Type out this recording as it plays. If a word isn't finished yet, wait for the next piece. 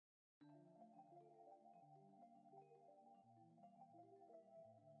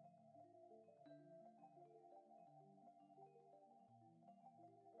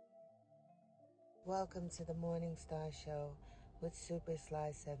Welcome to the Morning Star Show with Super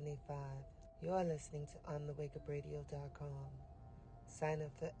Sly 75. You're listening to OnTheWakeUpRadio.com. Sign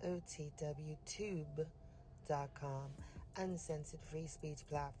up for OTWTube.com, uncensored free speech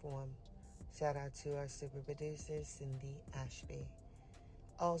platform. Shout out to our super producer, Cindy Ashby.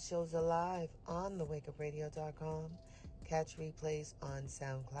 All shows are live on TheWakeUpRadio.com. Catch replays on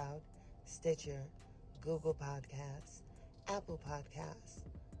SoundCloud, Stitcher, Google Podcasts, Apple Podcasts,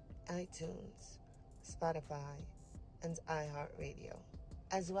 iTunes, Spotify, and iHeartRadio,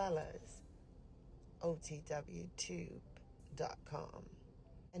 as well as OTWTube.com.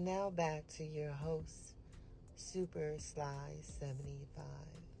 And now back to your host, Super Sly 75.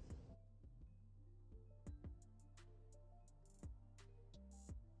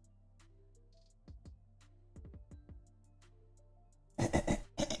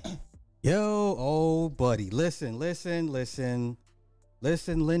 Yo, oh buddy, listen, Lindas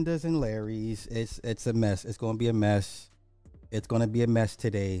and Larrys. It's a mess. It's gonna be a mess. It's gonna be a mess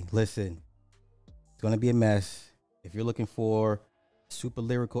today. Listen, it's gonna be a mess. If you're looking for super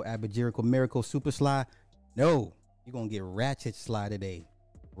lyrical, abajirical, miracle, super sly, no, you're gonna get ratchet sly today.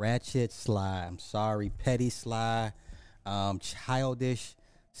 Ratchet sly. I'm sorry, petty sly, childish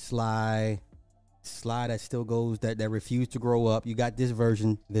sly that still goes, that refused to grow up. You got this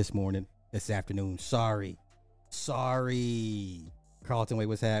version this afternoon. Sorry. Carlton Way,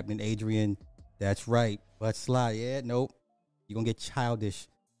 what's happening? Adrian, that's right. But Sly, yeah, nope. You're gonna get childish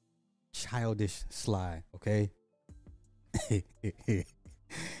Sly, okay?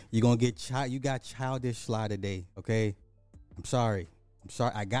 You're gonna get you got childish Sly today, okay? I'm sorry.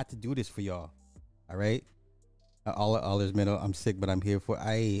 I got to do this for y'all. All right? All is mental. I'm sick, but I'm here for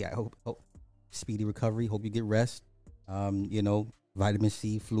I hope speedy recovery. Hope you get rest. Vitamin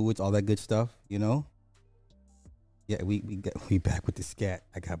C, fluids, all that good stuff, Yeah, we back with the scat.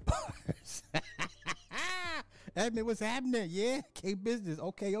 I got bars. Admin, what's happening? Yeah, K business.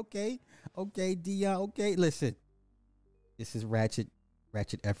 Okay, Dion. Okay, listen. This is ratchet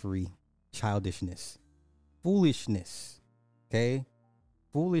effery, childishness, foolishness. Okay,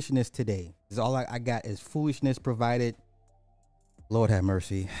 foolishness today. This is all I got is foolishness provided. Lord have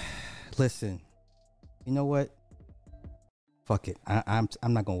mercy. Listen, you know what? Fuck it. I'm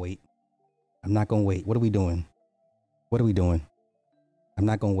not gonna wait. What are we doing? I'm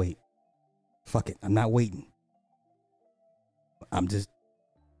not gonna wait. Fuck it. I'm not waiting. I'm just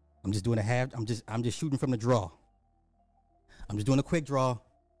doing a half. I'm just shooting from the draw. I'm just doing a quick draw.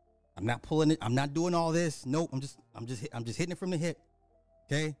 I'm not pulling it. I'm not doing all this. Nope. I'm just hitting it from the hip.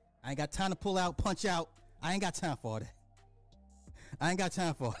 Okay. I ain't got time to pull out, punch out. I ain't got time for that. I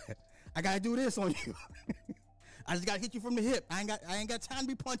gotta do this on you. I just gotta hit you from the hip. I ain't got time to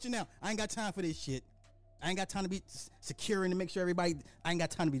be punching out. I ain't got time for this shit. I ain't got time to be securing to make sure everybody. I ain't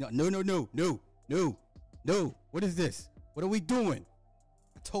got time to be no. What is this? What are we doing?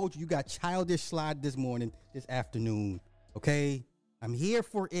 I told you got childish slide this afternoon. Okay, I'm here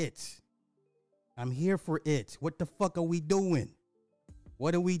for it. What the fuck are we doing?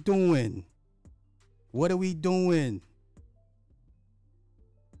 What are we doing?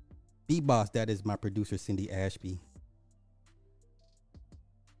 B-Boss, that is my producer, Cindy Ashby.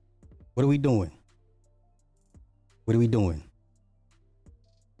 What are we doing? Now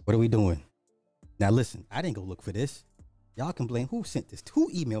listen, I didn't go look for this. Y'all can blame who sent this.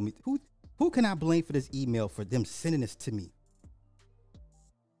 Who emailed me? Who can I blame for this email for them sending this to me?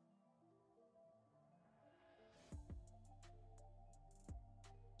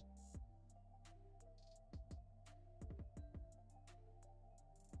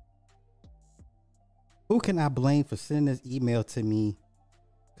 Who can I blame for sending this email to me?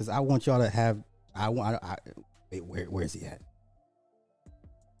 Because I want y'all to have. Wait, where is he at?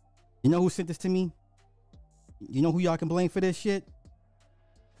 You know who sent this to me? You know who y'all can blame for this shit?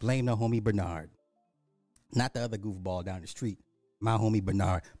 Blame the homie Bernard. Not the other goofball down the street. My homie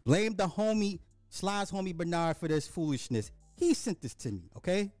Bernard. Blame the homie, Sly's homie Bernard for this foolishness. He sent this to me,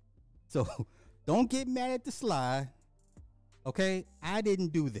 okay? So don't get mad at the Sly. Okay? I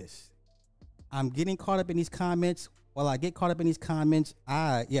didn't do this. I'm getting caught up in these comments. While I get caught up in these comments,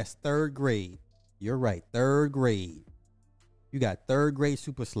 yes, third grade. You're right, third grade. You got third grade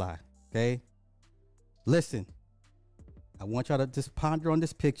Super Sly, okay? Listen, I want y'all to just ponder on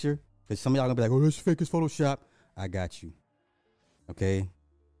this picture, because some of y'all gonna be like, oh, this fake, it's Photoshop. I got you, okay?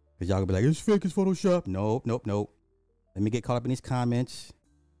 Because y'all gonna be like, it's fake, it's Photoshop. Nope. Let me get caught up in these comments.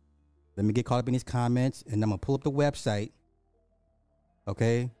 And I'm gonna pull up the website.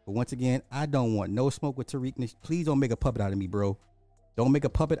 Okay, but once again, I don't want no smoke with Tariq. Please don't make a puppet out of me, bro. Don't make a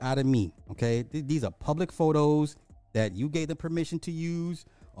puppet out of me. Okay, these are public photos that you gave them permission to use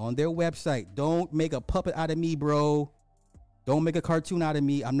on their website. Don't make a puppet out of me, bro. Don't make a cartoon out of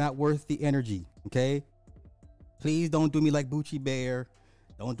me. I'm not worth the energy, okay? Please don't do me like Bucci Bear.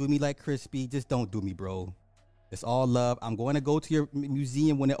 Don't do me like Crispy. Just don't do me, bro. It's all love. I'm going to go to your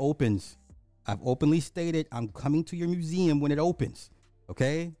museum when it opens. I've openly stated I'm coming to your museum when it opens,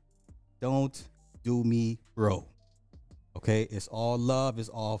 okay? Don't do me, bro. Okay? It's all love. It's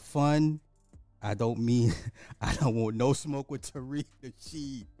all fun. I don't want no smoke with Tariq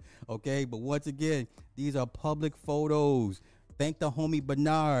Nasheed, okay? But once again, these are public photos. Thank the homie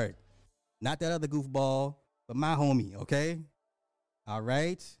Bernard. Not that other goofball, but my homie, okay? All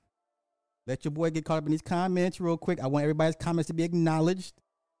right? Let your boy get caught up in these comments real quick. I want everybody's comments to be acknowledged.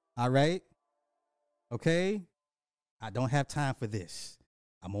 All right? Okay? I don't have time for this.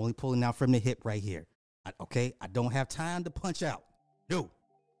 I'm only pulling out from the hip right here. Okay? I don't have time to punch out. No.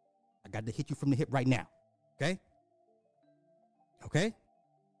 I got to hit you from the hip right now. Okay? Okay?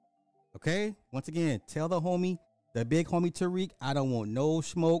 Okay? Once again, tell the homie, the big homie Tariq, I don't want no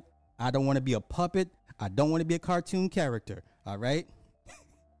smoke. I don't want to be a puppet. I don't want to be a cartoon character. All right?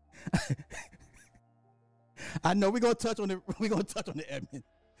 I know we're going to touch on it. We're going to touch on the Edmund.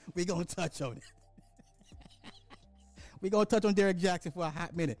 We're going to touch on it. We're going to touch on Derek Jackson for a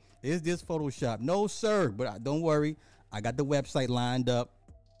hot minute. Is this Photoshop? No, sir. But don't worry. I got the website lined up.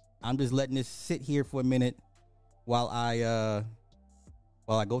 I'm just letting this sit here for a minute while I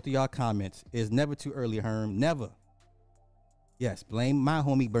go through y'all comments. It's never too early, Herm. Never. Yes, blame my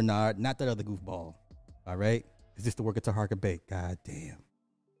homie Bernard, not that other goofball. All right? Is this the work of Taharka Bay? God damn.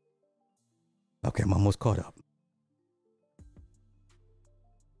 Okay, I'm almost caught up.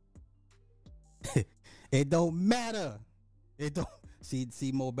 It don't matter. It don't.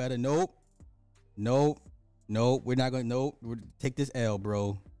 See more better. Nope. We're not going to. Nope. Take this L,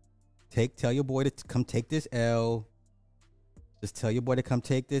 bro. Tell your boy to come take this L. Just tell your boy to come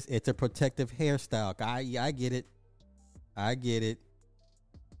take this. It's a protective hairstyle. I get it. I get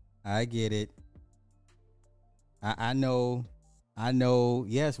it. I know.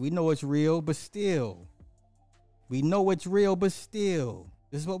 Yes, we know it's real, but still. We know it's real, but still.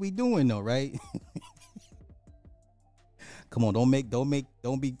 This is what we doing though, right? Come on, don't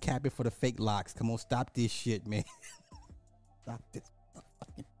be capping for the fake locks. Come on, stop this shit, man. Stop this.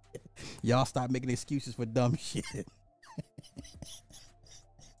 Y'all stop making excuses for dumb shit.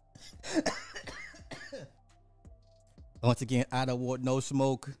 Once again, I don't want no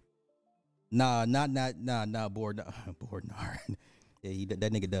smoke. Nah, Bordnar. Yeah,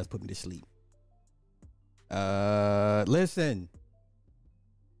 that nigga does put me to sleep. Listen.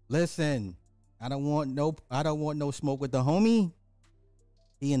 I don't want no smoke with the homie.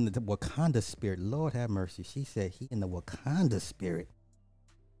 He in the Wakanda spirit. Lord have mercy. She said he in the Wakanda spirit.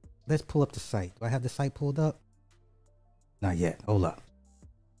 Let's pull up the site. Do I have the site pulled up? Not yet. Hold up.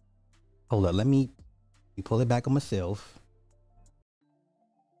 Let me pull it back on myself.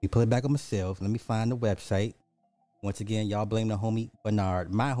 Let me find the website. Once again, y'all blame the homie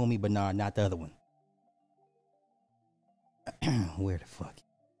Bernard. My homie Bernard, not the other one. Where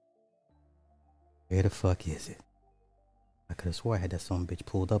the fuck is it? I could have swore I had that son bitch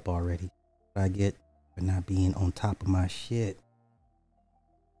pulled up already. What I get for not being on top of my shit.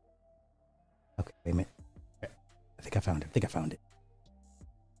 Okay, wait a minute. I think I found it.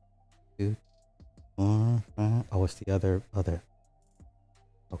 Dude. Oh, it's the other.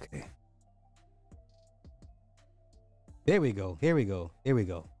 Okay. There we go.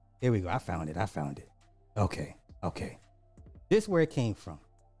 I found it. Okay. This is where it came from.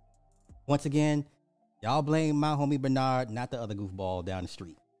 Once again, y'all blame my homie Bernard, not the other goofball down the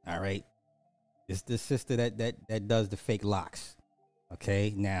street. All right. It's the sister that does the fake locks.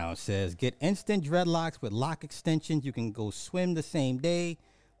 Okay. Now it says get instant dreadlocks with lock extensions. You can go swim the same day.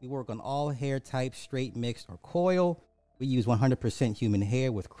 We work on all hair types, straight, mixed, or coil. We use 100% human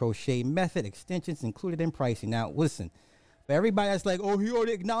hair with crochet method extensions included in pricing. Now, listen, for everybody that's like, oh, he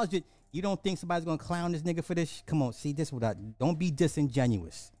already acknowledged it. You don't think somebody's going to clown this nigga for this? Come on, see this don't be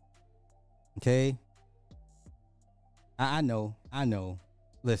disingenuous. Okay? I know.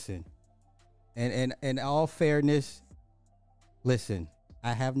 Listen, and in all fairness, listen,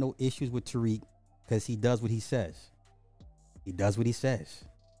 I have no issues with Tariq because he does what he says.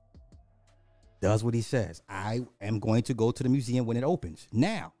 I am going to go to the museum when it opens.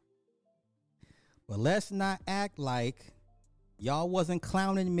 Now, but let's not act like y'all wasn't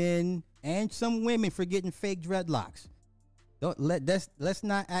clowning men and some women for getting fake dreadlocks. Let's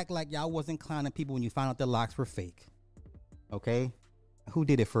not act like y'all wasn't clowning people when you found out the locks were fake. Okay? Who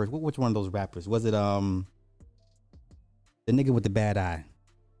did it first? Which one of those rappers? Was it the nigga with the bad eye?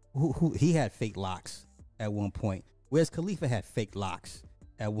 Who he had fake locks at one point. Wiz Khalifa had fake locks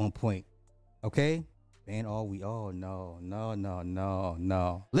at one point. Okay? And all we all no.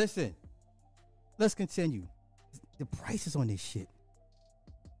 Listen, let's continue. The prices on this shit.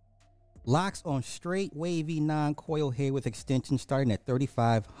 Locks on straight, wavy, non-coil hair with extensions starting at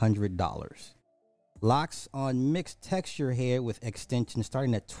 $3,500. Locks on mixed texture hair with extensions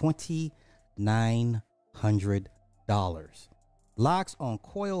starting at $2,900. Locks on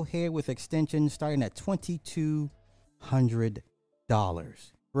coil hair with extensions starting at $2,200.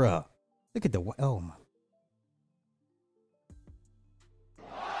 Bruh, look at the, oh my.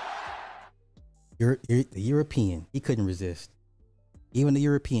 The European, he couldn't resist. Even the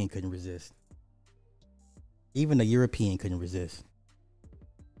European couldn't resist.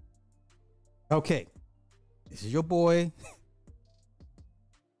 Okay, this is your boy.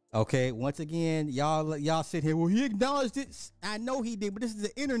 Okay, once again, y'all sit here. Well, he acknowledged it. I know he did, but this is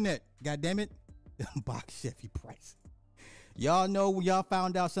the internet. God damn it. Box Chevy Price. Y'all know when y'all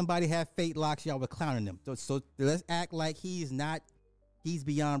found out somebody had fake locks, y'all were clowning them. So let's act like he's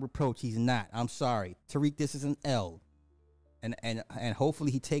beyond reproach. He's not. I'm sorry. Tariq, this is an L. And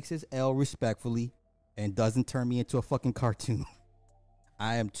hopefully he takes his L respectfully and doesn't turn me into a fucking cartoon.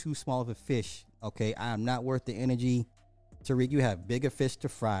 I am too small of a fish. Okay, I am not worth the energy. Tariq, you have bigger fish to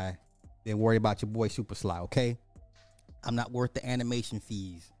fry than worry about your boy Super Sly. Okay, I'm not worth the animation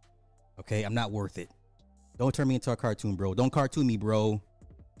fees. Okay, I'm not worth it. Don't turn me into a cartoon, bro. Don't cartoon me, bro.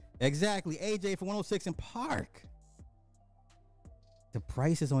 Exactly. AJ for 106 in Park. The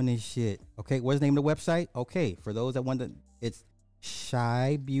prices on this shit. Okay, what's the name of the website? Okay, for those that wonder, it's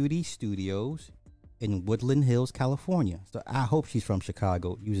Shy Beauty Studios in Woodland Hills, California. So I hope she's from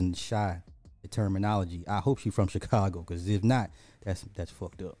Chicago, using Shy the terminology. I hope she's from Chicago, because if not, that's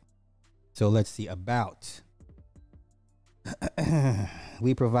fucked up. So let's see. About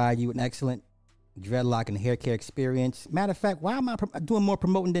we provide you an excellent dreadlock and hair care experience. Matter of fact, why am I doing more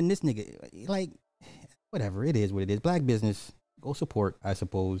promoting than this nigga? Like, whatever, it is what it is. Black business. Go support, I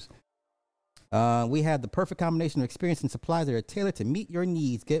suppose. We have the perfect combination of experience and supplies that are tailored to meet your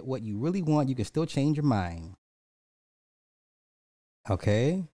needs. Get what you really want. You can still change your mind.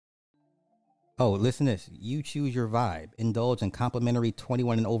 Okay. Oh, listen to this. You choose your vibe. Indulge in complimentary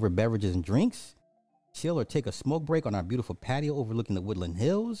 21 and over beverages and drinks. Chill or take a smoke break on our beautiful patio overlooking the Woodland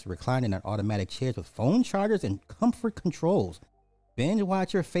Hills. Recline in our automatic chairs with phone chargers and comfort controls. Binge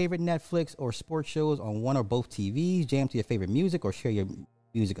watch your favorite Netflix or sports shows on one or both TVs. Jam to your favorite music or share your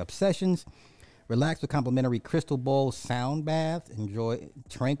music obsessions. Relax with complimentary crystal bowl sound bath. Enjoy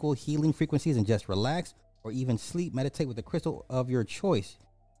tranquil healing frequencies and just relax, or even sleep. Meditate with a crystal of your choice.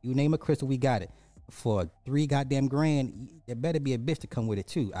 You name a crystal, we got it. For $3 goddamn grand, there better be a bitch to come with it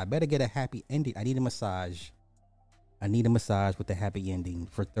too. I better get a happy ending. I need a massage. With a happy ending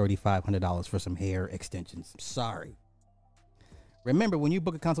for $3,500 for some hair extensions. Sorry. Remember, when you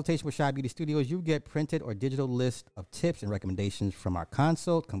book a consultation with Shy Beauty Studios, you get printed or digital list of tips and recommendations from our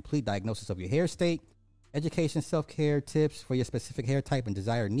consult, complete diagnosis of your hair state, education, self-care tips for your specific hair type and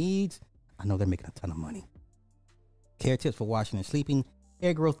desired needs. I know they're making a ton of money. Care tips for washing and sleeping,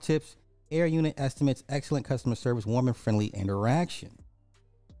 hair growth tips, hair unit estimates, excellent customer service, warm and friendly interaction.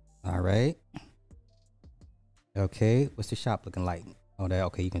 All right. Okay, what's the shop looking like? Oh,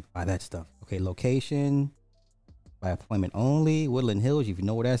 okay, you can buy that stuff. Okay, location. By appointment only. Woodland Hills, if you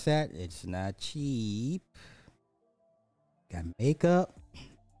know where that's at, it's not cheap. Got makeup.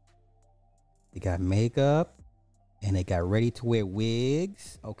 They got makeup. And they got ready to wear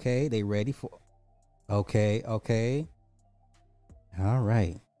wigs. Okay, they ready for. Okay. All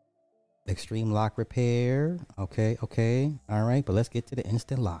right. Extreme lock repair. Okay. All right, but let's get to the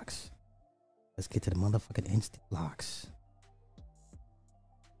instant locks. Let's get to the motherfucking instant locks.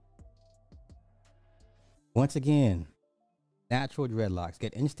 Once again, natural dreadlocks.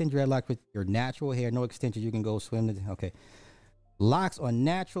 Get instant dreadlocks with your natural hair, no extensions. You can go swim. Okay. Locks on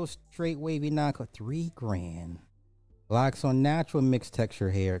natural straight wavy $3 grand. Locks on natural mixed texture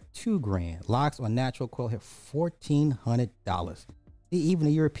hair $2 grand. Locks on natural coil hair $1,400. Even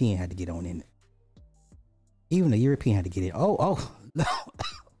the European had to get on in it. Oh,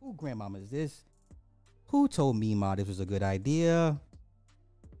 who grandmama is this? Who told me, ma, this was a good idea?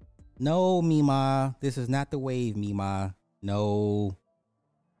 No, Mima, this is not the wave, Mima. No.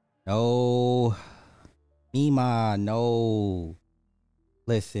 Mima, no.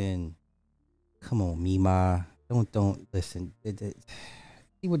 Listen. Come on, Mima. Don't listen.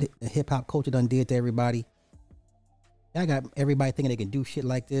 See what the hip hop culture done did to everybody? Y'all got everybody thinking they can do shit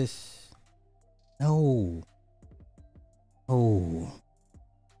like this. No. Oh.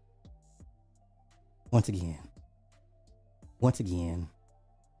 Once again.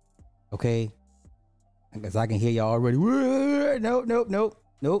 Okay, because I can hear y'all already. Nope.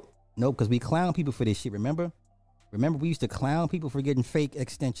 Nope. Nope. Because we clown people for this shit. Remember? Remember, we used to clown people for getting fake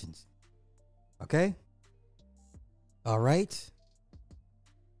extensions. Okay? All right.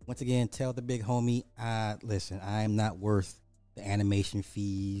 Once again, tell the big homie, listen, I am not worth the animation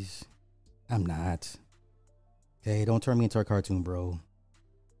fees. I'm not. Okay, don't turn me into a cartoon, bro.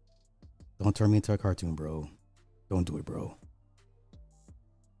 Don't turn me into a cartoon, bro. Don't do it, bro.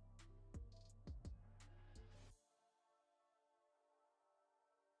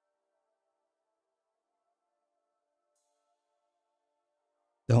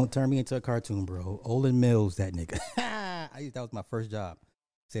 Don't turn me into a cartoon, bro. Olin Mills, that nigga. That was my first job.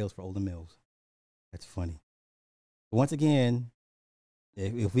 Sales for Olin Mills. That's funny. But once again,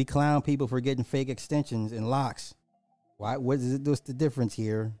 if we clown people for getting fake extensions and locks, what's the difference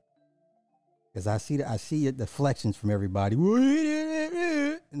here? Because I see the deflections from everybody.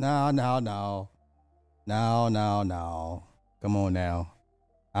 No. Come on now.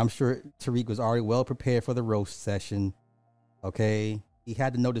 I'm sure Tariq was already well prepared for the roast session. Okay. He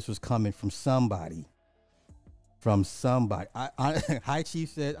had to know this was coming from somebody. Hi Chief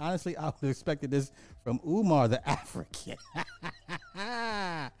said, honestly, I would have expected this from Umar the African.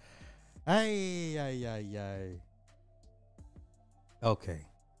 Ay. Okay.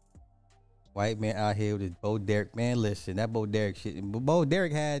 White man out here with his Bo Derek. Man, listen, that Bo Derek shit. Bo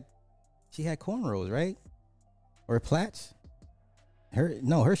Derek had cornrows, right? Or plaits?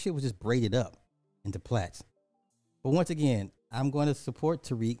 Her shit was just braided up into plaits. But once again, I'm going to support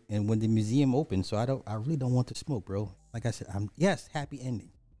Tariq, and when the museum opens, so I really don't want to smoke, bro. Like I said, happy ending.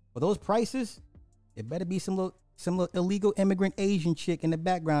 For those prices, it better be some little illegal immigrant Asian chick in the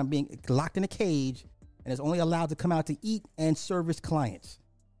background being locked in a cage and is only allowed to come out to eat and service clients.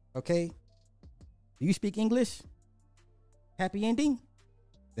 Okay? Do you speak English? Happy ending?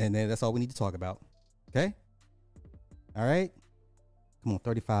 And then that's all we need to talk about. Okay? All right? Come on,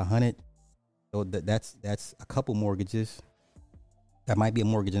 3,500. So that's a couple mortgages. That might be a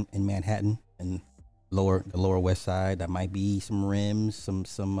mortgage in Manhattan and the lower west side. That might be some rims, some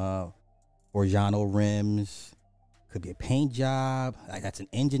Orgiano rims. Could be a paint job. That's an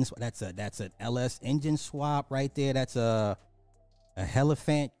engine. That's an LS engine swap right there. That's a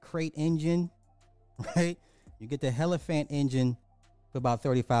Helifant crate engine, right? You get the Helifant engine for about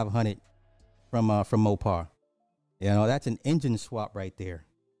 3,500 from Mopar. You know, that's an engine swap right there.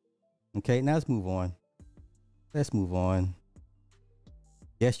 Okay, now let's move on.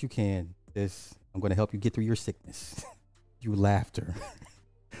 Yes, you can. I'm going to help you get through your sickness. Through laughter.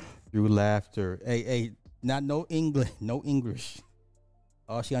 Hey, no English.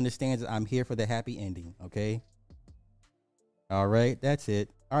 All she understands is I'm here for the happy ending, okay? All right, that's it.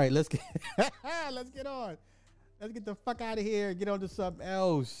 All right, let's get on. Let's get the fuck out of here. Get on to something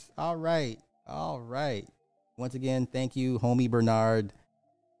else. All right. Once again, thank you, homie Bernard.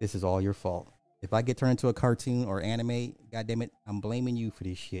 This is all your fault. If I get turned into a cartoon or anime, goddamn it, I'm blaming you for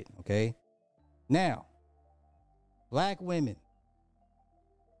this shit, okay? Now, black women.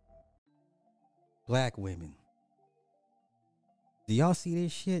 Do y'all see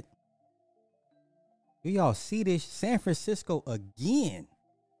this shit? Do y'all see this? San Francisco again.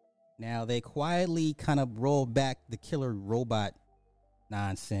 Now, they quietly kind of rolled back the killer robot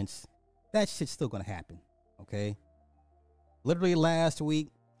nonsense. That shit's still going to happen, okay? Literally last week,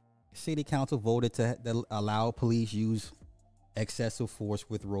 City Council voted to allow police use excessive force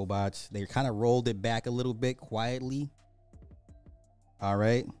with robots. They kind of rolled it back a little bit quietly. All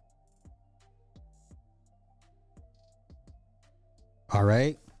right.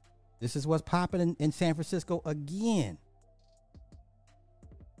 This is what's popping in San Francisco again.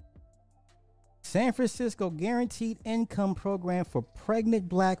 San Francisco guaranteed income program for pregnant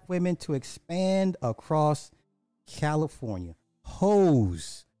black women to expand across California.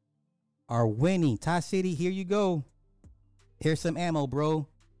 Hoes are winning. Ty City, here you go. Here's some ammo, bro.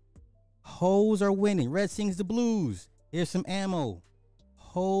 Hoes are winning. Red sings the blues. Here's some ammo.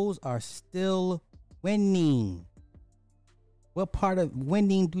 Hoes are still winning. What part of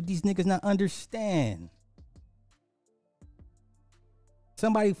winning do these niggas not understand?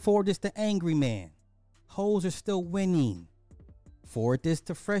 Somebody forward this to Angry Man. Hoes are still winning. Forward this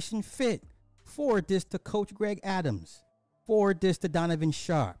to Fresh and Fit. Forward this to Coach Greg Adams. Forward this to Donovan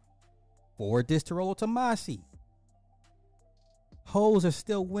Sharp. Forward this to Rollo Tomasi. Hoes are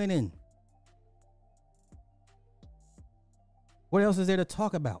still winning. What else is there to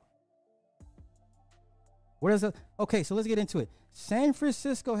talk about? What is it? Okay, so let's get into it. San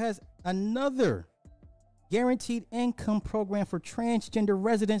Francisco has another guaranteed income program for transgender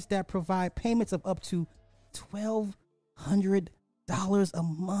residents that provide payments of up to $1,200 a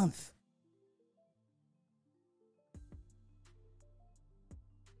month.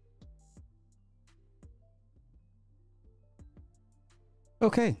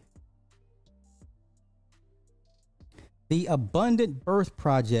 Okay. The Abundant Birth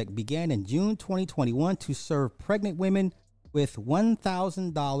Project began in June 2021 to serve pregnant women with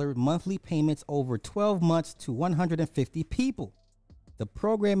 $1,000 monthly payments over 12 months to 150 people. The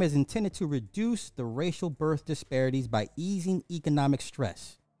program is intended to reduce the racial birth disparities by easing economic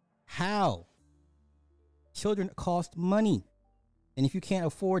stress. How? Children cost money. And if you can't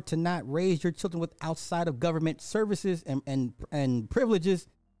afford to not raise your children with outside of government services and privileges,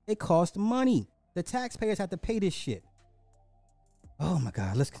 it costs money. The taxpayers have to pay this shit. Oh my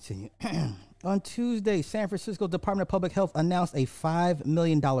God, let's continue. On Tuesday, San Francisco Department of Public Health announced a $5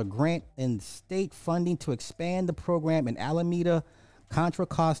 million grant in state funding to expand the program in Alameda, Contra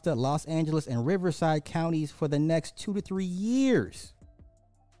Costa, Los Angeles, and Riverside counties for the next 2 to 3 years.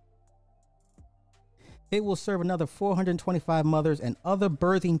 It will serve another 425 mothers and other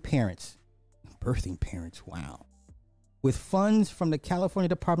birthing parents. Birthing parents, wow. With funds from the California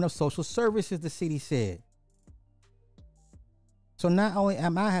Department of Social Services, the city said. So not only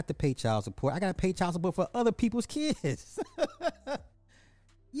am I have to pay child support, I got to pay child support for other people's kids.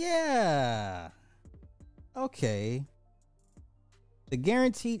 Yeah. Okay. The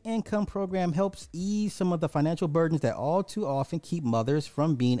Guaranteed Income Program helps ease some of the financial burdens that all too often keep mothers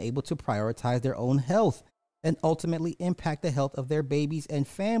from being able to prioritize their own health and ultimately impact the health of their babies and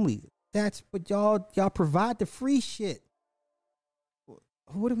family. That's what y'all provide the free shit.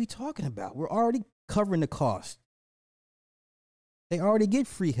 What are we talking about? We're already covering the cost. They already get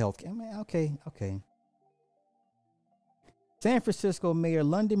free health care. Okay. San Francisco Mayor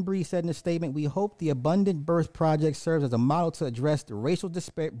London Breed said in a statement, "We hope the Abundant Birth Project serves as a model to address the racial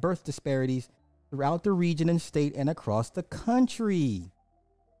birth disparities throughout the region and state and across the country."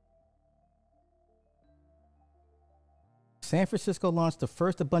 San Francisco launched the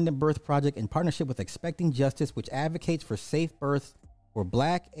first Abundant Birth Project in partnership with Expecting Justice, which advocates for safe births for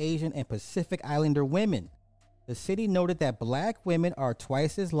Black, Asian, and Pacific Islander women. The city noted that Black women are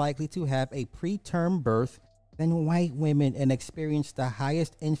twice as likely to have a preterm birth than white women and experience the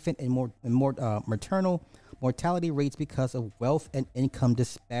highest infant and maternal mortality rates because of wealth and income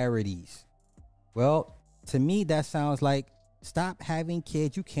disparities. Well, to me, that sounds like stop having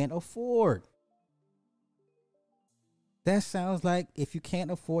kids you can't afford. That sounds like if you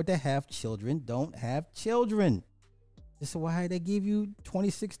can't afford to have children, don't have children. This is why they give you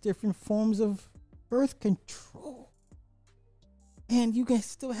 26 different forms of birth control. And you can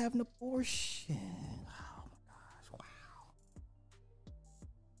still have an abortion. Oh my gosh,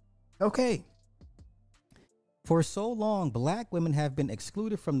 wow. Okay. For so long, Black women have been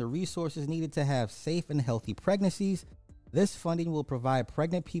excluded from the resources needed to have safe and healthy pregnancies. This funding will provide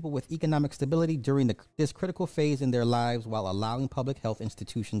pregnant people with economic stability during this critical phase in their lives while allowing public health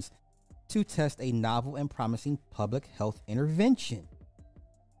institutions to test a novel and promising public health intervention.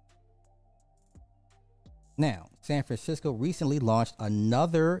 Now, San Francisco recently launched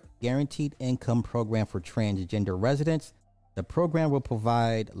another guaranteed income program for transgender residents. The program will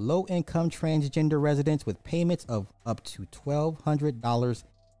provide low-income transgender residents with payments of up to $1,200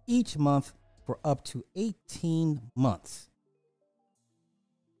 each month for up to 18 months.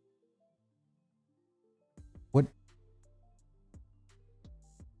 What?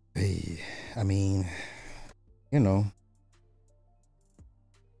 I mean,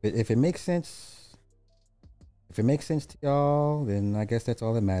 if it makes sense, to y'all, then I guess that's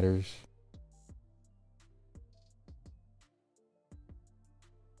all that matters.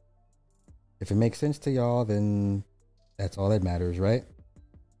 If it makes sense to y'all, then that's all that matters, right?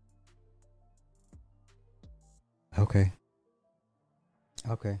 Okay.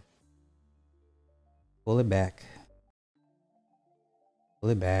 Pull it back.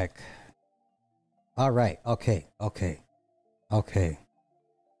 All right. Okay.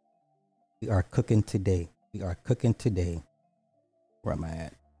 We are cooking today. Where am I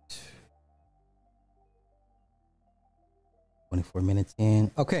at? 24 minutes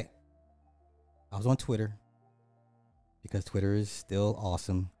in. Okay. I was on Twitter because Twitter is still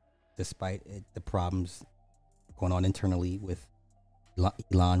awesome despite the problems going on internally with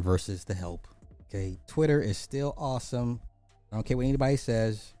Elon versus the help. Okay, Twitter is still awesome. I don't care what anybody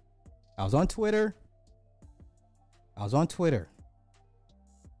says. I was on Twitter.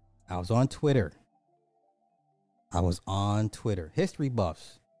 History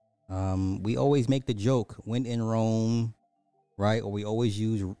buffs. We always make the joke, when in Rome, right? Or we always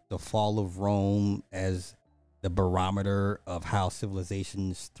use the fall of Rome as the barometer of how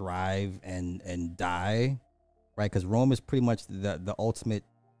civilizations thrive and die, right? Because Rome is pretty much the ultimate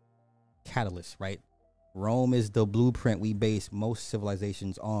catalyst, right? Rome is the blueprint we base most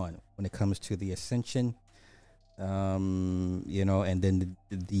civilizations on when it comes to the ascension And then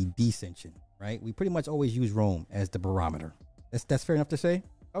the descension, right? We pretty much always use Rome as the barometer. That's fair enough to say.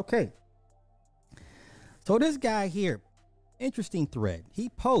 Okay. So this guy here, interesting thread. He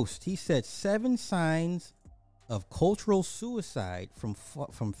said 7 signs of cultural suicide from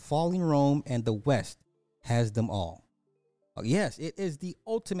falling Rome and the West has them all. Oh, yes, it is the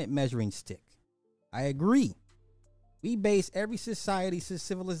ultimate measuring stick. I agree. We base every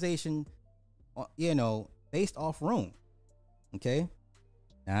civilization, based off Rome. Okay.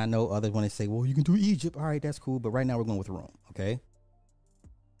 Now I know others want to say, well, you can do Egypt. All right, that's cool. But right now we're going with Rome. Okay.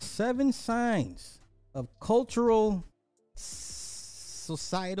 7 signs of cultural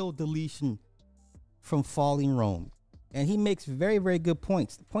societal deletion from falling Rome. And he makes very, very good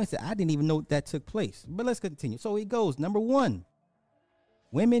points. Points that I didn't even know that took place. But let's continue. So he goes, number 1,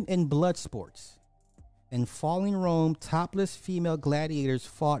 women in blood sports. In falling Rome, topless female gladiators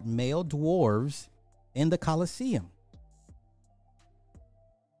fought male dwarves in the Colosseum.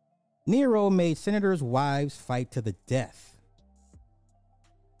 Nero made senators' wives fight to the death.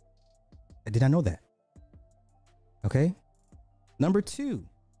 I did not know that. Okay. Number 2,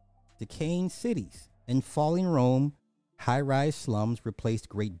 decaying cities. In falling Rome, high-rise slums replaced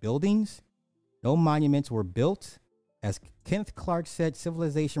great buildings. No monuments were built. As Kenneth Clark said,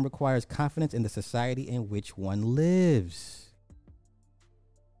 civilization requires confidence in the society in which one lives.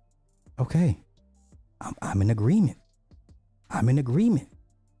 Okay. I'm in agreement.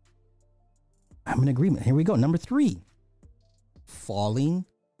 Here we go. Number 3, falling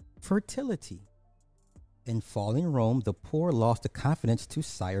fertility. In falling Rome, the poor lost the confidence to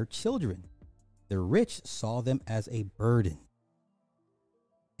sire children. The rich saw them as a burden.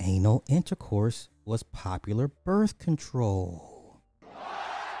 Anal intercourse was popular birth control.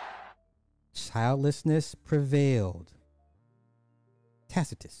 Childlessness prevailed.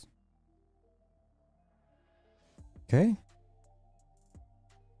 Tacitus. Okay.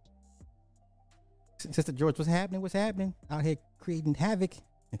 Sister George, what's happening? Out here creating havoc.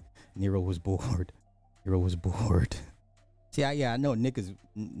 Nero was bored. See, I know Nick is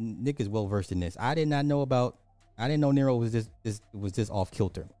well versed in this. I didn't know Nero was this off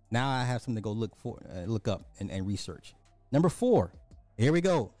kilter. Now I have something to go look up and research. Number 4, here we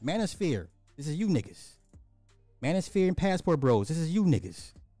go. Manosphere. This is you niggas. Manosphere and Passport Bros. This is you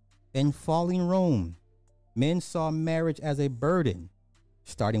niggas. In falling Rome, men saw marriage as a burden,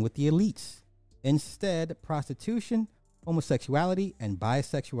 starting with the elites. Instead, prostitution, homosexuality, and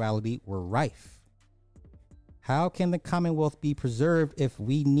bisexuality were rife. How can the Commonwealth be preserved if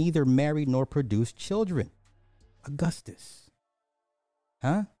we neither marry nor produce children? Augustus.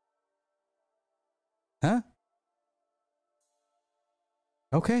 Huh?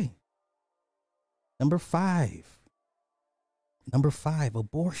 Okay. Number 5,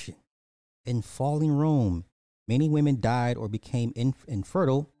 abortion. In falling Rome, many women died or became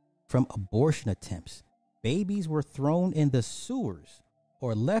infertile from abortion attempts. Babies were thrown in the sewers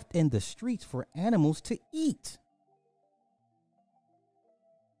or left in the streets for animals to eat.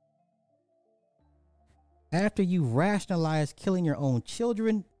 After you rationalize killing your own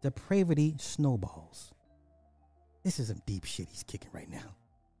children, depravity snowballs. This is some deep shit he's kicking right now.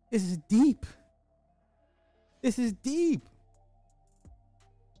 This is deep.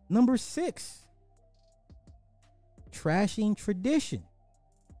 Number 6, trashing tradition.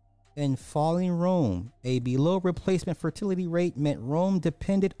 In falling Rome, a below replacement fertility rate meant Rome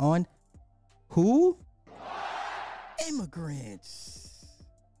depended on who? Immigrants.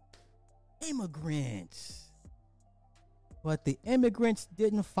 But the immigrants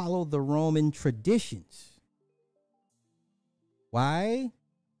didn't follow the Roman traditions. Why?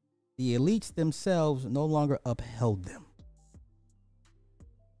 The elites themselves no longer upheld them.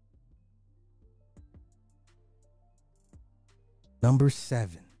 Number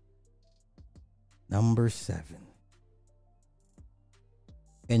 7.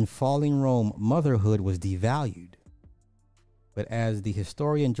 In falling Rome, motherhood was devalued. But as the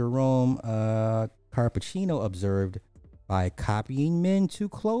historian Jerome Carpaccio observed, by copying men too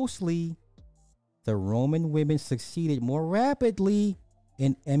closely, the Roman women succeeded more rapidly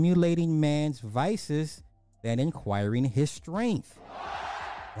in emulating man's vices than inquiring his strength.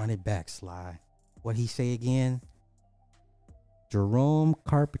 Run it back, Sly. What'd he say again? Jerome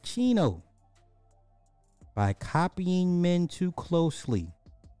Carpaccio. By copying men too closely,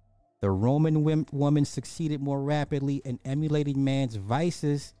 the Roman woman succeeded more rapidly in emulating man's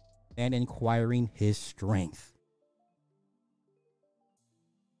vices than inquiring his strength.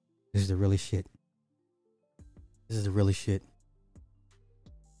 This is the really shit.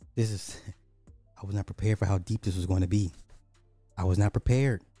 I was not prepared for how deep this was going to be. I was not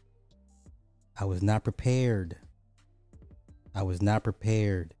prepared. I was not prepared. I was not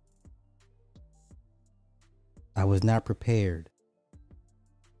prepared. I was not prepared.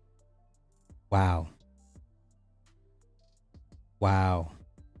 Wow. Wow.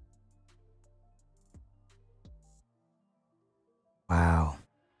 Wow.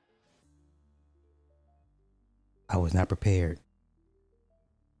 I was not prepared.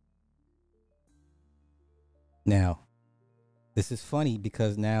 Now, this is funny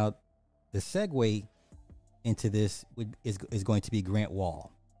because now the segue into this is going to be Grant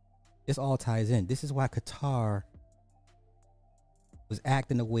Wall. This all ties in. This is why Qatar was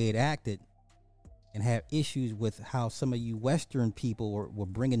acting the way it acted and have issues with how some of you Western people were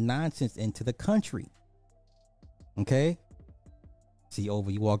bringing nonsense into the country. Okay? See,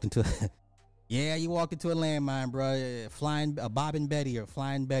 you walked into you walked into a landmine, bro. Flying a Bob and Betty or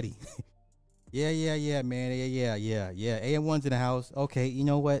Flying Betty. yeah, man. Yeah. AM1's in the house. Okay, you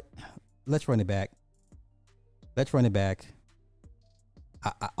know what? Let's run it back.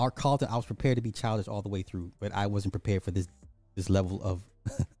 Our Carlton, I was prepared to be childish all the way through, but I wasn't prepared for this level of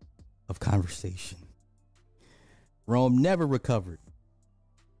of conversation. Rome never recovered.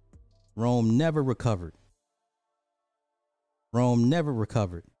 Rome never recovered. Rome never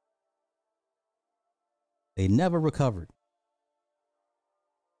recovered. They never recovered.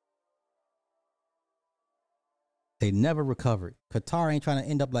 They never recovered. Qatar ain't trying to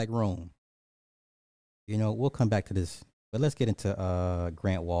end up like Rome. You know, we'll come back to this. But let's get into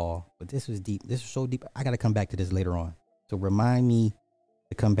Grant Wall. But this was deep. This is so deep. I got to come back to this later on. So remind me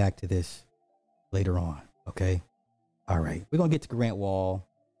to come back to this later on. Okay? All right. We're going to get to Grant Wall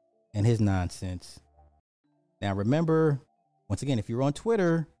and his nonsense. Now, remember, once again, if you're on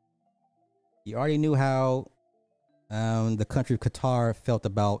Twitter, you already knew how the country of Qatar felt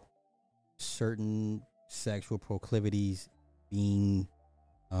about certain sexual proclivities being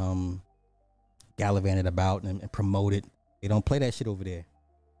gallivanted about and promoted. They don't play that shit over there,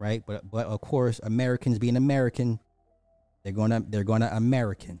 right? But of course, Americans being American, they're gonna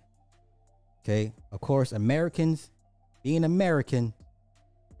American. Okay, of course, Americans being American,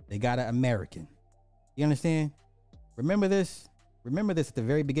 they gotta American. You understand? Remember this at the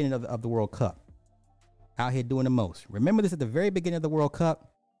very beginning of the World Cup. Out here doing the most. Remember this at the very beginning of the World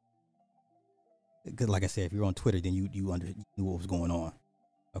Cup. Because like I said, if you're on Twitter, then you knew what was going on.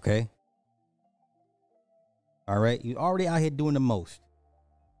 Okay? All right? You already out here doing the most.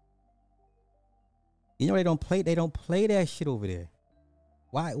 You know they don't play that shit over there.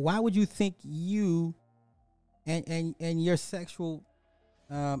 Why would you think you and your sexual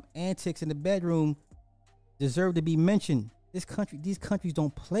antics in the bedroom deserve to be mentioned? These countries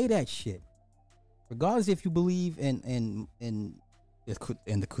don't play that shit. Regardless if you believe in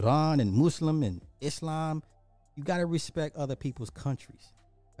the Quran and Muslim and Islam, you got to respect other people's countries.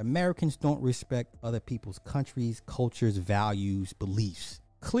 Americans don't respect other people's countries, cultures, values, beliefs.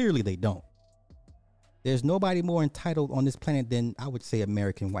 Clearly they don't. There's nobody more entitled on this planet than, I would say,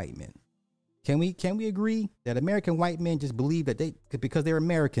 American white men. Can we agree that American white men just believe that because they're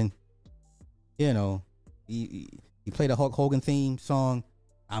American, you know, you play the Hulk Hogan theme song,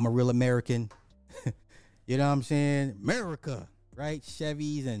 I'm a real American. You know what I'm saying? America, right?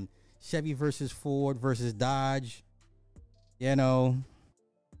 Chevy versus Ford versus Dodge. You know,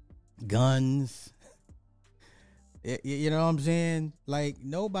 guns. You know what I'm saying? Like,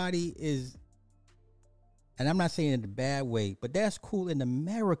 nobody is, and I'm not saying it in a bad way, but that's cool in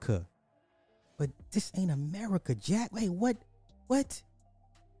America. But this ain't America, Jack. Wait, what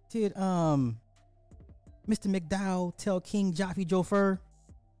did Mr. McDowell tell King Jaffe Joffer?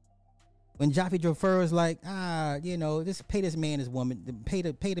 When Jaffe Joffer was like, you know, just pay this man his woman, pay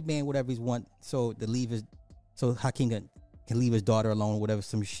the man whatever he want, so Hakeem can leave his daughter alone, whatever,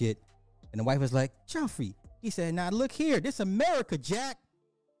 some shit. And the wife was like, Jaffe, he said, now look here, this America, Jack.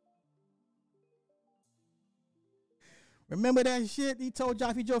 Remember that shit? He told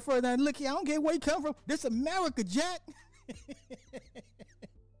Jaffe Joffer, now look here, I don't care where you come from, this America, Jack.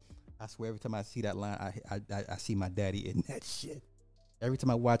 I swear, every time I see that line, I see my daddy in that shit. Every time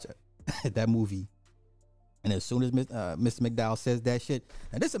I watch that movie, and as soon as Mr. McDowell says that shit,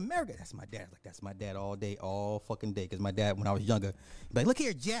 and this America, that's my dad. Like, that's my dad all day, all fucking day. Because my dad, when I was younger, he'd be like, look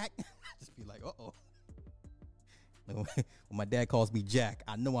here, Jack. Just be like, uh-oh. When my dad calls me Jack,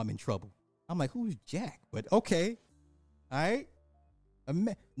 I know I'm in trouble. I'm like, who's Jack? But okay, all right.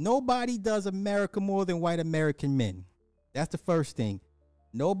 Nobody does America more than white American men. That's the first thing.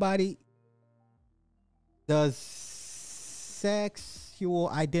 Nobody does sexual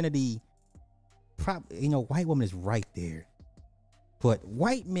identity. You know, white woman is right there. But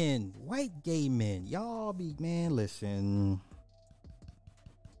white men, white gay men, y'all be, man, listen.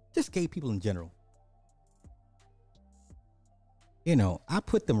 just gay people in general. You know, I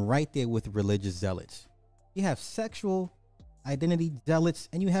put them right there with religious zealots. You have sexual identity zealots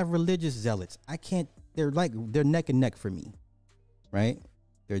and you have religious zealots. They're neck and neck for me, right?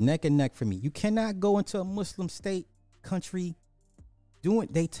 They're neck and neck for me. You cannot go into a Muslim state country oh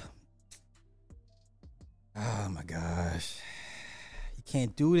my gosh. You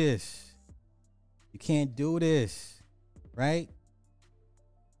can't do this. You can't do this, right?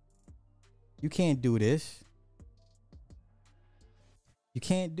 You can't do this. You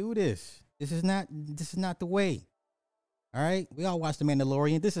can't do this. This is not the way. All right? We all watched The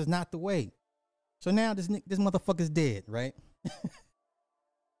Mandalorian. This is not the way. So now this motherfucker's dead, right?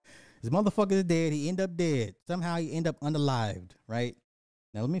 This motherfucker is dead. He end up dead. Somehow he end up unalived, right?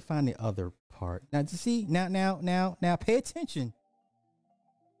 Now let me find the other part. Now to see now pay attention.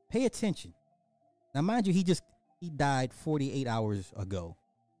 Pay attention. Now mind you, he died 48 hours ago.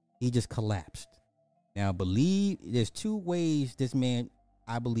 He just collapsed. Now there's two ways this man,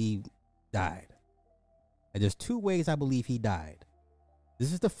 I believe, died. And there's two ways I believe he died.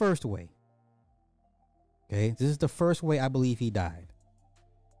 This is the first way. Okay, this is the first way I believe he died.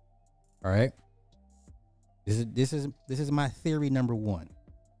 All right. This is my theory number one.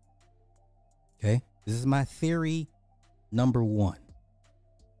 Okay, this is my theory number one.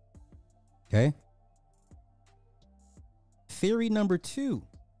 Okay. Theory number two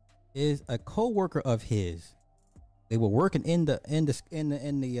is a co-worker of his. They were working in the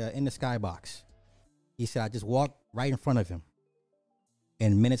skybox. He said, I just walked right in front of him.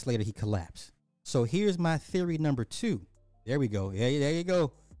 And minutes later, he collapsed. So here's my theory number two. There we go. Yeah, there you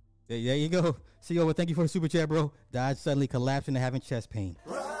go. There you go. CEO, thank you for the super chat, bro. Died suddenly, collapsing and having chest pain.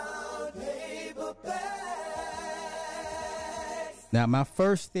 Now, my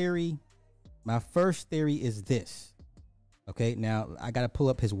first theory is this. Okay, now I got to pull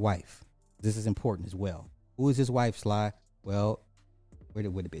up his wife. This is important as well. Who is his wife, Sly? Well, where the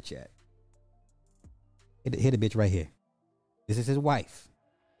bitch at? Hit the bitch right here. This is his wife.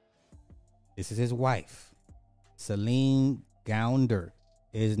 Celine Gounder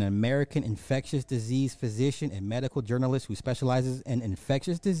is an American infectious disease physician and medical journalist who specializes in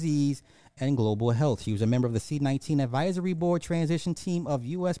infectious disease and global health. She was a member of the C-19 Advisory Board transition team of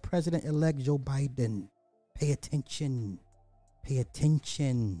U.S. President-elect Joe Biden. Pay attention. Pay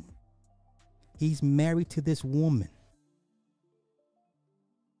attention. He's married to this woman.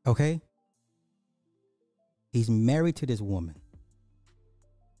 Okay? He's married to this woman.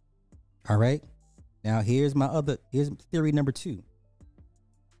 All right? Now, here's theory number two.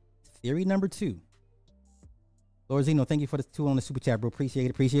 Theory number two. Lord Zeno, thank you for the 2 on the super chat, bro.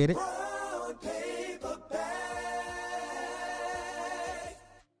 Appreciate it.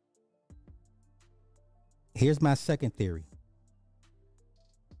 Here's my second theory.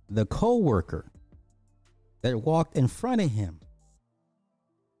 The co-worker that walked in front of him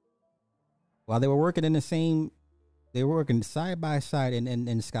while they were working they were working side by side in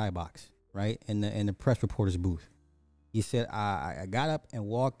the skybox, right? In the press reporter's booth. He said, I got up and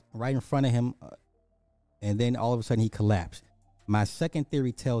walked right in front of him, and then all of a sudden he collapsed. My second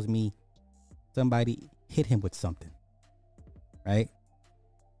theory tells me somebody hit him with something, right?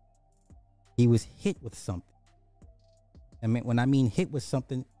 He was hit with something. I mean, when I mean hit with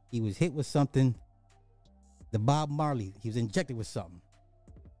something, he was hit with something. The Bob Marley, he was injected with something.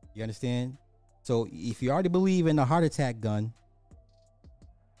 You understand? So if you already believe in the heart attack gun,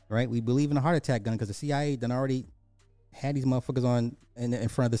 right? We believe in the heart attack gun because the CIA done already had these motherfuckers on in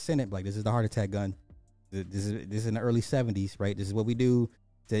front of the Senate. Like, this is the heart attack gun. This is in the early 70s, right? This is what we do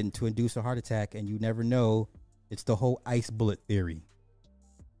to induce a heart attack, and you never know. It's the whole ice bullet theory,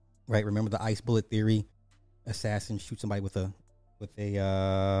 right? Remember the ice bullet theory? Assassin shoots somebody with a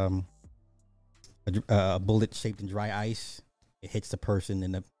bullet shaped in dry ice. It hits the person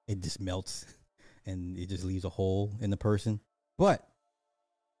and it just melts, and it just leaves a hole in the person. But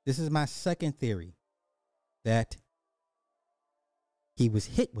this is my second theory, that he was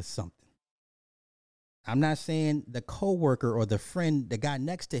hit with something. I'm not saying the coworker or the friend, the guy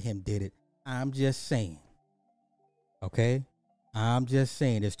next to him did it. I'm just saying. Okay? I'm just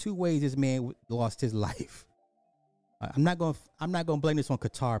saying there's two ways this man lost his life. I'm not going to blame this on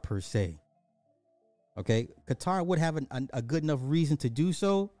Qatar per se. Okay? Qatar would have a good enough reason to do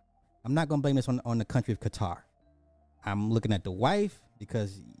so. I'm not going to blame this on the country of Qatar. I'm looking at the wife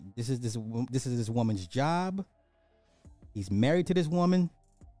because this is this woman's job. He's married to this woman.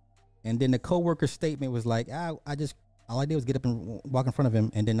 And then the coworker's statement was like, all I did was get up and walk in front of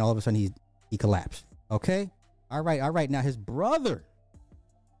him, and then all of a sudden he collapsed. Okay? All right. Now his brother.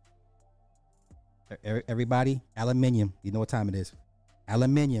 Everybody, aluminium. You know what time it is.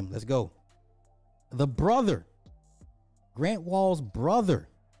 Aluminium. Let's go. The brother. Grant Wall's brother.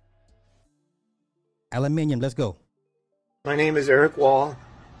 Aluminium. Let's go. My name is Eric Wall.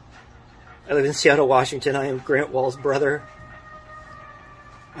 I live in Seattle, Washington. I am Grant Wall's brother.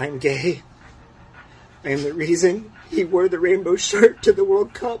 I am gay. I am the reason he wore the rainbow shirt to the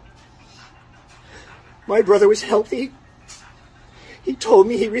World Cup. My brother was healthy. He told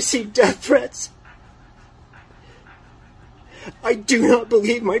me he received death threats. I do not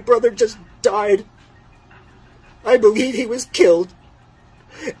believe my brother just died. I believe he was killed.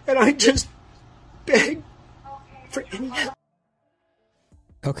 And I just beg for any help.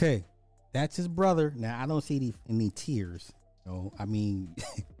 Okay, that's his brother. Now I don't see any tears. No, I mean,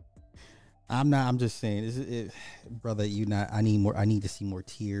 I'm just saying, brother. I need to see more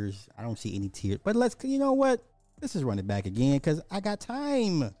tears. I don't see any tears. But you know what? Let's just run it back again because I got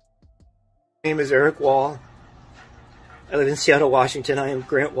time. My name is Eric Wall. I live in Seattle, Washington. I am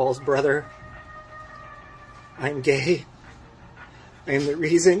Grant Wall's brother. I am gay. I am the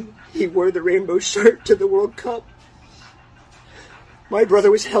reason he wore the rainbow shirt to the World Cup. My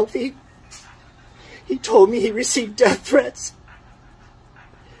brother was healthy. He told me he received death threats.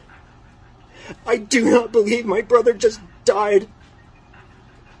 I do not believe my brother just died.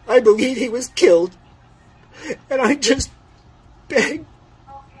 I believe he was killed. And I just beg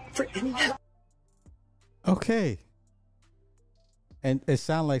for any help. Okay. And it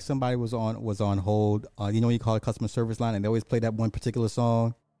sounded like somebody was on hold. You know when you call a customer service line and they always play that one particular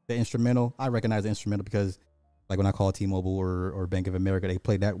song, the instrumental. I recognize the instrumental because like when I call T-Mobile or Bank of America, they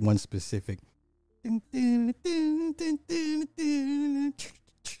play that one specific. I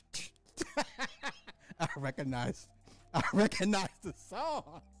recognize the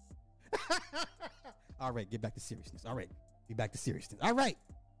song. All right, get back to seriousness. All right, get back to seriousness. All right,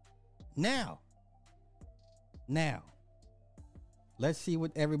 now, let's see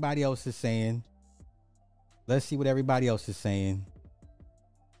what everybody else is saying.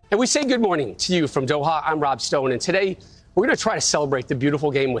 And we say good morning to you from Doha. I'm Rob Stone, and today we're going to try to celebrate the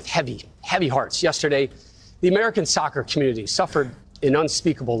beautiful game with heavy hearts. Yesterday, the American soccer community suffered an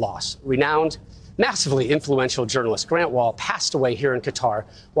unspeakable loss. Renowned, massively influential journalist Grant Wall passed away here in Qatar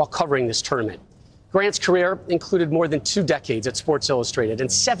while covering this tournament. Grant's career included more than 2 decades at Sports Illustrated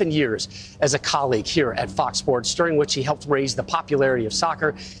and 7 years as a colleague here at Fox Sports, during which he helped raise the popularity of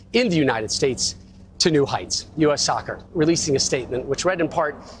soccer in the United States to new heights. U.S. Soccer releasing a statement which read in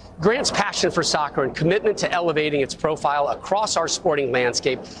part, Grant's passion for soccer and commitment to elevating its profile across our sporting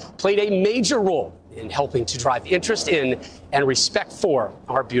landscape played a major role in helping to drive interest in and respect for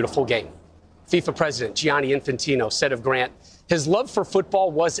our beautiful game. FIFA President Gianni Infantino said of Grant, his love for football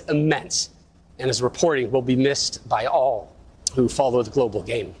was immense, and his reporting will be missed by all who follow the global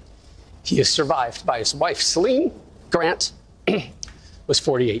game. He is survived by his wife, Celine. Grant was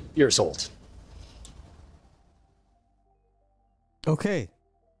 48 years old. Okay.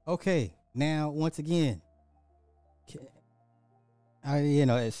 Now, once again,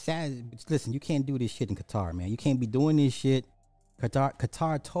 it's sad. Listen, you can't do this shit in Qatar, man. You can't be doing this shit.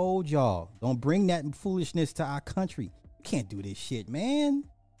 Qatar told y'all, don't bring that foolishness to our country. You can't do this shit, man.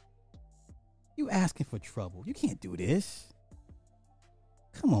 You asking for trouble. You can't do this.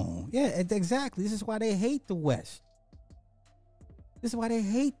 Come on. Yeah, exactly. This is why they hate the West. I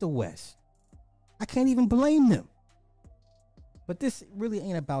can't even blame them. But this really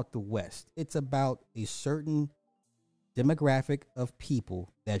ain't about the West. It's about a certain demographic of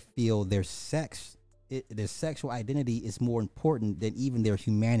people that feel their sexual identity is more important than even their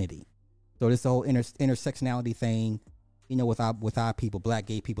humanity. So this whole intersectionality thing, with our people, black,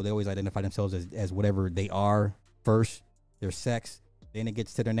 gay people, they always identify themselves as whatever they are first, their sex, then it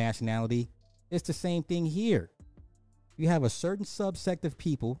gets to their nationality. It's the same thing here. You have a certain subsect of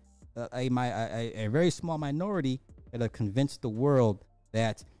people, a very small minority, that have convinced the world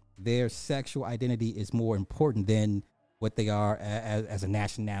that their sexual identity is more important than what they are as a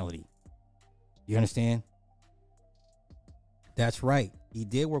nationality. You understand? That's right. He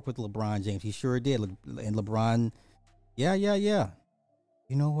did work with LeBron James. He sure did. And LeBron, yeah. You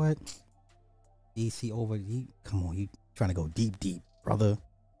know what? Come on, you trying to go deep, brother.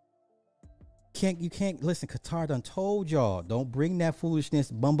 You can't listen. Qatar done told y'all, don't bring that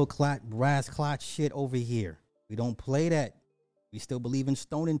foolishness, bumbleclot, brass clot shit over here. We don't play that. We still believe in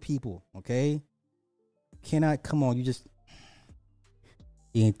stoning people, okay? Come on,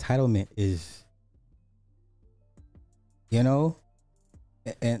 the entitlement is, and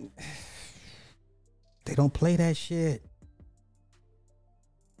they don't play that shit.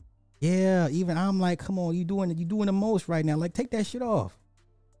 Yeah, even I'm like, come on, you doing the most right now. Like, take that shit off.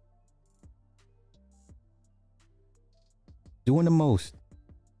 Doing the most.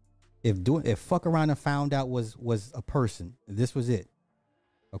 If fuck around and found out was a person, this was it.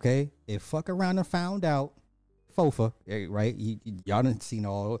 Okay? If fuck around and found out, Fofa, right? Y'all didn't see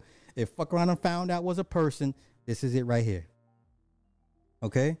all. If fuck around and found out was a person, this is it right here.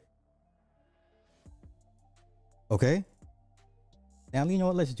 Okay? Okay? Now, you know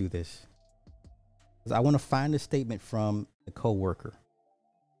what? Let's do this. Because I want to find a statement from the co-worker.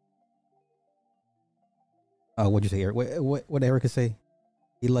 What'd you say, Eric? What did Erica say?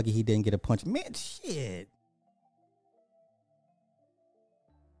 He lucky he didn't get a punch. Man, shit.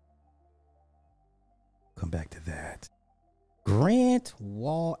 Come back to that. Grant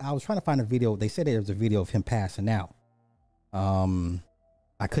Wall. I was trying to find a video. They said there was a video of him passing out.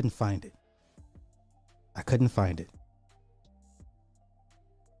 I couldn't find it.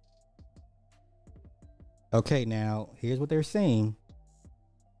 Okay, now here's what they're saying.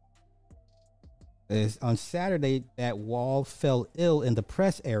 Is on Saturday that Wall fell ill in the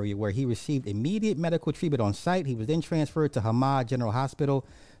press area where he received immediate medical treatment on site. He was then transferred to Hamad General Hospital,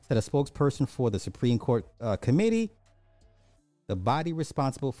 said a spokesperson for the Supreme Court committee, the body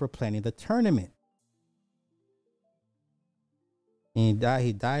responsible for planning the tournament. And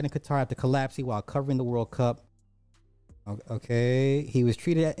he died in Qatar after collapsing while covering the World Cup. Okay. He was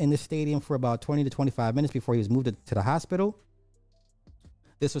treated in the stadium for about 20 to 25 minutes before he was moved to the hospital.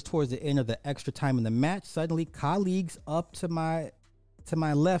 This was towards the end of the extra time in the match. Suddenly, colleagues up to my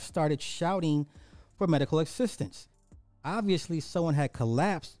left started shouting for medical assistance. Obviously, someone had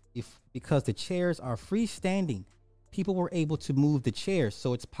collapsed because the chairs are freestanding. People were able to move the chairs,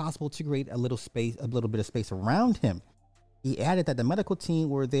 so it's possible to create a little bit of space around him. He added that the medical team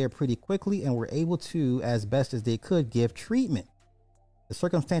were there pretty quickly and were able to, as best as they could, give treatment. The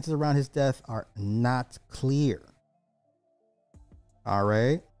circumstances around his death are not clear. All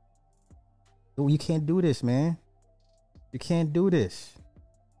right. You can't do this, man. You can't do this.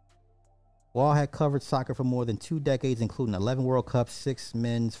 Wall had covered soccer for more than 2 decades, including 11 World Cups, 6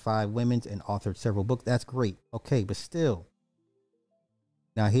 men's, 5 women's, and authored several books. That's great. Okay, but still.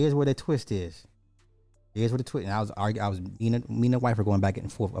 Now, here's where the twist is. Here's what the twist. And me and the wife were going back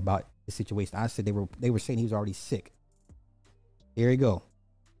and forth about the situation. I said they were saying he was already sick. Here you go.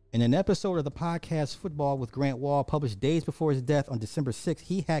 In an episode of the podcast Football with Grant Wall, published days before his death on December 6th,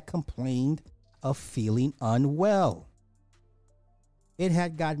 he had complained of feeling unwell. It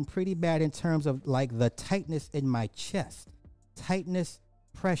had gotten pretty bad in terms of like the tightness in my chest, tightness,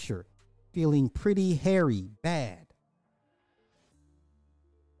 pressure, feeling pretty hairy, bad.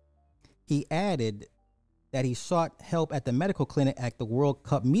 He added that he sought help at the medical clinic at the World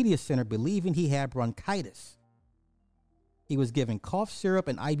Cup Media Center, believing he had bronchitis. He was given cough syrup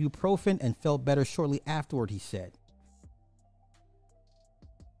and ibuprofen and felt better shortly afterward, he said.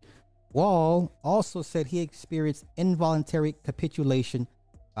 Wall also said he experienced involuntary capitulation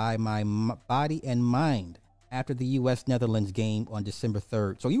by my body and mind after the U.S.-Netherlands game on December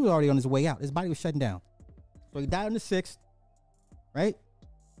 3rd. So he was already on his way out. His body was shutting down. So he died on the 6th, right?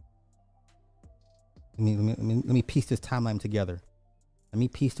 Let me piece this timeline together.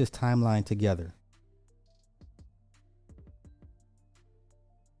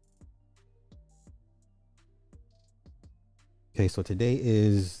 Okay, so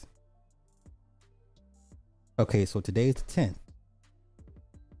today's the 10th.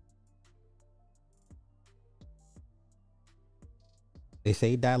 They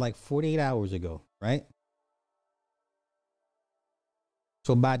say he died like 48 hours ago, right?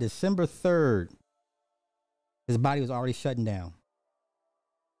 So by December 3rd, his body was already shutting down.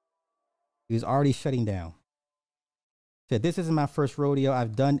 He was already shutting down. Said, this isn't my first rodeo.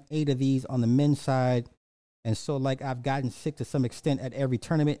 I've done 8 of these on the men's side. And so, like, I've gotten sick to some extent at every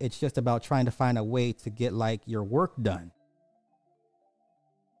tournament. It's just about trying to find a way to get, like, your work done.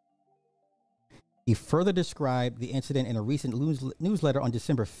 He further described the incident in a recent newsletter on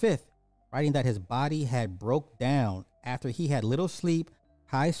December 5th, writing that his body had broke down after he had little sleep,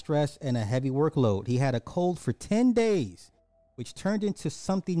 high stress, and a heavy workload. He had a cold for 10 days, which turned into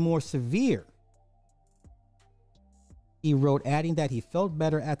something more severe. He wrote, adding that he felt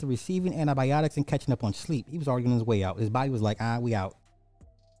better after receiving antibiotics and catching up on sleep. He was already on his way out. His body was like, we out.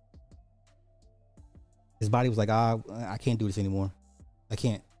 His body was like, I can't do this anymore. I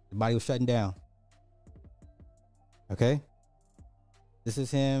can't. The body was shutting down. Okay? This is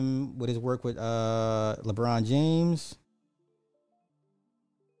him with his work with LeBron James.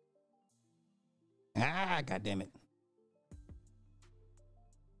 God damn it.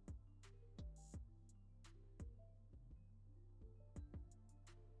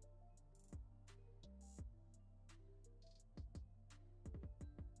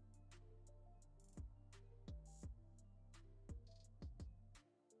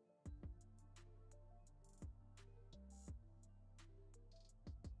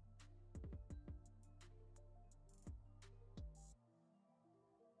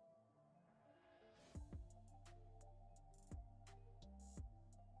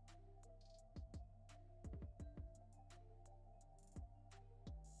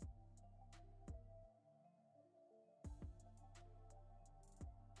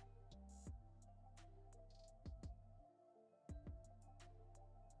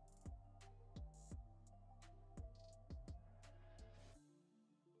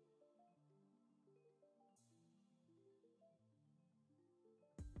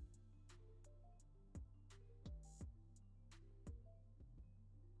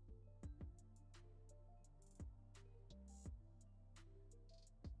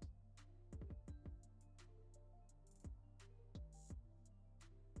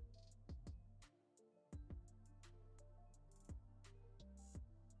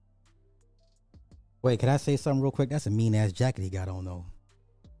 Wait, can I say something real quick? That's a mean ass jacket he got on though.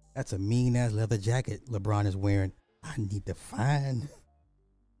 That's a mean ass leather jacket LeBron is wearing. I need to find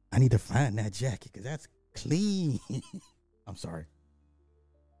that jacket because that's clean. I'm sorry.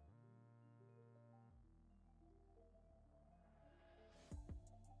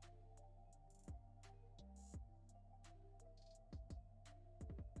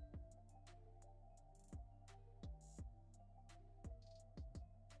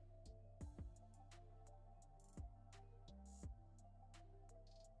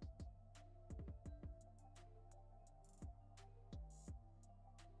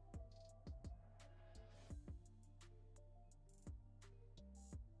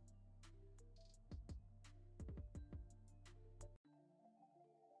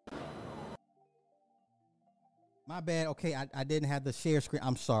 My bad. Okay, I didn't have the share screen.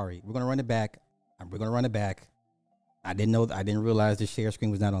 I'm sorry. We're gonna run it back. We're gonna run it back. I didn't realize the share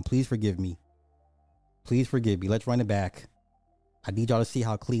screen was not on. Please forgive me. Please forgive me. Let's run it back. I need y'all to see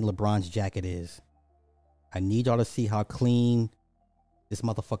how clean LeBron's jacket is. I need y'all to see how clean this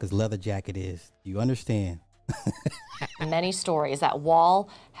motherfucker's leather jacket is. Do you understand? Many stories that Wall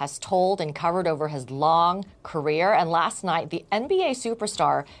has told and covered over his long career. And last night, the NBA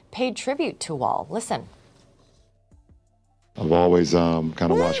superstar paid tribute to Wall. Listen. I've always kind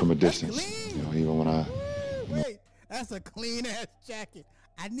of watched from a distance, you know, even when I... Wait, that's a clean ass jacket.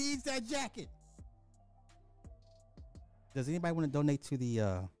 I need that jacket. Does anybody want to donate to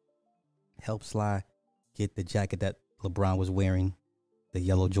the Help Sly get the jacket that LeBron was wearing, the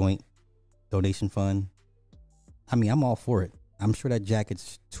yellow joint donation fund? I mean, I'm all for it. I'm sure that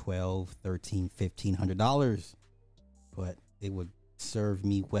jacket's $12, $13, $1,500, but it would serve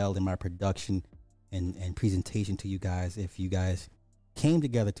me well in my production and presentation to you guys if you guys came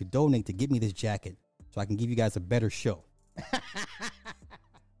together to donate to get me this jacket so I can give you guys a better show. You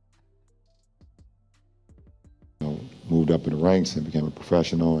know, moved up in the ranks and became a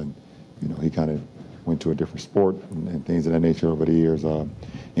professional, and you know, he kind of went to a different sport and things of that nature over the years.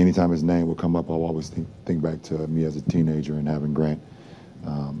 Anytime his name would come up, I'll always think back to me as a teenager and having Grant,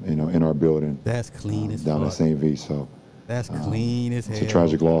 you know, in our building. That's clean as down fuck. at St. V. So that's clean as hell. It's a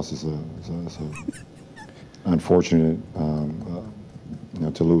tragic loss. It's a unfortunate, you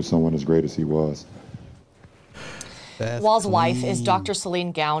know, to lose someone as great as he was. Wall's wife is Dr.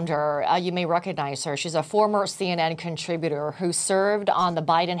 Celine Gounder. You may recognize her. She's a former CNN contributor who served on the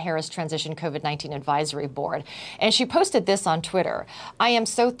Biden-Harris Transition COVID-19 Advisory Board. And she posted this on Twitter. I am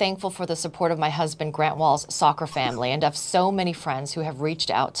so thankful for the support of my husband, Grant Wall's soccer family, and of so many friends who have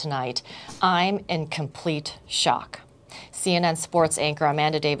reached out tonight. I'm in complete shock. CNN sports anchor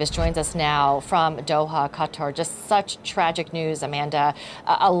Amanda Davis joins us now from Doha, Qatar. Just such tragic news, Amanda.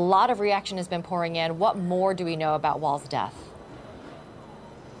 A lot of reaction has been pouring in. What more do we know about Wall's death?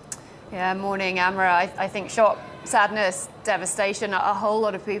 Yeah, morning, Amra. I think shock, sadness, devastation. A whole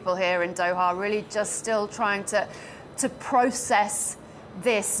lot of people here in Doha really just still trying to process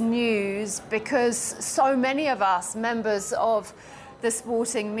this news, because so many of us, members of the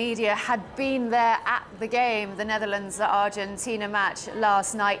sporting media, had been there at the game, the Netherlands-Argentina match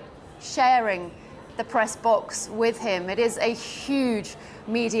last night, sharing the press box with him. It is a huge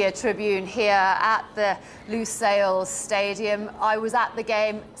media tribune here at the Lusail Stadium. I was at the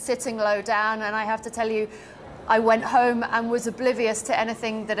game, sitting low down, and I have to tell you, I went home and was oblivious to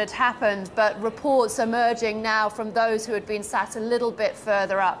anything that had happened, but reports emerging now from those who had been sat a little bit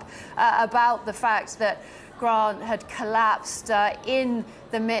further up about the fact that Grant had collapsed in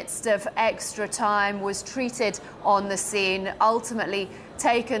the midst of extra time, was treated on the scene, ultimately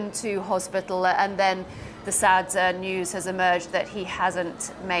taken to hospital, and then the sad news has emerged that he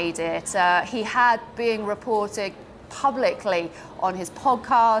hasn't made it. He had been reported publicly on his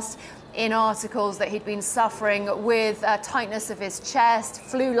podcast, in articles, that he'd been suffering with tightness of his chest,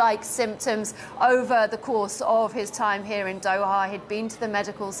 flu-like symptoms over the course of his time here in Doha. He'd been to the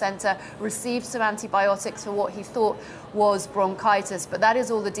medical centre, received some antibiotics for what he thought was bronchitis, but that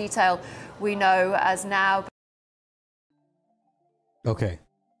is all the detail we know as now. Okay.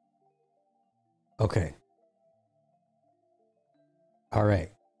 All right.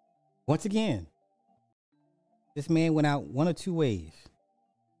 Once again, this man went out one of two ways.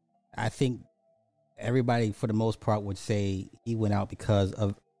 I think everybody, for the most part, would say he went out because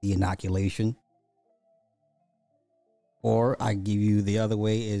of the inoculation. Or I give you the other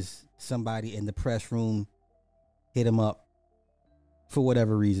way is somebody in the press room hit him up for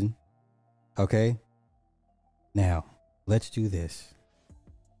whatever reason. Okay? Now, let's do this.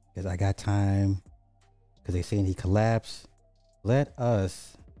 Because I got time. Because they saying he collapsed. Let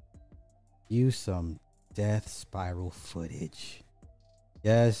us use some death spiral footage.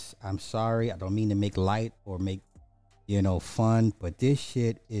 Yes, I'm sorry. I don't mean to make light or make, fun, but this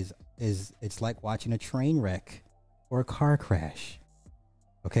shit is it's like watching a train wreck or a car crash.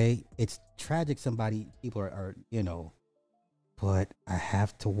 Okay? It's tragic people are, but I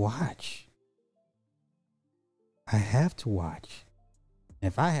have to watch. I have to watch. And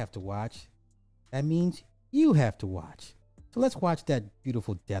if I have to watch, that means you have to watch. So let's watch that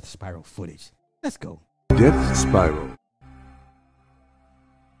beautiful death spiral footage. Let's go. Death spiral.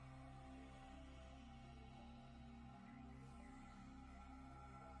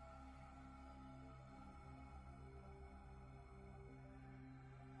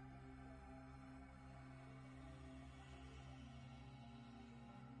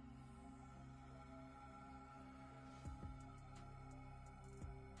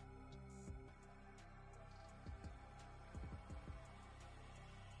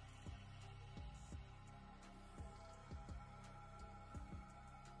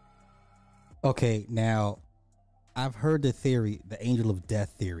 Okay, now I've heard the theory, the angel of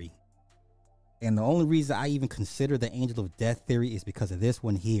death theory. And the only reason I even consider the angel of death theory is because of this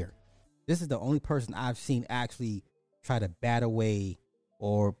one here. This is the only person I've seen actually try to bat away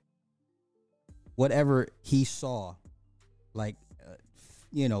or whatever he saw, like,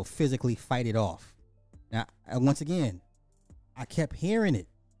 physically fight it off. Now, once again, I kept hearing it.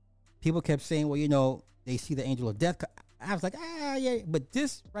 People kept saying, well, they see the angel of death. I was like, yeah. But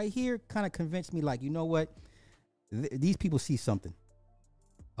this right here kind of convinced me, like, you know what? These people see something.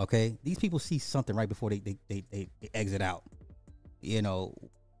 Okay? These people see something right before they exit out.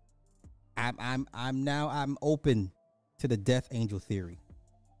 I'm open to the death angel theory.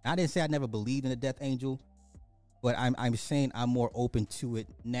 I didn't say I never believed in the death angel, but I'm saying I'm more open to it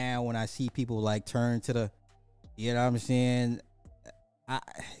now when I see people like turn to the, you know what I'm saying?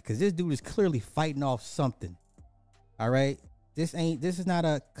 Because this dude is clearly fighting off something. All right, this is not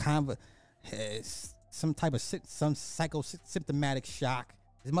a some type of some psychosymptomatic shock.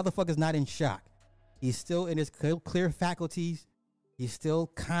 This motherfucker's not in shock. He's still in his clear faculties. He's still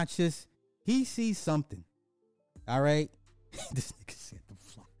conscious. He sees something. All right, this nigga said the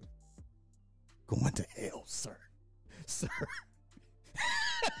fuck going to hell, sir.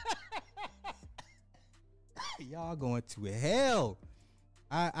 Y'all going to hell.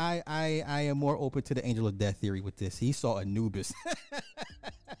 I am more open to the angel of death theory with this. He saw Anubis.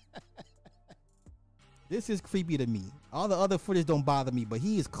 This is creepy to me. All the other footage don't bother me, but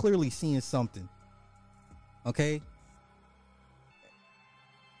he is clearly seeing something. Okay?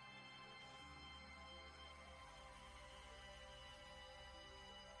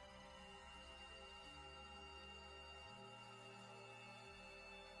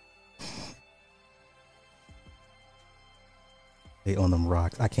 They on them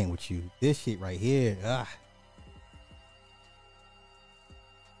rocks. I can't with you. This shit right here.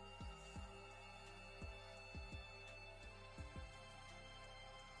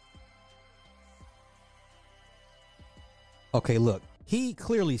 Okay, look. He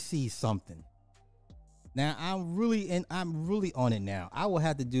clearly sees something. Now I'm really on it now. I will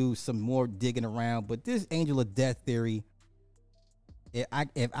have to do some more digging around, but this angel of death theory, if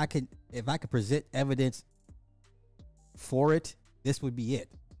I could present evidence for it, this would be it.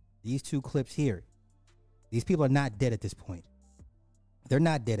 These two clips here. These people are not dead at this point. They're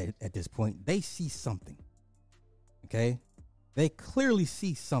not dead at this point. They see something. Okay? They clearly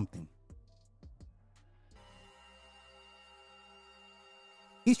see something.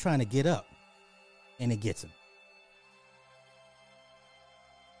 He's trying to get up, and it gets him.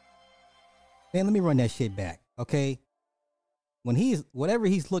 Man, let me run that shit back. Okay? When whatever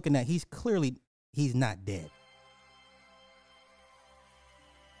he's looking at, he's not dead.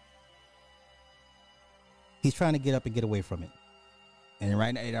 He's trying to get up and get away from it. And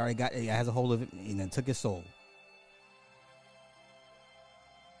right now, it has a hold of it and then took his soul.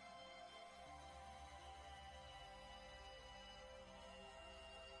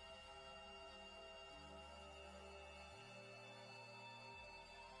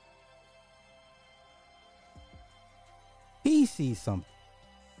 He sees something.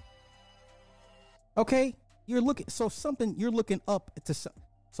 Okay? You're looking up to, so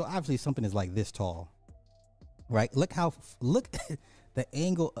obviously something is like this tall. Right? Look at the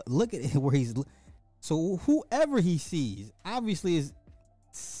angle. Look at where he's. So whoever he sees obviously is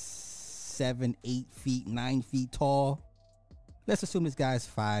 7, 8 feet, 9 feet tall. Let's assume this guy's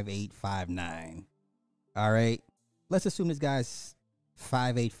 5'8", 5'9". All right. Let's assume this guy's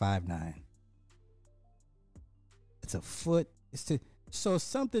 5'8", 5'9". It's a foot. So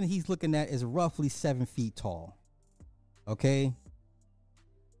something he's looking at is roughly 7 feet tall. Okay.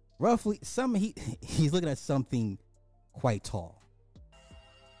 Roughly, he's looking at something quite tall.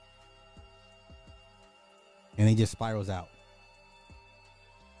 and he just spirals out.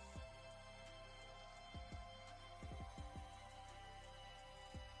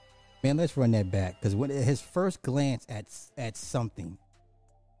 Man, let's run that back, because when his first glance at something,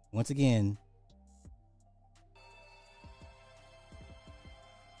 once again,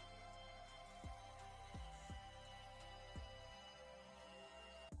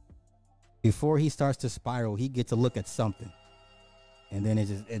 before he starts to spiral, he gets a look at something, and then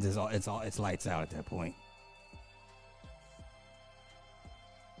it's lights out at that point.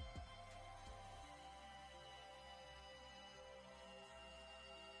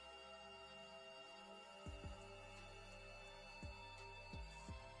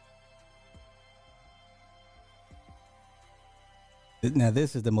 Now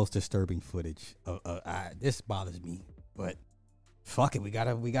this is the most disturbing footage. This bothers me, but fuck it, we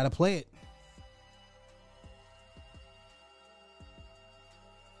gotta play it.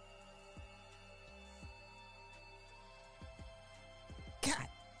 God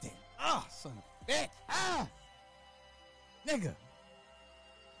damn! Oh, son of a bitch! Ah, nigga!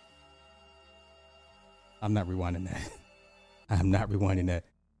 I'm not rewinding that. I'm not rewinding that.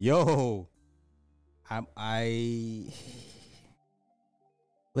 Yo,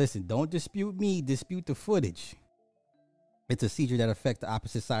 Listen, don't dispute me, dispute the footage. It's a seizure that affects the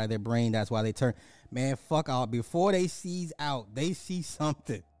opposite side of their brain. That's why they turn. Man, fuck out. Before they seize out, they see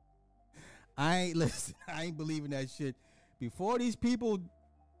something. I ain't believing that shit. Before these people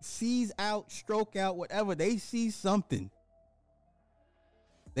seize out, stroke out, whatever, they see something.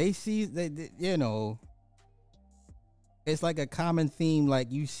 They see, you know, it's like a common theme,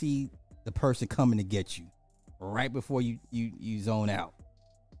 like you see the person coming to get you right before you zone out.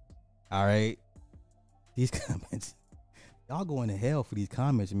 All right, these comments, y'all going to hell for these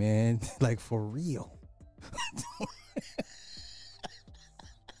comments, man. Like, for real.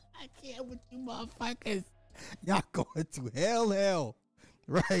 I can't with you motherfuckers. Y'all going to hell.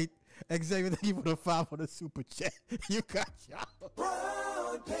 Right? Xavier, thank you for the 5 for the super chat. You got y'all.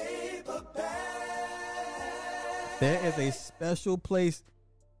 Brown paper bag. There is a special place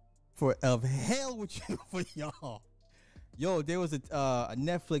of hell with you for y'all. Yo, there was a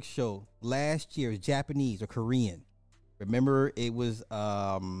Netflix show last year, Japanese or Korean. Remember, it was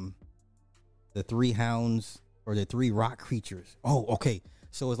the 3 hounds or the 3 rock creatures. Oh, okay.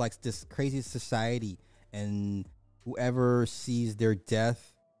 So it's like this crazy society, and whoever sees their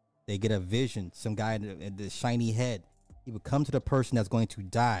death, they get a vision. Some guy in the shiny head, he would come to the person that's going to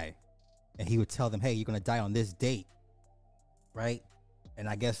die, and he would tell them, "Hey, you're going to die on this date," right? And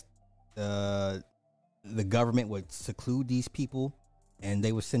I guess the government would seclude these people, and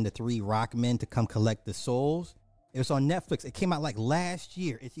they would send the 3 rock men to come collect the souls. It was on Netflix. It came out like last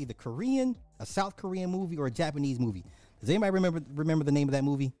year. It's either Korean, a South Korean movie, or a Japanese movie. Does anybody remember the name of that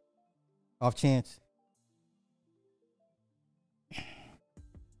movie? Off chance?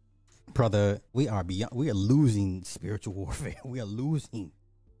 Brother, we are losing spiritual warfare. We are losing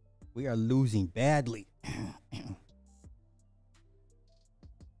badly.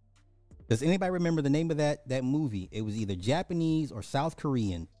 Does anybody remember the name of that movie? It was either Japanese or South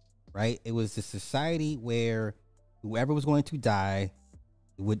Korean, right? It was a society where whoever was going to die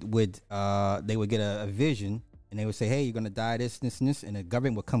they would get a vision, and they would say, "Hey, you're going to die this, and the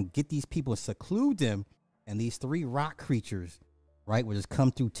government would come get these people and seclude them, and these 3 rock creatures, right, would just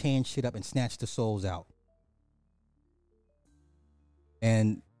come through, tan shit up, and snatch the souls out."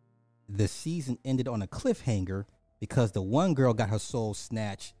 And the season ended on a cliffhanger because the one girl got her soul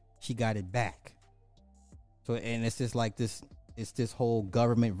snatched. She got it back. So, and it's just like this, it's this whole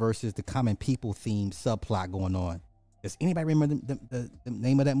government versus the common people theme subplot going on. Does anybody remember the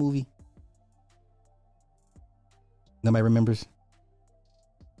name of that movie? Nobody remembers?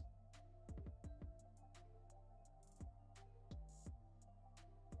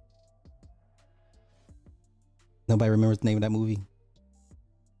 Nobody remembers the name of that movie?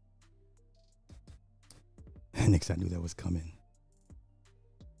 Next, I knew that was coming.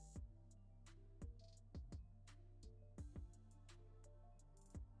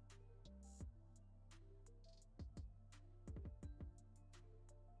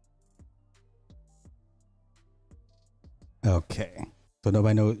 Okay. So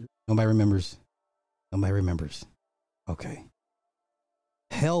nobody remembers. Nobody remembers. Okay.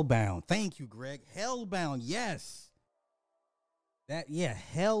 Hellbound. Thank you, Greg. Hellbound. Yes.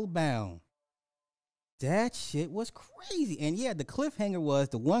 Hellbound. That shit was crazy. And yeah, the cliffhanger was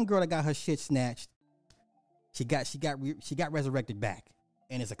the one girl that got her shit snatched. She got resurrected back.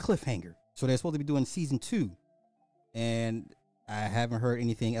 And it's a cliffhanger. So they're supposed to be doing season 2. And I haven't heard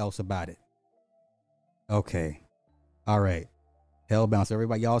anything else about it. Okay. All right. Hellbound. So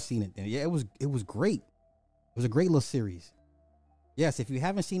everybody, y'all seen it. And yeah, it was great. It was a great little series. Yes, if you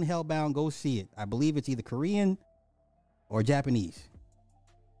haven't seen Hellbound, go see it. I believe it's either Korean or Japanese.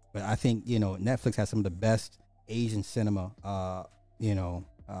 But I think, Netflix has some of the best Asian cinema,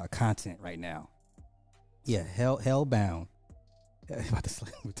 content right now. Yeah, Hellbound. About to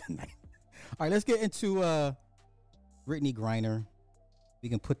sleep tonight. All right, let's get into Brittany Griner. We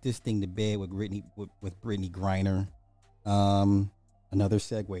can put this thing to bed with Brittany Griner. Another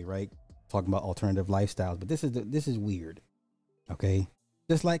segue, right? Talking about alternative lifestyles, but this is weird. Okay,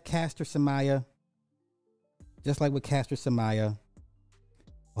 just like Caster Semenya. Just like with Caster Semenya.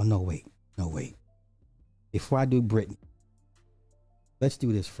 Oh no, wait. Before I do Brittany, let's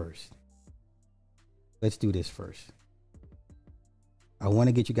do this first. I want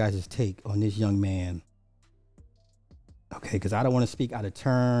to get you guys' take on this young man. Okay, because I don't want to speak out of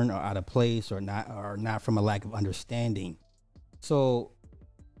turn or out of place or not from a lack of understanding. So,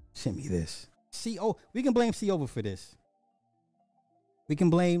 send me this. We can blame Siova for this. We can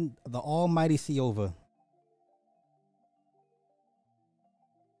blame the almighty Siova.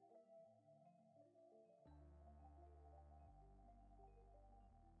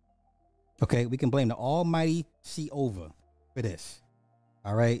 Okay, we can blame the almighty Siova for this.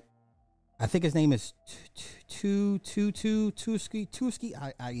 All right. I think his name is Tuski.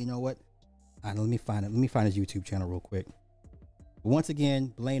 You know what? Let me find it. Let me find his YouTube channel real quick. Once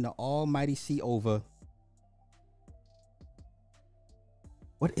again, blame the almighty Siova.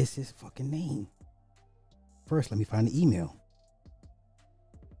 What is his fucking name? First, let me find the email.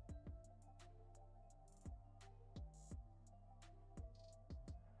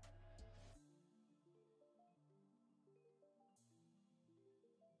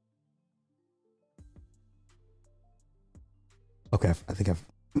 Okay, I think I've...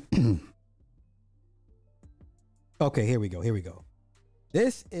 Okay, here we go.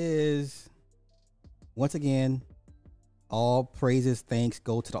 This is, once again, all praises, thanks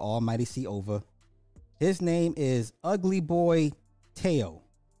go to the almighty Siova. His name is Ugly Boy Teo.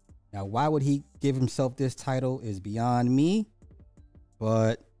 Now, why would he give himself this title is beyond me,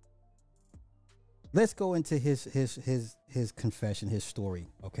 but let's go into his confession, his story,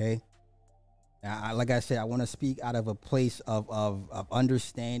 okay? Now, like I said, I want to speak out of a place of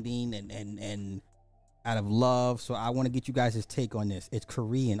understanding and out of love. So I want to get you guys' take on this. It's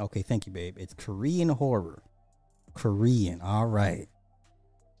Korean. Okay, thank you, babe. It's Korean horror. Korean. All right.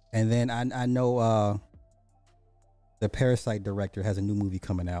 And then I know the Parasite director has a new movie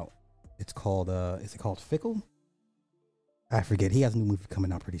coming out. It's called is it called Fickle? I forget. He has a new movie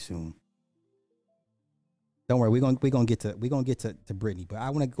coming out pretty soon. Don't worry, we're gonna get to Brittany, but I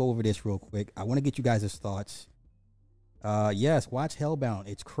want to go over this real quick. I want to get you guys' thoughts. Yes, watch Hellbound.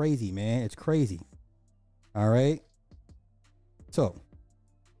 It's crazy, man. It's crazy. All right. So,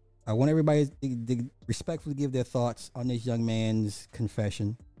 I want everybody to respectfully give their thoughts on this young man's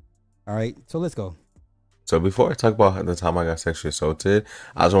confession. All right. So let's go. So before I talk about the time I got sexually assaulted,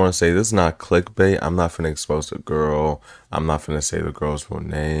 I just want to say this is not clickbait. I'm not finna expose the girl. I'm not finna say the girl's full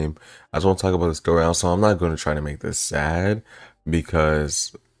name. I just want to talk about the story. Also, I'm not going to try to make this sad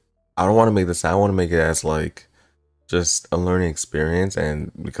because I don't want to make this sad. I want to make it as like just a learning experience,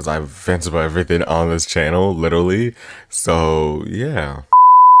 and because I've vented about everything on this channel, literally. So yeah.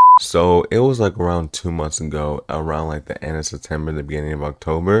 So it was like around 2 months ago, around like the end of September, the beginning of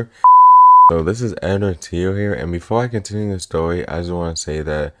October. So this is Edward Teo here, and before I continue the story, I just want to say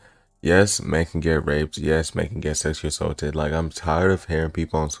that yes, men can get raped, yes, men can get sexually assaulted. Like, I'm tired of hearing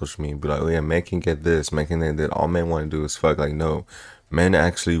people on social media be like, oh yeah, men can get this, men can get that, all men want to do is fuck. Like, no, men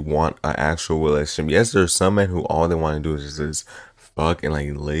actually want an actual relationship. Yes, there's some men who all they want to do is just fuck and like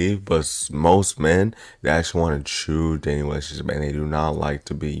leave, but most men, they actually want a true dating relationship, and they do not like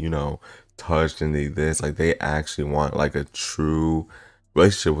to be, touched and they actually want like a true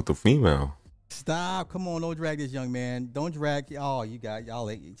relationship with the female. Stop. Come on, don't drag this young man. Don't drag. Oh, you got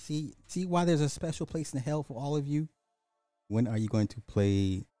y'all. See why there's a special place in hell for all of you? When are you going to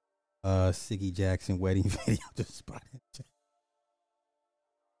play Siggy Jackson wedding video? Just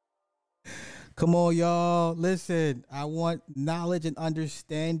come on, y'all. Listen, I want knowledge and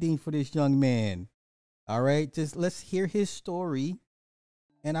understanding for this young man. All right, just let's hear his story,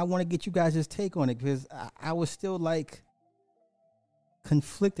 and I want to get you guys' take on it because I was still like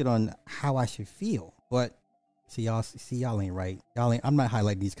conflicted on how I should feel, but y'all ain't right. I'm not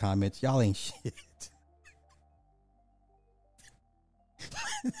highlighting these comments. Y'all ain't shit.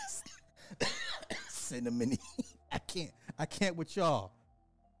 Cinnamon. I can't with y'all.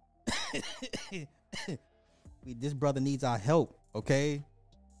 This brother needs our help, okay?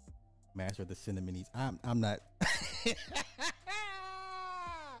 Master of the Cinnamonies. I'm not.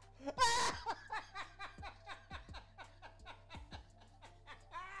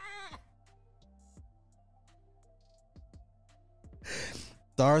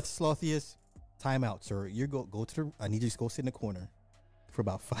 Darth Slothius, time out, sir. You go to the. I need you to go sit in the corner for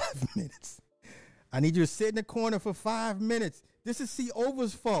about 5 minutes. I need you to sit in the corner for 5 minutes. This is C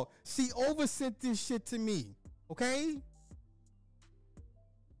Over's fault. C Over sent this shit to me. Okay?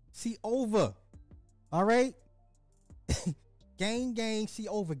 C Over. All right? gang, C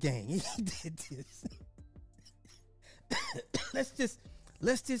Over gang. He did this.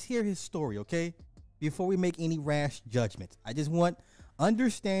 Let's just hear his story, okay? Before we make any rash judgments. I just want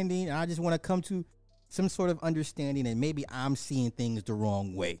understanding, and I just want to come to some sort of understanding, and maybe I'm seeing things the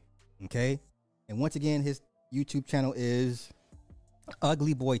wrong way, okay? And once again, his YouTube channel is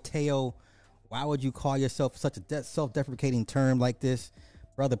Ugly Boy Teo. Why would you call yourself such a self-deprecating term like this?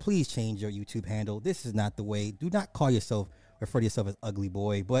 Brother, please change your YouTube handle. This is not the way. Do not refer to yourself as Ugly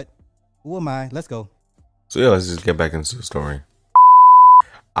Boy. But who am I? Let's go. So yeah, let's just get back into the story.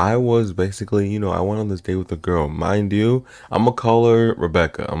 I was basically, I went on this date with a girl. Mind you, I'm gonna call her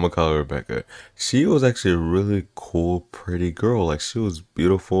Rebecca. She was actually a really cool, pretty girl. Like, she was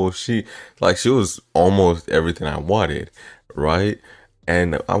beautiful. She was almost everything I wanted, right?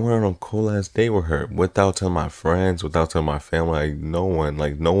 And I went on a cool ass date with her without telling my friends, without telling my family. No one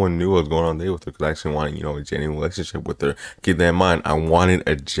knew I was going on a date with her, because I actually wanted, a genuine relationship with her. Keep that in mind. I wanted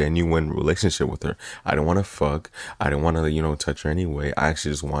a genuine relationship with her. I didn't want to fuck. I didn't want to, touch her anyway. I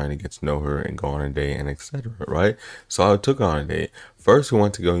actually just wanted to get to know her and go on a date and etc. Right? So I took her on a date. First, we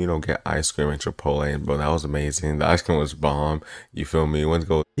went to go, get ice cream at Chipotle, but that was amazing. The ice cream was bomb. You feel me? We went to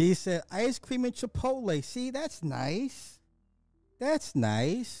go. He said ice cream at Chipotle. See, that's nice. That's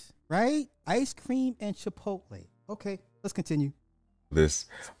nice, right? Ice cream and Chipotle. Okay, let's continue. This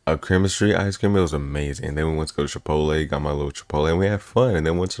chemistry ice cream, it was amazing. And then we went to go to Chipotle, got my little Chipotle, and we had fun. And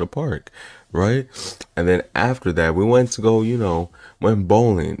then went to the park, right? And then after that, we went to go, went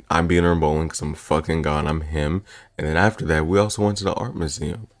bowling. I'm being her bowling because I'm fucking gone. I'm him. And then after that, we also went to the art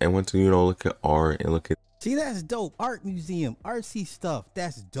museum and went to, look at art and look at. See, that's dope. Art museum, artsy stuff.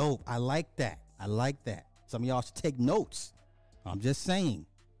 That's dope. I like that. Some of y'all should take notes. I'm just saying.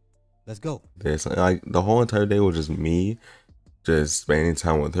 Let's go. This, like, the whole entire day was just me just spending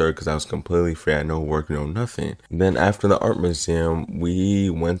time with her because I was completely free. I had no work, nothing. Then after the art museum, we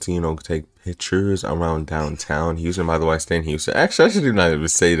went to, take pictures around downtown Houston. By the way, I stay in Houston. Actually, I should not even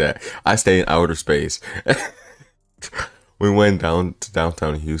say that. I stay in outer space. We went down to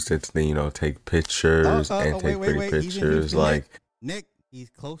downtown Houston to, take pictures and take pretty pictures. Like, Nick,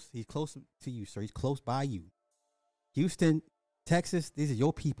 he's close to you, sir. He's close by you. Houston, Texas, these are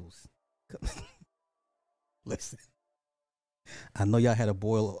your peoples. Listen, I know y'all had a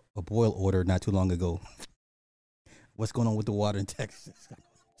boil order not too long ago. What's going on with the water in Texas?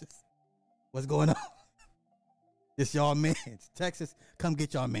 What's going on? It's y'all mans. Texas, come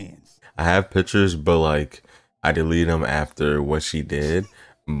get y'all mans. I have pictures, but like I deleted them after what she did.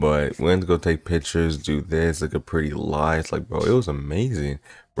 But we went to go take pictures, do this, look at pretty lights. Like, bro, it was amazing,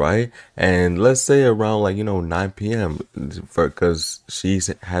 right? And let's say around 9 p.m. because she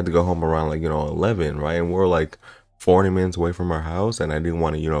had to go home around 11, right? And we're 40 minutes away from her house, and I didn't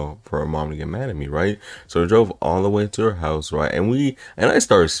want to, for her mom to get mad at me, right? So I drove all the way to her house, right? And I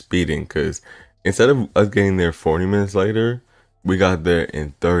started speeding because instead of us getting there 40 minutes later, we got there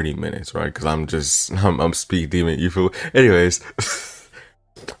in 30 minutes, right? Because I'm speed demon, you feel? Anyways.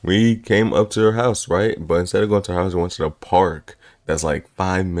 We came up to her house, right? But instead of going to her house, we went to the park that's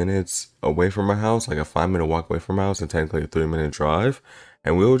 5 minutes away from her house, a 5-minute walk away from her house, and technically a 3-minute drive.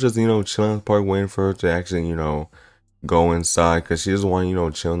 And we were just, chilling in the park, waiting for her to actually, go inside, because she just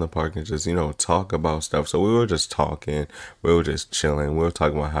wanted, chill in the park and just, talk about stuff. So we were just talking, we were just chilling. We were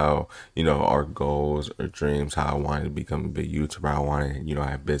talking about how, our goals, our dreams, how I wanted to become a big YouTuber. I wanted,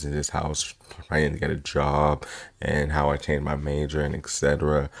 have business, how I was trying to get a job, and how I changed my major, and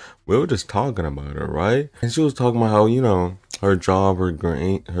etc. We were just talking about her, right? And she was talking about how, her job, her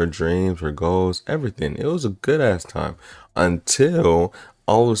dreams, her goals, everything. It was a good ass time until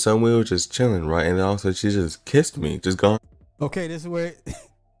all of a sudden we were just chilling, right? And then all of a sudden she just kissed me, just gone. Okay, this is where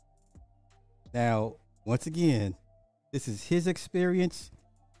now, once again, this is his experience,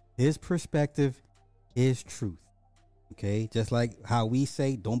 his perspective, his truth. Okay, just like how we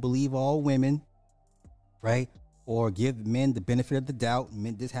say don't believe all women, right? Or give men the benefit of the doubt.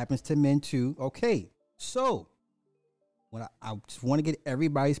 Men, this happens to men too. Okay, so when I just want to get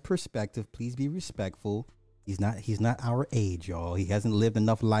everybody's perspective, please be respectful. He's not our age, y'all. He hasn't lived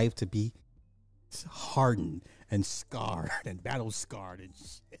enough life to be hardened and scarred and battle scarred and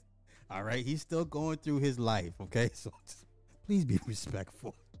shit. All right, he's still going through his life. Okay, so just, please be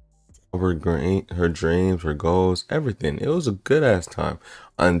respectful. Her dreams, her goals, everything. It was a good ass time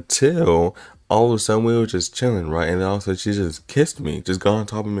until all of a sudden we were just chilling, right? And then all of a sudden she just kissed me, just got on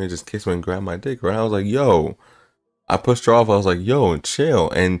top of me and just kissed me and grabbed my dick, right? I was like, yo. I pushed her off. I was like, yo, chill.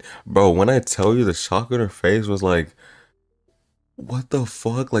 And bro, when I tell you the shock on her face was like, what the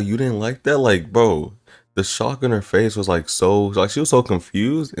fuck? Like, you didn't like that? Like, bro, the shock on her face was like so, like, she was so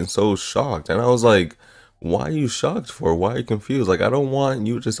confused and so shocked. And I was like, why are you shocked for? Why are you confused? Like, I don't want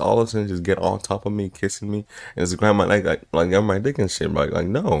you just all of a sudden just get on top of me, kissing me, and just grab my, grab my dick and shit, bro. Like,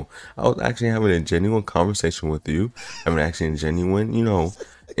 no. I was actually having a genuine conversation with you, having actually a genuine,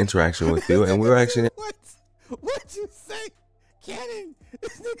 interaction with you, and we were actually. What'd you say? Cannon,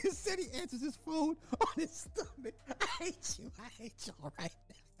 this nigga said he answers his phone on his stomach. I hate you. I hate y'all right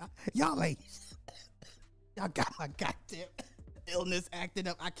now. Y'all ain't. Y'all got my goddamn illness acting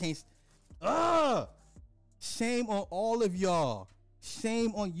up. I can't. Shame on all of y'all.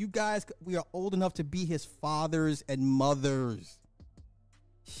 Shame on you guys. We are old enough to be his fathers and mothers.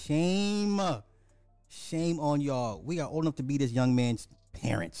 Shame. Shame on y'all. We are old enough to be this young man's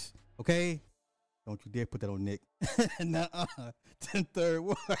parents. Okay? Don't you dare put that on Nick. Nuh-uh. 10th third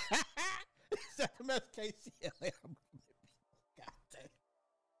ward. KCLA. God damn.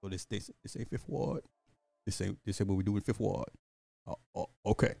 So this ain't Fifth Ward. This ain't what we do in Fifth Ward. Oh,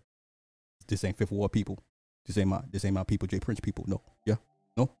 okay. This ain't Fifth Ward people. This ain't my people, Jay Prince people. No. Yeah.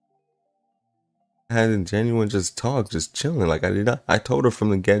 No. I had a genuine just talk, just chilling. Like, I told her from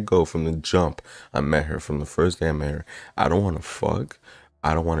the get-go, from the jump. I met her from the first day I met her. I don't want to fuck.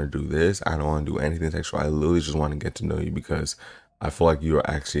 I don't want to do this. I don't want to do anything sexual. I literally just want to get to know you because I feel like you're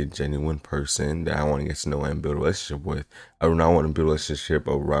actually a genuine person that I want to get to know and build a relationship with. I do not want to build a relationship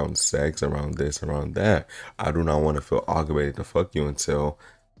around sex, around this, around that. I do not want to feel obligated to fuck you until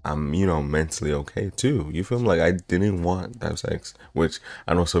I'm, mentally okay too. You feel me? Like, I didn't want to have sex, which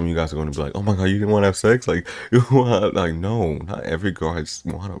I know some of you guys are going to be like, oh my God, you didn't want to have sex? Like, no, not every girl I just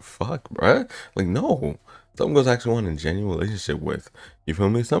want to fuck, bruh. Like, no. Some girls actually want a genuine relationship with. You feel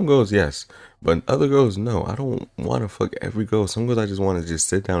me? Some girls, yes. But other girls, no. I don't want to fuck every girl. Some girls I just want to just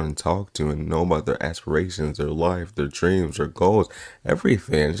sit down and talk to and know about their aspirations, their life, their dreams, their goals,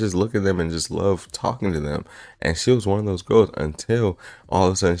 everything. Just look at them and just love talking to them. And she was one of those girls until all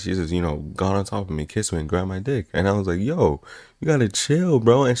of a sudden she just, got on top of me, kissed me, and grabbed my dick. And I was like, yo, you gotta chill,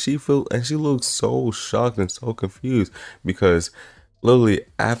 bro. And she looked so shocked and so confused because literally,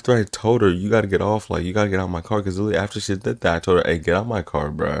 after I told her, you gotta get off, like, you gotta get out of my car, because literally after she did that, I told her, hey, get out of my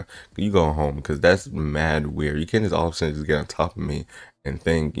car, bruh. You go home, because that's mad weird. You can't just all of a sudden just get on top of me and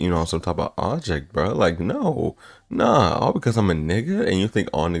think, some type of object, bro. Like, no. Nah, all because I'm a nigga, and you think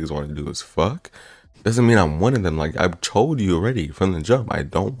all niggas want to do is fuck? Doesn't mean I'm one of them. Like, I've told you already from the jump, I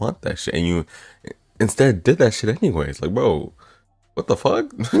don't want that shit. And you instead did that shit anyways. Like, bro, what the fuck?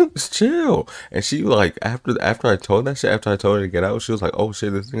 Just chill. And she, like, after I told that shit, after I told her to get out, she was like, oh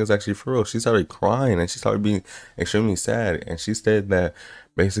shit, this thing is actually for real. She started crying and she started being extremely sad. And she said that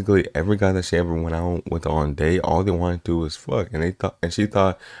basically every guy that she ever went out with on date, all they wanted to do was fuck. And she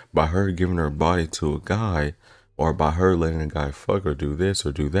thought by her giving her body to a guy, or by her letting a guy fuck or do this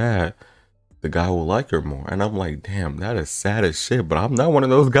or do that, the guy will like her more. And I'm like, damn, that is sad as shit, but I'm not one of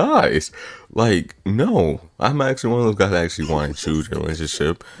those guys. Like, no, I'm actually one of those guys that actually want to choose a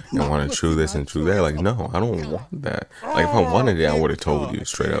relationship and want to choose this and choose that. Like, no, I don't want that. Like, if I wanted it, I would have told you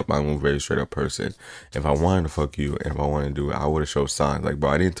straight up. I'm a very straight up person. If I wanted to fuck you and if I wanted to do it, I would have showed signs. Like,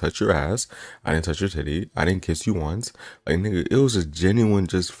 bro, I didn't touch your ass. I didn't touch your titty. I didn't kiss you once. Like, nigga, it was a genuine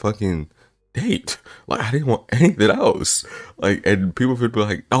just fucking date. Like, I didn't want anything else. Like, and people would be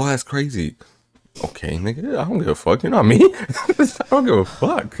like, oh, that's crazy. Okay, nigga, I don't give a fuck. You're not me. I don't give a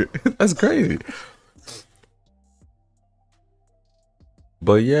fuck. That's crazy.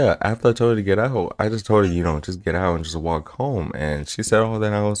 But yeah, after I told her to get out, I just told her, just get out and just walk home. And she said all that,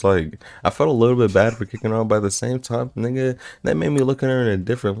 and I was like, I felt a little bit bad for kicking her out, but at the same time, nigga, that made me look at her in a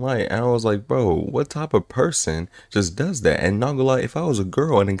different light. And I was like, bro, what type of person just does that? And not gonna lie, if I was a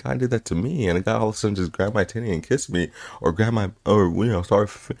girl and a guy did that to me, and a guy all of a sudden just grabbed my titty and kissed me, or started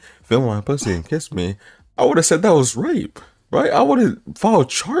feeling my pussy and kissed me, I would have said that was rape, right? I would have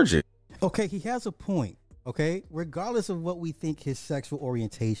filed charges. Okay, he has a point. Okay, regardless of what we think his sexual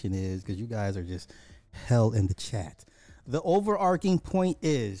orientation is, because you guys are just hell in the chat. The overarching point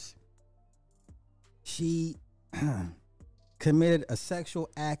is she committed a sexual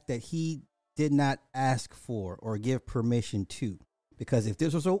act that he did not ask for or give permission to. Because if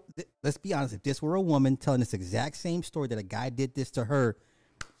this was let's be honest, if this were a woman telling this exact same story that a guy did this to her,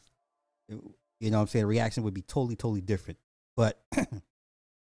 reaction would be totally different. But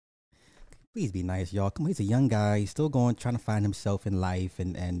please be nice, y'all. Come on, he's a young guy. He's still trying to find himself in life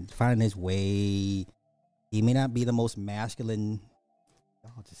and finding his way. He may not be the most masculine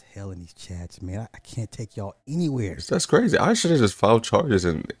Y'all just hell in these chats, man. I can't take y'all anywhere. That's crazy. I should have just filed charges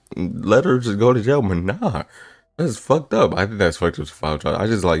and let her just go to jail, but nah. That's fucked up. I think that's fucked up to file charges. I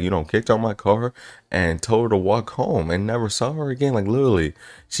just like, kicked out my car and told her to walk home and never saw her again. Like literally,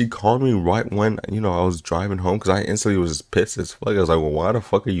 she called me right when, I was driving home because I instantly was just pissed as fuck. I was like, well, why the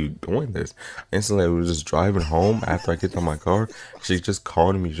fuck are you doing this? Instantly, I was just driving home after I kicked out my car. She just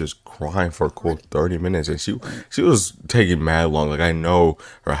called me just crying for a cool 30 minutes. And she was taking mad long. Like I know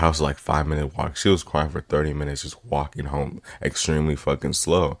her house is like 5-minute walk. She was crying for 30 minutes just walking home extremely fucking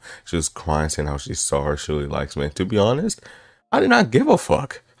slow. She was crying saying how she saw her. She really likes me. And to be honest, I did not give a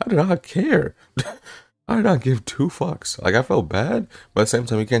fuck. I did not care. I did not give two fucks. Like I felt bad, but at the same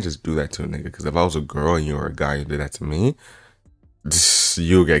time, you can't just do that to a nigga. Because if I was a girl and you were a guy and you did that to me,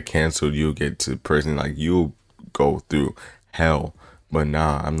 you'll get canceled. You'll get to prison. Like you'll go through hell. But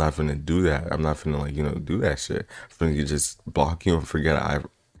nah, I'm not finna do that. I'm not finna do that shit. I'm finna just block you and forget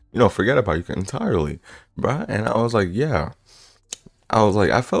about you entirely, bruh. And I was like, yeah.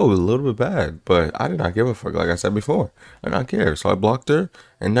 I felt a little bit bad, but I did not give a fuck. Like I said before, I did not care. So I blocked her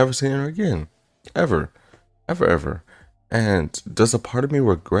and never seen her again. Ever. And does a part of me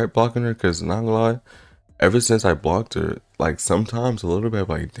regret blocking her? Because not gonna lie, ever since I blocked her, like sometimes a little bit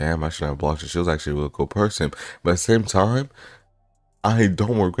like, damn, I should have blocked her. She was actually a really cool person. But at the same time, I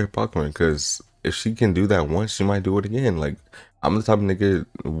don't regret blocking her because if she can do that once, she might do it again. Like I'm the type of nigga,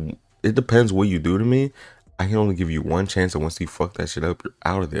 it depends what you do to me. I can only give you one chance, and once you fuck that shit up, you're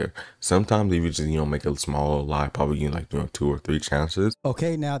out of there. Sometimes if you just, make a small lie, probably give 2 or 3 chances.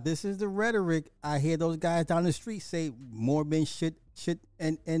 Okay, now this is the rhetoric. I hear those guys down the street say more men should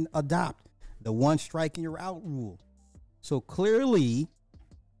and adopt the one strike and you're out rule. So clearly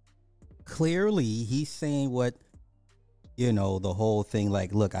he's saying what, the whole thing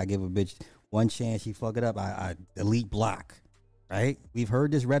like, look, I give a bitch one chance, she fuck it up, I delete block, right? We've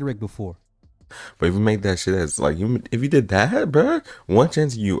heard this rhetoric before. But if you make that shit as like if you did that, bro, one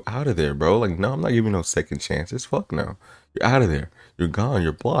chance you out of there, bro. Like no, I'm not giving you no second chances. Fuck no, you're out of there. You're gone.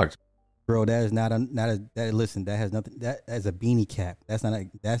 You're blocked, bro. That is not a listen. That has nothing. That is a beanie cap. That's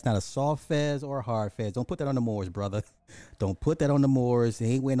not a soft fez or a hard fez. Don't put that on the Moors, brother. Don't put that on the Moors. They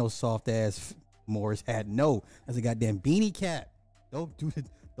ain't wearing no soft ass Moors hat. No, that's a goddamn beanie cap. Don't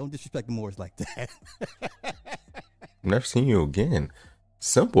disrespect the Moors like that. Never seen you again.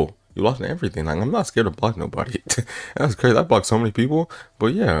 Simple. You lost everything. Like, I'm not scared to block nobody. That's crazy. I blocked so many people. But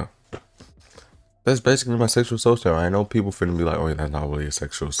yeah, that's basically my sexual soul story. I know people finna be like, oh, that's not really a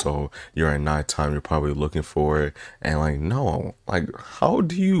sexual soul. You're at nighttime. You're probably looking for it. And like, no. Like, how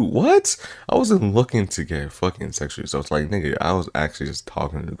do you, what? I wasn't looking to get fucking sexual soul. It's like, nigga, I was actually just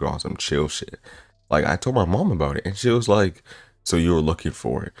talking to the girl on some chill shit. Like, I told my mom about it. And she was like, so you were looking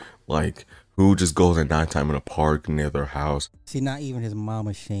for it. Like, who just goes at nighttime in a park near their house? See, not even his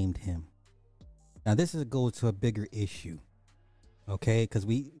mama shamed him. Now, this goes to a bigger issue, okay? Because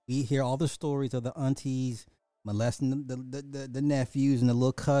we hear all the stories of the aunties molesting the nephews and the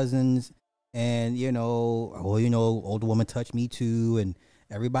little cousins, and older woman touched me too, and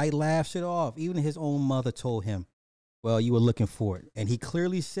everybody laughs it off. Even his own mother told him, well, you were looking for it. And he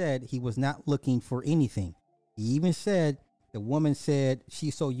clearly said he was not looking for anything. He even said, the woman said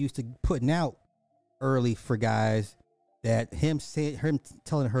she's so used to putting out early for guys that him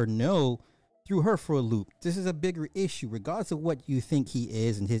telling her no threw her for a loop. This is a bigger issue, regardless of what you think he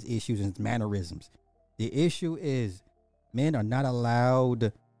is and his issues and his mannerisms. The issue is men are not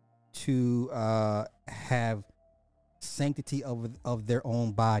allowed to have sanctity of their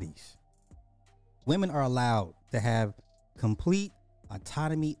own bodies. Women are allowed to have complete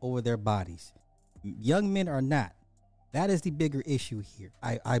autonomy over their bodies. Young men are not. That is the bigger issue here.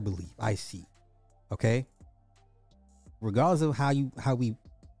 I believe. I see. Okay. Regardless of how you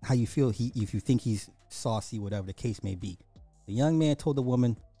feel, if you think he's saucy, whatever the case may be, the young man told the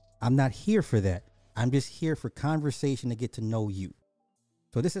woman, "I'm not here for that. I'm just here for conversation to get to know you."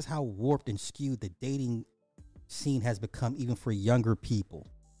 So this is how warped and skewed the dating scene has become, even for younger people,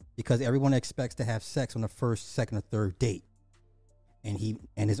 because everyone expects to have sex on the first, second, or third date, and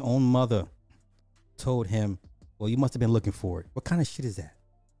his own mother told him, well, you must have been looking for it. What kind of shit is that?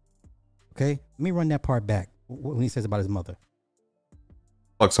 Okay, let me run that part back when he says about his mother.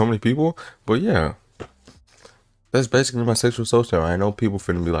 Like so many people, but yeah, that's basically my sexual soul story. I know people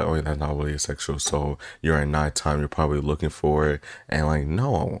finna be like, oh, that's not really a sexual soul. You're at nighttime. You're probably looking for it. And like,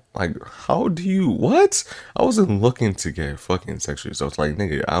 no, like, how do you, what? I wasn't looking to get fucking sexual soul. It's like,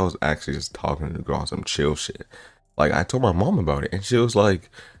 nigga, I was actually just talking to the girl on some chill shit. Like, I told my mom about it, and she was like,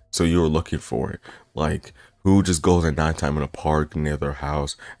 so you were looking for it. Like, who just goes at nighttime in a park near their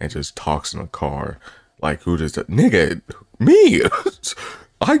house and just talks in a car? Like, who just, nigga, me?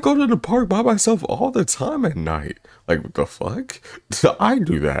 I go to the park by myself all the time at night. Like, what the fuck? I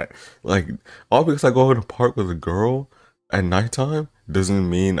do that. Like, all because I go to the park with a girl at nighttime doesn't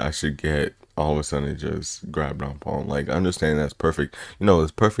mean I should get all of a sudden just grabbed up on. Like, I understand that's perfect. You know,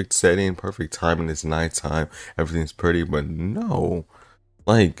 it's perfect setting, perfect timing. It's nighttime. Everything's pretty, but no.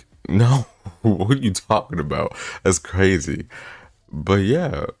 Like, no. What are you talking about? That's crazy. But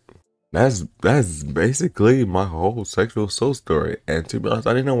yeah. That's basically my whole sexual soul story. And to be honest,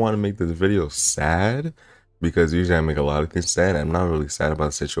 I didn't want to make this video sad because usually I make a lot of things sad. I'm not really sad about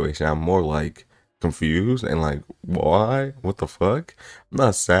the situation. I'm more like confused and like, why? What the fuck? I'm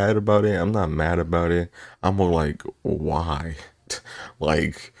not sad about it. I'm not mad about it. I'm more like, why?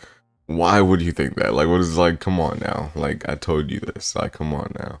 Like, why would you think that? Like, what is like, come on now. Like, I told you this. Like, come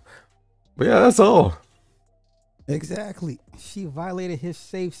on now. But yeah, that's all. Exactly. She violated his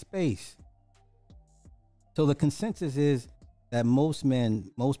safe space. So the consensus is that most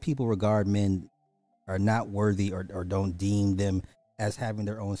people regard men are not worthy or don't deem them as having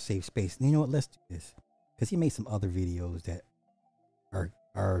their own safe space. And you know what? Let's do this. Because he made some other videos that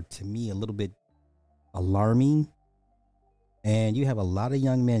are to me a little bit alarming. And you have a lot of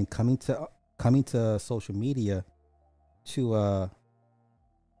young men coming to social media to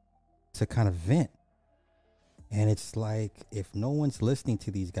kind of vent. And it's like, if no one's listening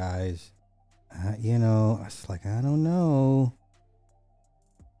to these guys, you know, it's like, I don't know.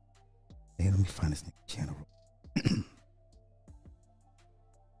 Hey, let me find this channel.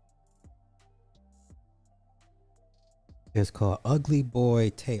 It's called Ugly Boy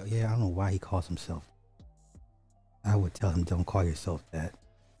Teo. Yeah, I don't know why he calls himself. I would tell him, don't call yourself that.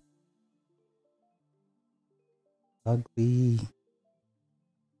 Ugly.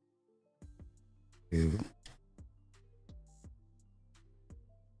 Dude.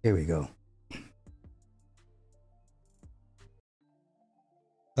 Here we go.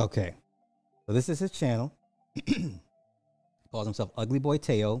 Okay. So this is his channel. Calls himself Ugly Boy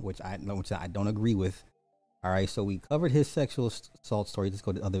Teo, which I don't agree with. All right. So we covered his sexual assault story. Let's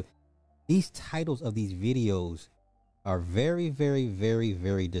go to other. These titles of these videos are very, very, very,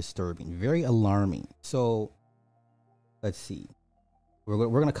 very disturbing, very alarming. So let's see. We're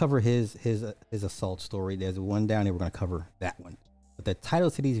going to cover his assault story. There's one down here. We're going to cover that one. But the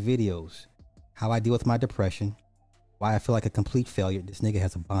titles to these videos, how I deal with my depression, why I feel like a complete failure. This nigga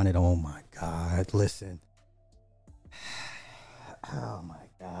has a bonnet. Oh my God. Listen. Oh my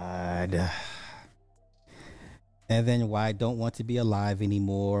God. And then why I don't want to be alive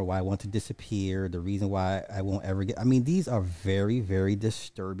anymore, why I want to disappear, the reason why I won't ever get. I mean, these are very, very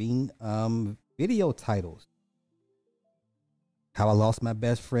disturbing video titles. How I lost my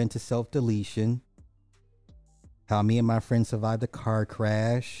best friend to self-deletion. How me and my friend survived a car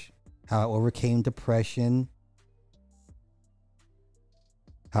crash. How I overcame depression.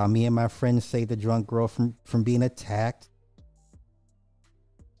 How me and my friend saved a drunk girl from being attacked.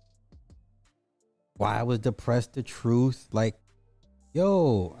 Why I was depressed, the truth. Like,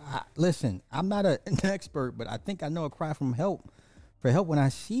 yo, listen, I'm not an expert, but I think I know a cry for help when I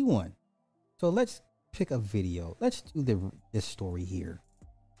see one. So let's pick a video. Let's do this story here.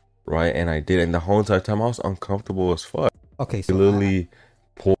 Right, and I did, and the whole entire time I was uncomfortable as fuck. Okay, so literally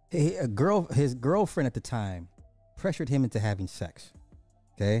his girlfriend at the time pressured him into having sex.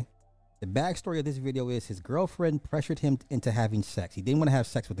 Okay, the backstory of this video is his girlfriend pressured him into having sex. He didn't want to have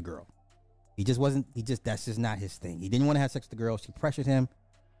sex with the girl. That's just not his thing. He didn't want to have sex with the girl. She pressured him,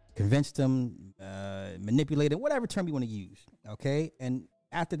 convinced him, manipulated, whatever term you want to use. Okay, and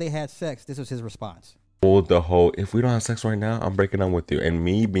after they had sex, this was his response. The whole, if we don't have sex right now, I'm breaking up with you. And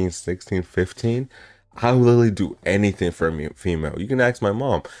me being 16, 15, I will literally do anything for a female. You can ask my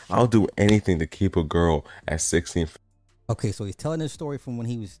mom. I'll do anything to keep a girl at 16. Okay, so he's telling this story from when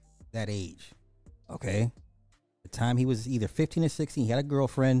he was that age. Okay. The time he was either 15 or 16, he had a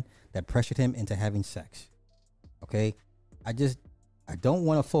girlfriend that pressured him into having sex. Okay. I don't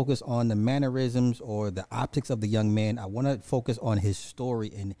want to focus on the mannerisms or the optics of the young man. I want to focus on his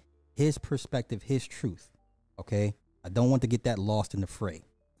story and his perspective, his truth. Okay. I don't want to get that lost in the fray.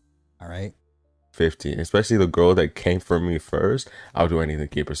 All right. 15, especially the girl that came for me first, I'll do anything to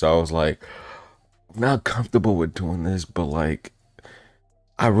keep her. So I was like, I'm not comfortable with doing this, but like,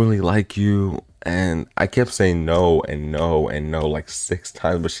 I really like you. And I kept saying no and no and no like 6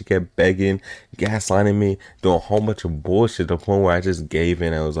 times, but she kept begging, gaslighting me, doing a whole bunch of bullshit to the point where I just gave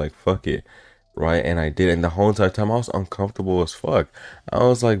in. I was like, fuck it. Right. And I did. And the whole entire time I was uncomfortable as fuck. I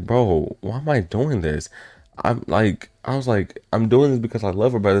was like, bro, why am I doing this? I was like, I'm doing this because I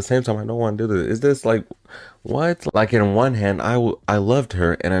love her, but at the same time, I don't want to do this. Is this like, what? Like, in one hand, I loved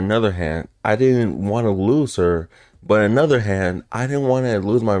her, and in another hand, I didn't want to lose her But on another hand, I didn't want to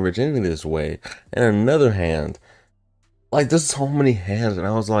lose my virginity this way. And on another hand, like, there's so many hands, and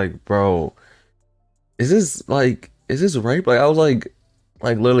I was like, bro, is this rape? Like, I was like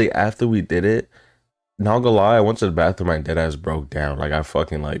literally after we did it, not gonna lie, I went to the bathroom, my dead ass broke down. Like,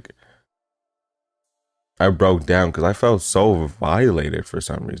 I broke down because I felt so violated for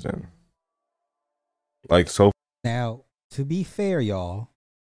some reason. Like, so. Now, to be fair, y'all,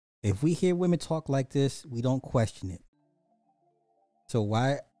 if we hear women talk like this, we don't question it. So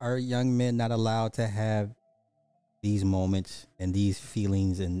why are young men not allowed to have these moments and these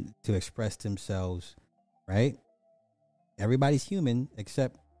feelings and to express themselves, right? Everybody's human,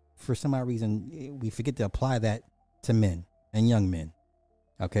 except for some odd reason, we forget to apply that to men and young men,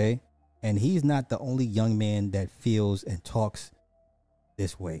 okay? And he's not the only young man that feels and talks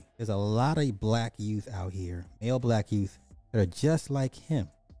this way. There's a lot of black youth out here, male black youth, that are just like him.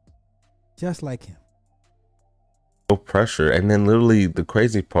 Just like him. No pressure. And then literally the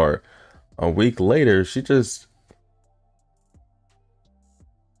crazy part, a week later, she just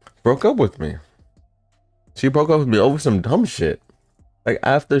broke up with me. She broke up with me over some dumb shit. Like,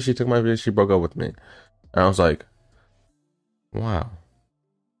 after she took my video, she broke up with me. And I was like, wow.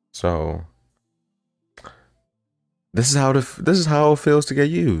 So this is how it feels to get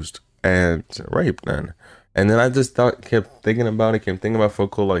used and raped then. And then I just kept thinking about it for a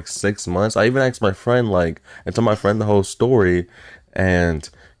cool like 6 months. I even asked my friend, like, and told my friend the whole story, and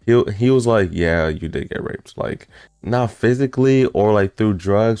he was like, yeah, you did get raped. Like, not physically or like through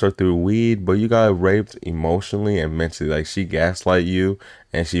drugs or through weed, but you got raped emotionally and mentally. Like, she gaslight you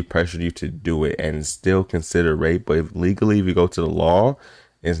and she pressured you to do it, and it's still considered rape. But if you go to the law,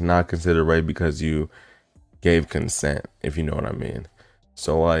 it's not considered rape because you gave consent, if you know what I mean.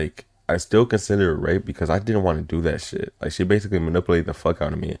 So, like, I still consider it rape because I didn't want to do that shit. Like, she basically manipulated the fuck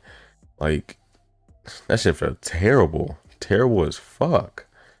out of me. Like, that shit felt terrible. Terrible as fuck.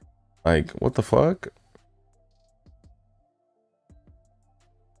 Like, what the fuck?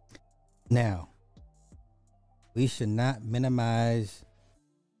 Now, we should not minimize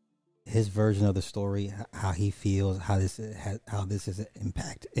his version of the story, how he feels, how this has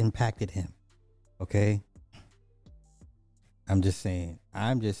impacted him. Okay? I'm just saying,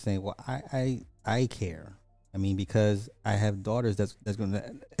 well, I care. I mean, because I have daughters that's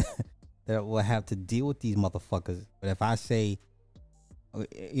gonna that will have to deal with these motherfuckers. But if I say,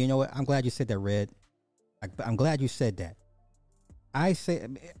 you know what, I'm glad you said that, Red. I'm glad you said that. I say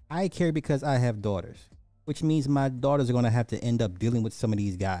I care because I have daughters, which means my daughters are gonna have to end up dealing with some of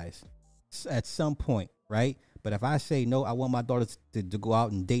these guys at some point, right? But if I say no, I want my daughters to go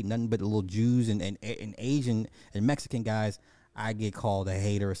out and date nothing but little Jews and Asian and Mexican guys, I get called a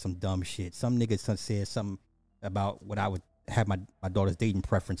hater or some dumb shit. Some niggas said something about what I would have my daughter's dating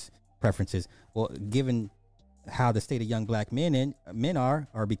preferences. Well, given how the state of young black men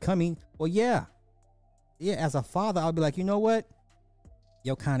are becoming, well, yeah. As a father, I'll be like, you know what?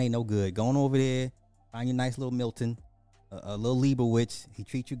 Your kind ain't no good. Going over there, find your nice little Milton, a little Leibowitz. He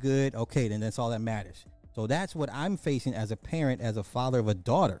treats you good. Okay, then that's all that matters. So that's what I'm facing as a parent, as a father of a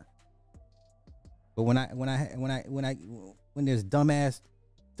daughter. But when there's dumb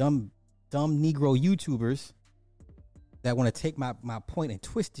Negro YouTubers that want to take my point and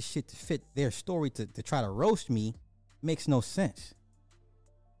twist the shit to fit their story to try to roast me, makes no sense.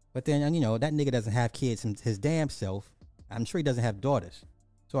 But then, you know, that nigga doesn't have kids his damn self. I'm sure he doesn't have daughters.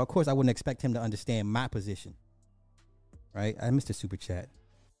 So of course I wouldn't expect him to understand my position. Right? I missed a super chat.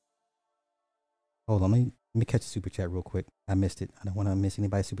 Hold on, let me catch the super chat real quick. I missed it. I don't want to miss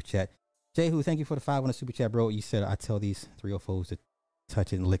anybody's super chat. Jehu, thank you for the 5 on the super chat, bro. You said I tell these 304s to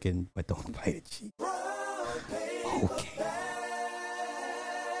touch it and lick it, but don't bite it, cheek.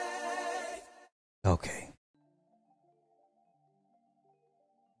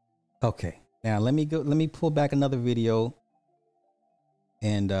 Okay. Now let me pull back another video,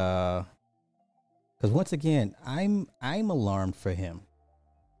 and because once again, I'm alarmed for him.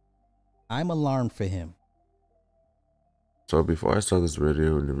 So before I start this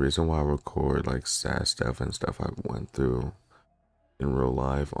video, the reason why I record like sad stuff and stuff I went through in real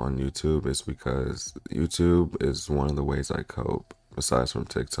life on YouTube is because YouTube is one of the ways I cope, besides from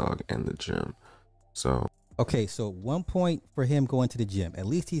TikTok and the gym. So okay, so 1 point for him going to the gym. At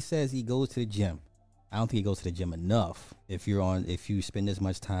least he says he goes to the gym. I don't think he goes to the gym enough if you spend this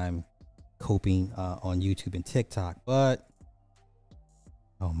much time coping on YouTube and TikTok. But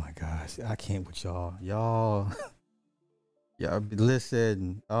oh my gosh, I can't with y'all. Yeah,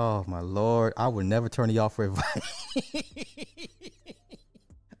 listen. Oh my Lord, I would never turn to y'all for advice.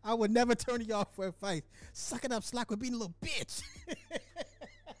 I would never turn to y'all for advice. Suck it up, Slack, with being a little bitch.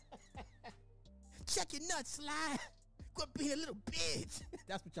 check your nuts, Sly. Quit being a little bitch.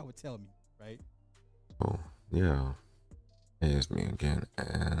 That's what y'all would tell me, right? Oh, yeah. It's me again.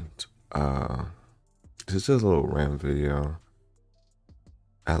 And it's just a little random video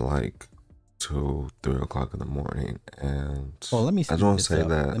at like 2, 3 o'clock in the morning. And well, let me I just want to say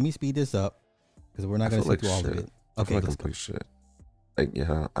that. Let me speed this up because we're not going to sit through all of it. I feel like complete shit. Like,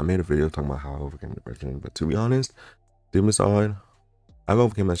 yeah, I made a video talking about how I overcame depression, but to be honest, deep inside, I haven't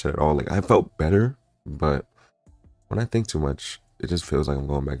overcame that shit at all. Like, I felt better, but when I think too much, it just feels like I'm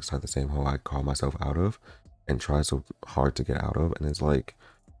going back inside the same hole I call myself out of and try so hard to get out of. And it's like,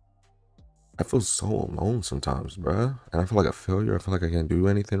 I feel so alone sometimes, bruh. And I feel like a failure. I feel like I can't do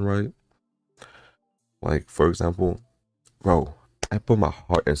anything right. Like, for example, bro, I put my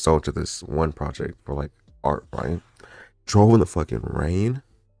heart and soul to this one project for like art, right? Drove in the fucking rain,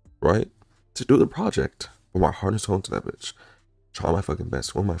 right? To do the project. Put my heart and soul into that bitch. Try my fucking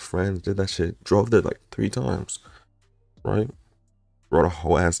best. One of my friends did that shit. Drove there like 3 times, right? Wrote a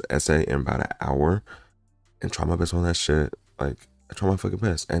whole ass essay in about an hour and tried my best on that shit. Like, I tried my fucking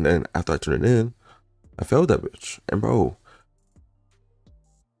best. And then after I turned it in, I failed that bitch. And bro,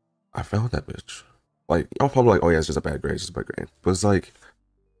 I failed that bitch. Like, y'all probably like, oh yeah, it's just a bad grade, it's just a bad grade. But it's like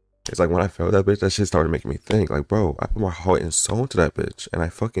when I failed that bitch, that shit started making me think. Like, bro, I put my heart and soul into that bitch and I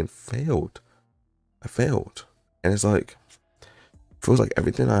fucking failed. I failed. And it's like, feels like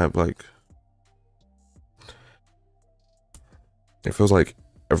everything I have, like, it feels like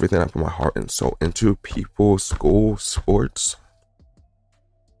everything I put my heart and soul into, people, school, sports,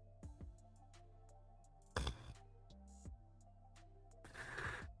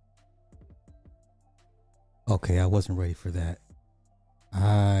 okay, I wasn't ready for that.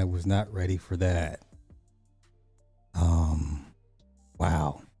 I was not ready for that.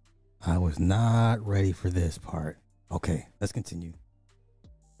 Wow. I was not ready for this part. Okay, let's continue.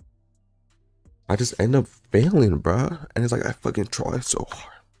 I just end up failing, bruh. And it's like, I fucking try so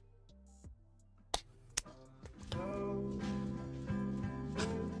hard.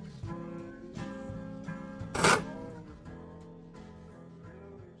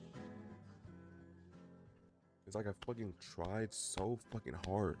 It's like I fucking tried so fucking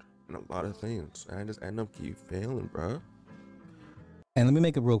hard in a lot of things. And I just end up keep failing, bruh. And let me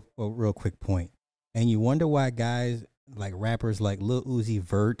make a real quick point. And you wonder why guys like rappers like Lil Uzi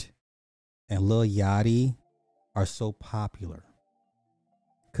Vert and Lil Yachty are so popular.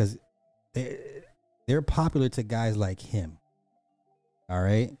 Because they're popular to guys like him. All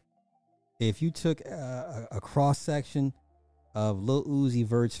right? If you took a cross-section of Lil Uzi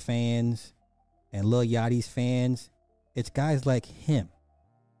Vert's fans and Lil Yachty's fans, it's guys like him.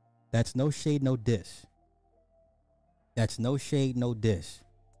 That's no shade, no diss. That's no shade, no diss.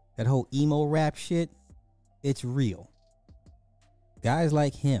 That whole emo rap shit, it's real. Guys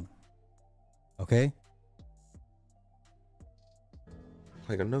like him. Okay?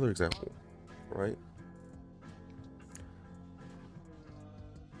 Like another example, right?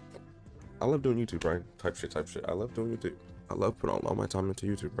 I love doing YouTube, right? Type shit. I love doing YouTube. I love putting all my time into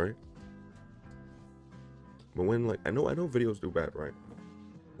YouTube, right? But when, like, I know videos do bad, right?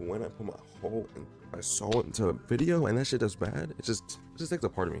 But when I put my whole and my soul into a video and that shit does bad, it just takes a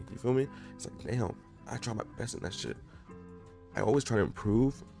part of me. You feel me? It's like, damn, I try my best in that shit. I always try to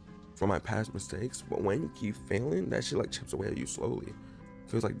improve from my past mistakes, but when you keep failing, that shit like chips away at you slowly. It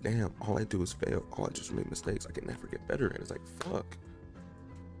feels like, damn, all I do is fail. All I do is make mistakes. I can never get better. And it's like, fuck,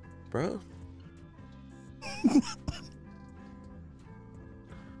 bro.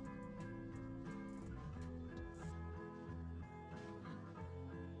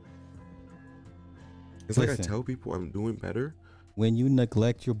 It's like I tell people I'm doing better. When you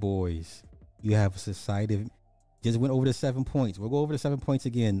neglect your boys, you have a society. Just went over the 7 points. We'll go over the 7 points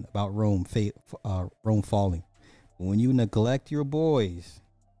again about Rome falling. When you neglect your boys,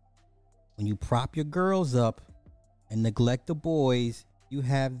 when you prop your girls up and neglect the boys, you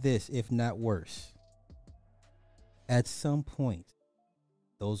have this, if not worse. At some point,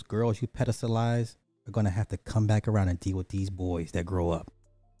 those girls you pedestalize are going to have to come back around and deal with these boys that grow up.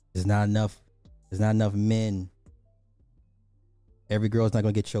 There's not enough men. Every girl's not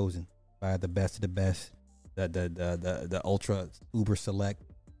going to get chosen by the best of the best, the ultra uber select.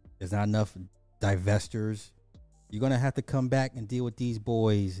 There's not enough divestors. You're going to have to come back and deal with these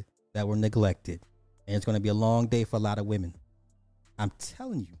boys that were neglected. And it's going to be a long day for a lot of women. I'm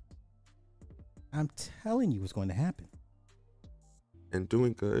telling you what's going to happen. And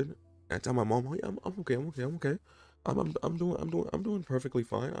doing good. I tell my mom, oh yeah, I'm okay. I'm doing perfectly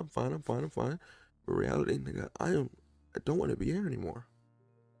fine. I'm fine. But reality, nigga, I don't want to be here anymore.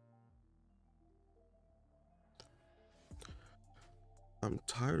 I'm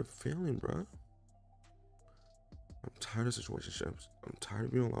tired of failing, bro. I'm tired of situationships. I'm tired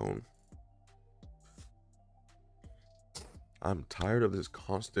of being alone. I'm tired of this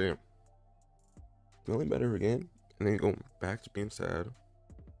constant feeling better again, and then going back to being sad.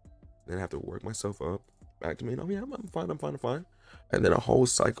 Then I have to work myself up back to being, oh yeah, I'm fine. And then a whole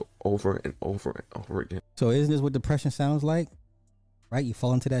cycle over and over and over again. So isn't this what depression sounds like? Right? You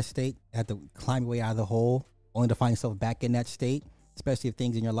fall into that state, have to climb your way out of the hole, only to find yourself back in that state, especially if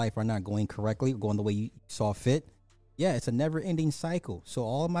things in your life are not going correctly, going the way you saw fit. Yeah, it's a never-ending cycle. So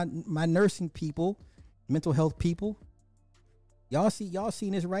all my nursing people, mental health people, y'all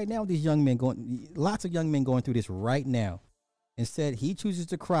seeing this right now. These young men lots of young men going through this right now. Instead, he chooses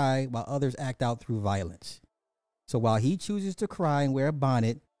to cry while others act out through violence. So while he chooses to cry and wear a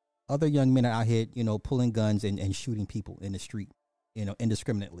bonnet, other young men are out here, pulling guns and shooting people in the street,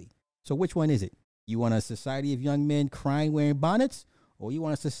 indiscriminately. So which one is it? You want a society of young men crying wearing bonnets, or you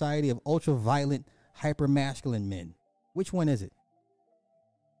want a society of ultra-violent, hyper-masculine men? Which one is it?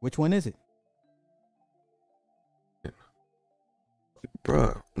 Which one is it?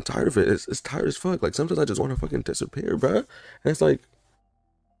 Bruh, I'm tired of it. It's tired as fuck. Like, sometimes I just want to fucking disappear, bruh. And it's like,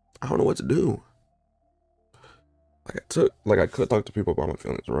 I don't know what to do. I could talk to people about my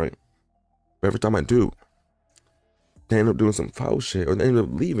feelings, right? But every time I do, they end up doing some foul shit, or they end up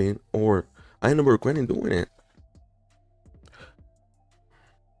leaving, or I end up regretting doing it.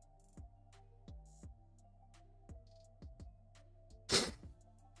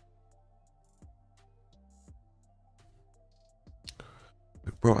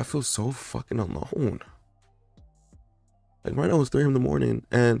 Bro, I feel so fucking alone. Like, right now it's 3 in the morning,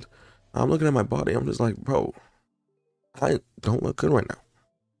 and I'm looking at my body. I'm just like, bro, I don't look good right now.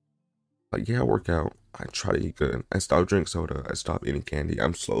 Like, yeah, I work out. I try to eat good. I stop drinking soda. I stop eating candy.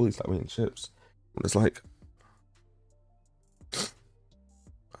 I'm slowly stopping eating chips. But it's like,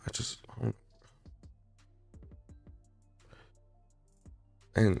 I don't.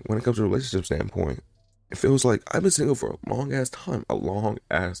 And when it comes to a relationship standpoint, it feels like I've been single for a long ass time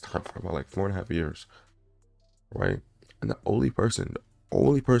for about like 4.5 years, right? And the only fucking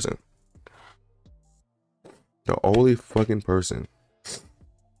person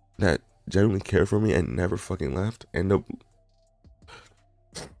that genuinely cared for me and never fucking left, like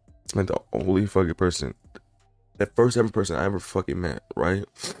the only fucking person, that first ever person I ever fucking met, right?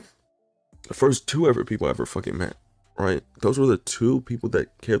 The first 2 ever people I ever fucking met, right? Those were the 2 people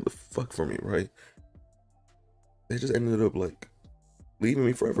that cared the fuck for me, right? They just ended up like leaving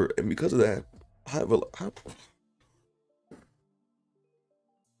me forever, and because of that,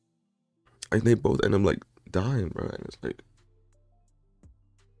 they both end up like dying, bro. And it's like,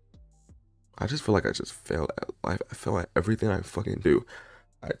 I just feel like I just failed at life. I feel like everything I fucking do,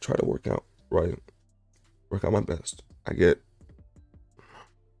 I try to work out, right? Work out my best. I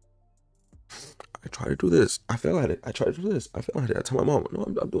try to do this. I fail at it. I try to do this. I fail at it. I tell my mom, no,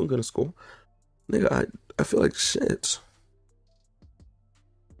 I'm doing good in school. Nigga, I feel like shit.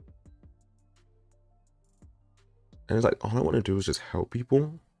 And it's like, all I want to do is just help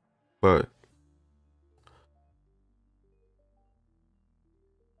people. But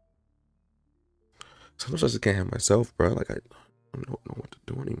sometimes I just can't help myself, bro. Like, I don't know what to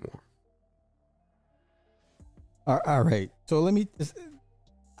do anymore. All right. So let me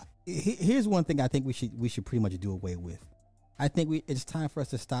here's one thing I think we should pretty much do away with. I think it's time for us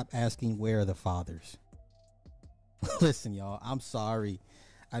to stop asking, where are the fathers? Listen, y'all, I'm sorry.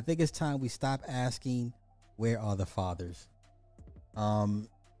 I think it's time we stop asking, where are the fathers? The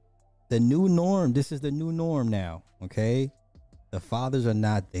new norm, this is the new norm now, okay? The fathers are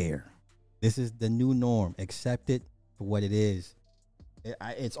not there. This is the new norm. Accept it for what it is.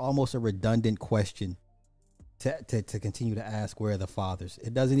 It's almost a redundant question to continue to ask, where are the fathers?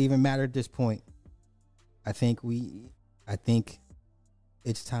 It doesn't even matter at this point. I think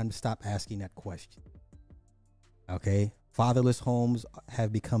it's time to stop asking that question. Okay? Fatherless homes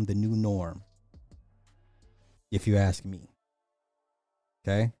have become the new norm, if you ask me.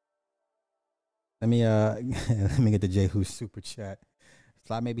 Okay? Let me get the Jehu super chat.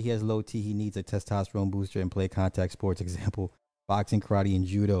 Slot, maybe he has low T. He needs a testosterone booster and play contact sports. Example, boxing, karate, and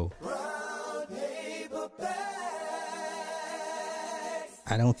judo.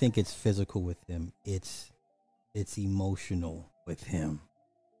 I don't think it's physical with him. It's emotional with him.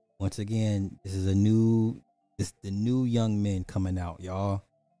 Once again, this is the new young men coming out, y'all.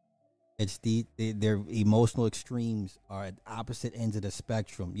 It's their emotional extremes are at opposite ends of the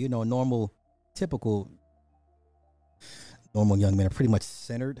spectrum. You know, typical young men are pretty much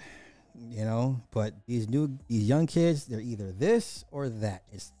centered, you know, but these young kids, they're either this or that.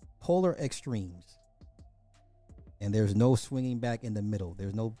 It's polar extremes. And there's no swinging back in the middle.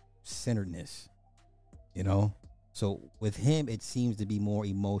 There's no centeredness, you know? So with him, it seems to be more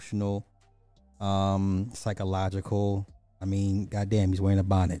emotional, psychological. I mean, goddamn, he's wearing a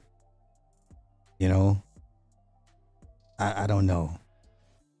bonnet. You know, I don't know.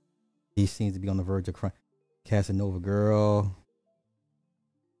 He seems to be on the verge of crying. Casanova girl.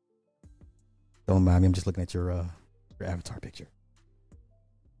 Don't mind me. I'm just looking at your avatar picture.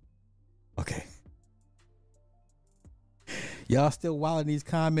 Okay. Y'all still wild in these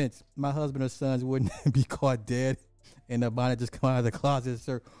comments. My husband or sons wouldn't be caught dead and the bonnet just come out of the closet,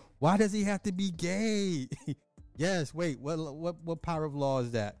 sir. Why does he have to be gay? Yes, wait, what power of law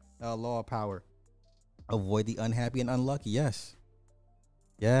is that? Law of power. Avoid the unhappy and unlucky. Yes.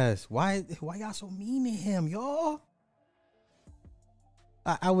 Yes. Why y'all so mean to him, y'all?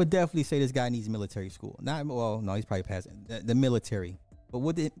 I would definitely say this guy needs military school. No, he's probably past the military. But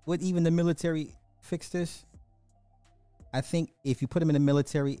would even the military fix this? I think if you put him in the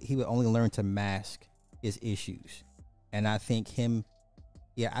military, he would only learn to mask his issues. And I think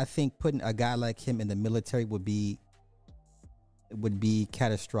putting a guy like him in the military would be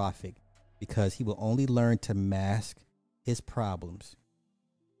catastrophic, because he will only learn to mask his problems.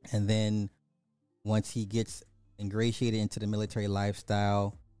 And then once he gets ingratiated into the military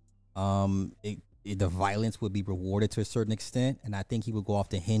lifestyle, the violence would be rewarded to a certain extent. And I think he would go off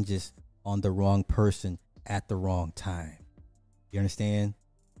the hinges on the wrong person at the wrong time. You understand?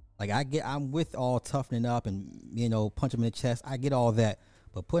 Like, I'm with all toughening up and, punch him in the chest. I get all that.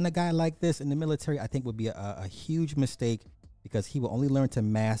 But putting a guy like this in the military, I think would be a huge mistake, because he will only learn to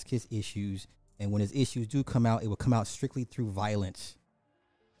mask his issues. And when his issues do come out, it will come out strictly through violence.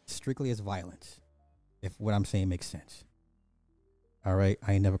 Strictly as violence. If what I'm saying makes sense. All right.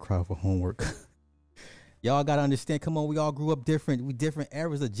 I ain't never cried for homework. Y'all got to understand. Come on. We all grew up different. We different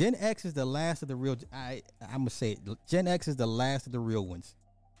eras. The Gen X is the last of the real. I'm going to say it. Gen X is the last of the real ones.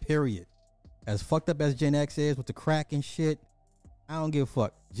 Period. As fucked up as Gen X is with the crack and shit, I don't give a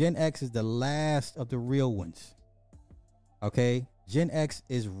fuck. Gen X is the last of the real ones. Okay? Gen X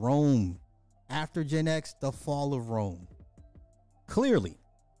is Rome. After Gen X, the fall of Rome. Clearly.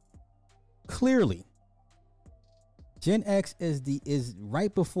 Gen X is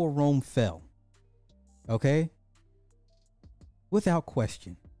right before Rome fell. Okay? Without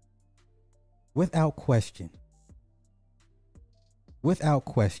question.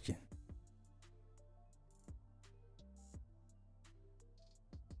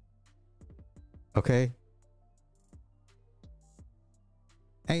 Okay?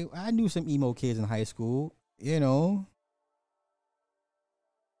 Hey, I knew some emo kids in high school,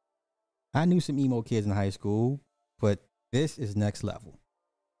 but this is next level.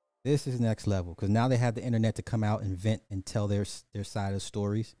 Because now they have the internet to come out and vent and tell their side of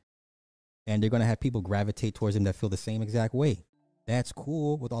stories. And they're going to have people gravitate towards them that feel the same exact way. That's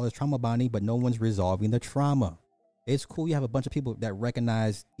cool with all this trauma bonding, but no one's resolving the trauma. It's cool you have a bunch of people that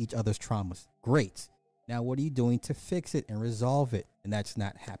recognize each other's traumas. Great. Now, what are you doing to fix it and resolve it? And that's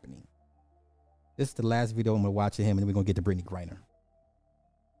not happening. This is the last video I'm going to watch of him, and then we're going to get to Brittany Griner.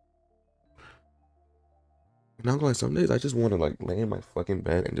 And I'm like, some days I just want to lay in my fucking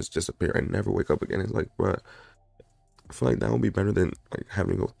bed and just disappear and never wake up again. It's like, bruh, I feel like that would be better than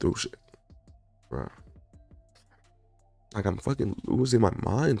having to go through shit, bruh. I'm fucking losing my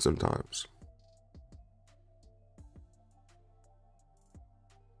mind sometimes.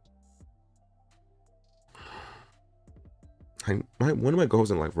 One of my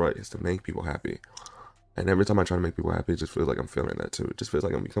goals in life, right, is to make people happy. And every time I try to make people happy, it just feels like I'm failing that too. It just feels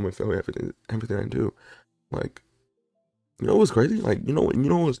like I'm becoming failure everything I do. You know what's crazy? You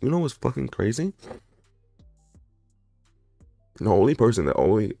know what's fucking crazy? The only person,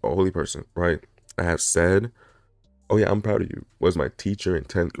 right, I have said, "Oh yeah, I'm proud of you," was my teacher in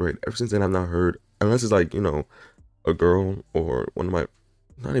 10th grade. Ever since then, I've not heard, unless it's a girl or not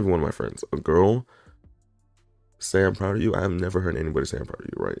even one of my friends, a girl say I'm proud of you. I've never heard anybody say I'm proud of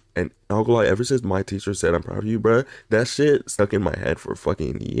you, right? And I'll go ever since my teacher said I'm proud of you, bro, that shit stuck in my head for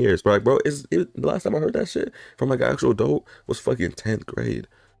fucking years. But the last time I heard that shit from an actual adult was fucking 10th grade,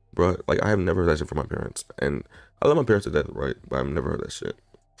 bro. I have never heard that shit from my parents, and I love my parents to death, right? But I've never heard that shit.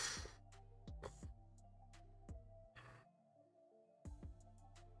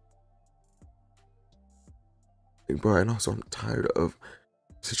 Bro, and also I'm tired of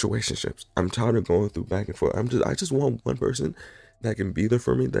situationships. I'm tired of going through back and forth. I just want one person that can be there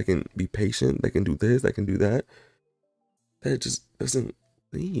for me, that can be patient, that can do this, that can do that. That just doesn't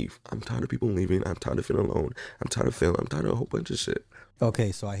leave. I'm tired of people leaving. I'm tired of feeling alone. I'm tired of failing. I'm tired of a whole bunch of shit.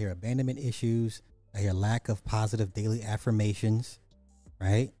 Okay, so I hear abandonment issues. I hear lack of positive daily affirmations,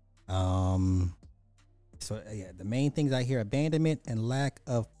 right? So yeah, the main things I hear: abandonment and lack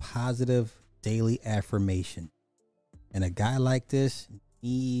of positive daily affirmation. And a guy like this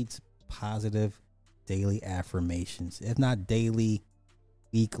needs positive daily affirmations, if not daily,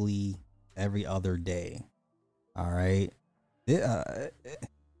 weekly, every other day. All right. A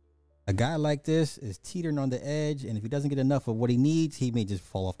guy like this is teetering on the edge, and if he doesn't get enough of what he needs, he may just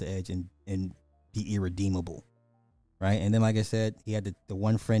fall off the edge and be irredeemable. Right. And then, like I said, he had the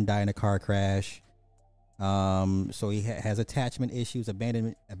one friend die in a car crash. So he has attachment issues,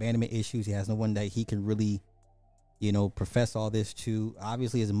 abandonment issues. He has no one that he can really, profess all this to.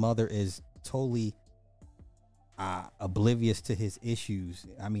 Obviously, his mother is totally oblivious to his issues.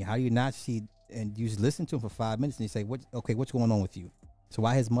 I mean, how do you not see? And you just listen to him for 5 minutes and you say, what's going on with you? So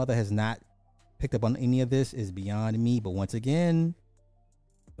why his mother has not picked up on any of this is beyond me. But once again,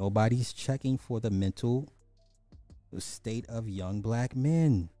 nobody's checking for the mental state of young black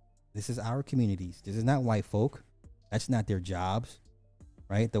men. This is our communities. This is not white folk. That's not their jobs,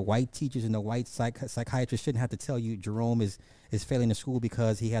 right? The white teachers and the white psychiatrists shouldn't have to tell you Jerome is failing in school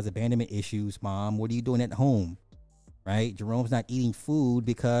because he has abandonment issues. Mom, what are you doing at home? Right? Jerome's not eating food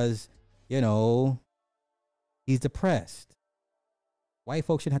because, he's depressed. White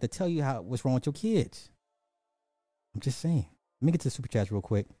folks shouldn't have to tell you what's wrong with your kids. I'm just saying. Let me get to the super chats real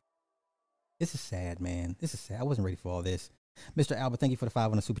quick. This is sad, man. This is sad. I wasn't ready for all this. Mr. Albert, thank you for the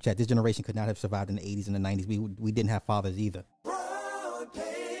 5 on the super chat. This generation could not have survived in the 80s and the 90s. We didn't have fathers either.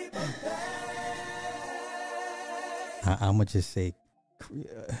 I'm gonna just say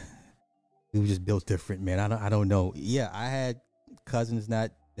we were just built different, man. I don't know. Yeah, I had cousins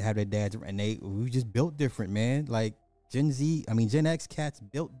not have their dads, and we were just built different, man. Like Gen X cats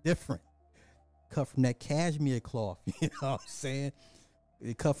built different. Cut from that cashmere cloth. You know what I'm saying?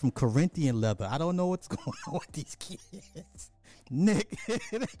 They cut from Corinthian leather. I don't know what's going on with these kids. Nick,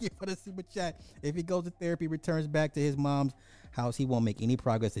 thank you for the super chat. If he goes to therapy, returns back to his mom's house, he won't make any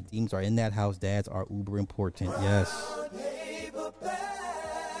progress. The demons are in that house. Dads are uber important.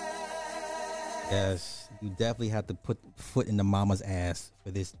 Yes, you definitely have to put foot in the mama's ass for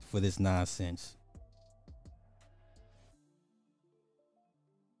this nonsense.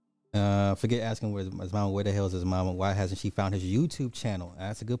 Forget asking where's his mama. Where the hell is his mama? Why hasn't she found his YouTube channel?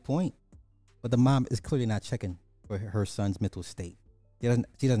 That's a good point. But the mom is clearly not checking for her son's mental state. She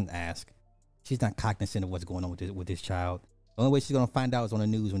doesn't ask. She's not cognizant of what's going on with this child. The only way she's gonna find out is on the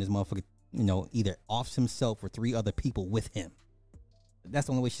news when this motherfucker, either offs himself or 3 other people with him. That's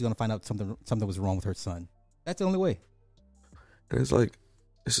the only way she's gonna find out something was wrong with her son. That's the only way. And it's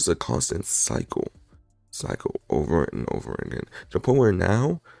just a constant cycle over and over again. To the point where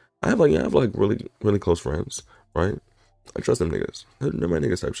now I have really, really close friends, right? I trust them niggas. They're my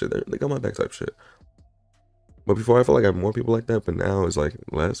niggas type shit. They got my back type shit. But before I felt like I had more people like that, but now it's like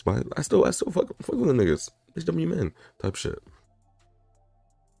less. But I still fuck with them niggas. HW men type shit.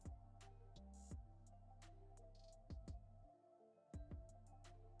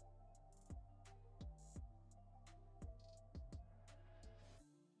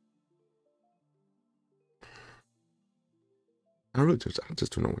 I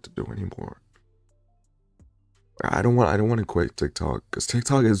just don't know what to do anymore. I don't want to quit TikTok because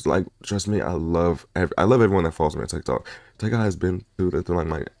TikTok is like, trust me, I love everyone that follows me on TikTok. TikTok has been through like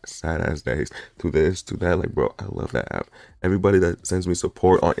my sad ass days, through this, through that. Like, bro, I love that app. Everybody that sends me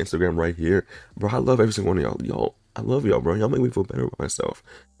support on Instagram right here, bro, I love every single one of y'all. Y'all, I love y'all, bro. Y'all make me feel better about myself.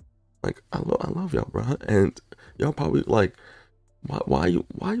 Like, I love y'all, bro. And y'all probably like, why you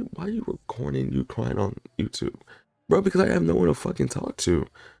recording you crying on YouTube, bro? Because I have no one to fucking talk to,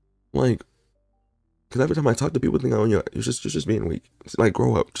 like. Because every time I talk to people, think, you're just being weak. It's like,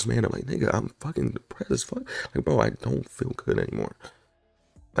 grow up, just man. I'm like, nigga, I'm fucking depressed as fuck. Like, bro, I don't feel good anymore.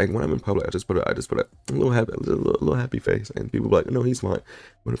 Like, when I'm in public, I just put a little happy face, and people be like, no, he's fine.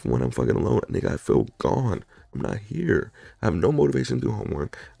 But when I'm fucking alone, nigga, I feel gone. I'm not here. I have no motivation to do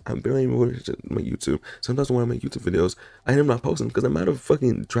homework. I'm barely motivated to make YouTube. Sometimes when I make YouTube videos, I end up not posting because the amount of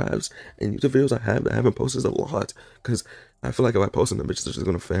fucking drafts and YouTube videos I have that I haven't posted is a lot. Because I feel like if I post them, the bitches are just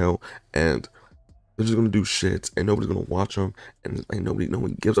gonna fail, and they're just gonna do shit, and nobody's gonna watch them, and like no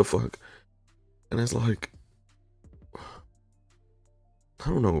one gives a fuck. And it's like, I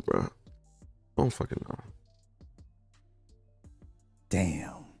don't know, bro. I don't fucking know.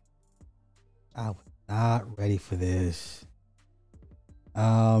 Damn, I was not ready for this.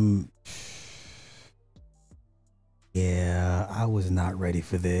 Yeah, I was not ready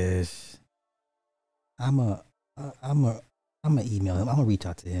for this. I'm a email him. I'm gonna reach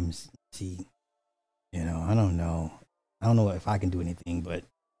out to him. See. I don't know. I don't know if I can do anything, but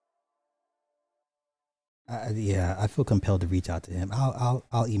I feel compelled to reach out to him.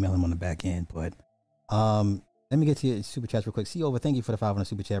 I'll email him on the back end, but let me get to your super chats real quick. See over, thank you for the 5 on the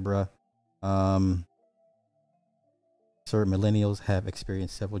super chat, bro. Sir, millennials have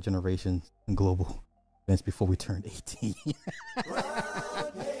experienced several generations in global events before we turned 18.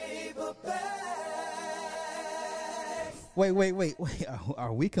 Wait.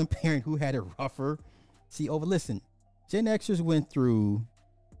 Are we comparing who had it rougher? See, listen, Gen Xers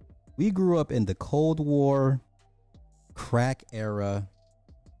we grew up in the Cold War, crack era,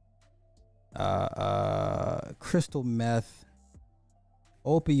 crystal meth,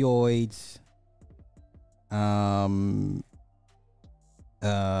 opioids,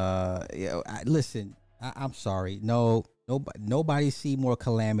 listen, I'm sorry. Nobody see more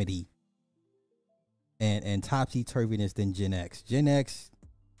calamity and topsy-turviness than Gen X. Gen X,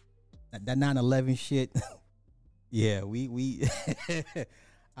 that 9/11 shit. Yeah, we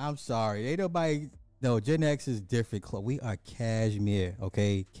I'm sorry. Ain't nobody. No, Gen X is different. We are cashmere,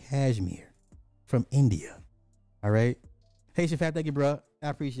 okay? Cashmere from India. All right. Hey, Shafab, thank you, bro. I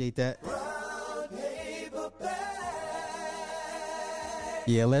appreciate that.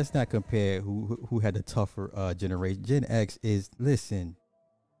 Yeah, let's not compare who had the tougher generation. Gen X is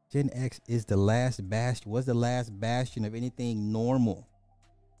the last bastion of anything normal.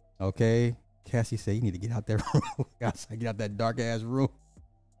 Okay. Cassie said you need to get out that room. Get out that dark ass room.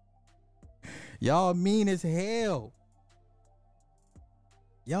 Y'all mean as hell.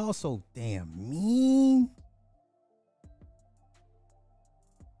 Y'all so damn mean.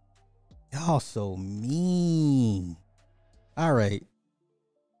 Y'all so mean. All right.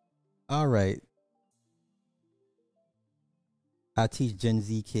 I teach Gen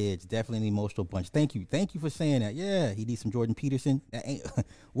Z kids. Definitely an emotional bunch. Thank you for saying that. Yeah, he needs some Jordan Peterson.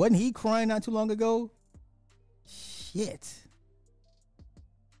 Wasn't he crying not too long ago? Shit.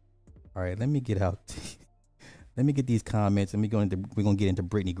 All right, let me get out. Let me get these comments. We're gonna get into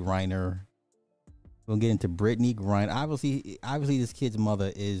Brittany Griner. We're gonna get into Brittany Griner. Obviously, this kid's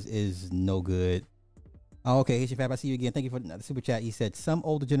mother is no good. Oh, okay, hey Shafab, I see you again. Thank you for the super chat. He said some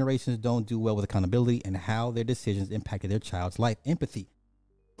older generations don't do well with accountability and how their decisions impacted their child's life. Empathy.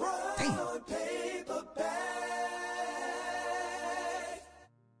 Damn.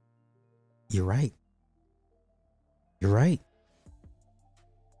 You're right.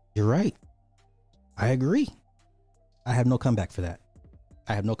 I agree. I have no comeback for that.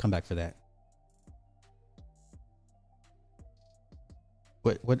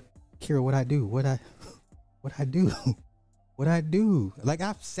 What, Kira, what I do? Like,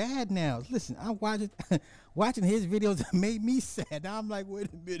 I'm sad now. Listen, I'm watching his videos made me sad. Now I'm like, wait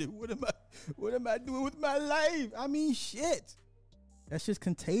a minute, what am I doing with my life? I mean, shit. That's just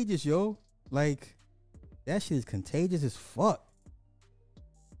contagious, yo. Like, that shit is contagious as fuck.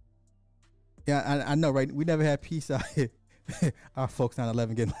 Yeah, I know, right? We never had peace out here. Our folks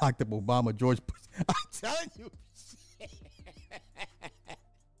 9/11 getting locked up, Obama, George Bush. I'm telling you.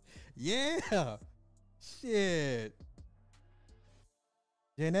 Yeah. Shit.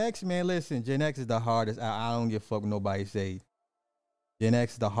 Gen X, man, listen. Gen X is the hardest. I don't give a fuck what nobody say. Gen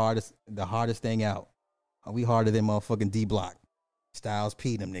X is the hardest thing out. We harder than motherfucking D Block. Styles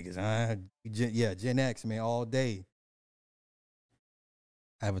P, them niggas. Gen X, man, all day.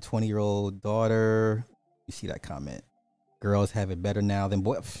 I have a 20-year-old daughter. You see that comment? Girls have it better now than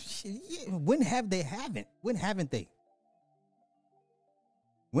boys. Yeah, when haven't they? When haven't they?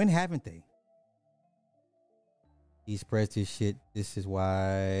 He spreads this shit. This is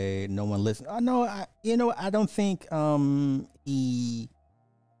why no one listens. Oh no, I don't think I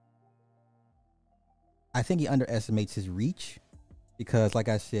think he underestimates his reach because, like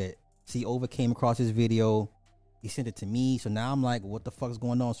I said, Ova came across his video. He sent it to me, so now I'm like, what the fuck is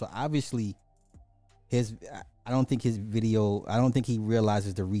going on? So obviously, I don't think his video. I don't think he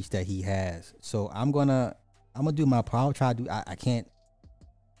realizes the reach that he has. So I'm gonna do my part. I'll try to do. I can't.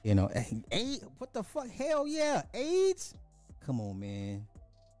 What the fuck? Hell yeah, AIDS. Come on, man.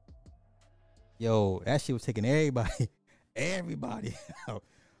 Yo, that shit was taking everybody out.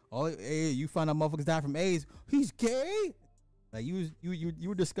 You find out motherfuckers die from AIDS. He's gay. Like you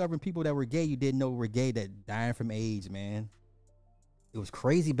were discovering people that were gay you didn't know were gay that dying from AIDS, man. It was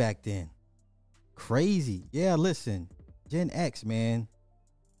crazy back then. Crazy. Yeah, listen. Gen X, man.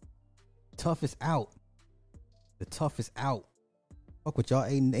 Toughest out. The toughest out. Fuck with y'all.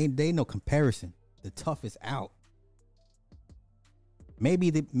 Ain't no comparison. The toughest out. Maybe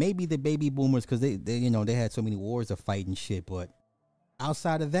the baby boomers because they had so many wars to fight and shit, but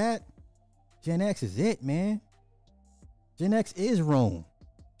outside of that, Gen X is it, man. Gen X is Rome.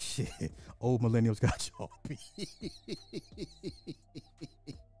 Shit. Old millennials got y'all beat.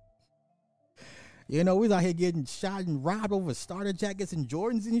 We was out here getting shot and robbed over starter jackets and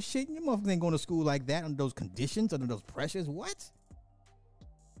Jordans and shit. You motherfuckers ain't going to school like that under those conditions, under those pressures. What?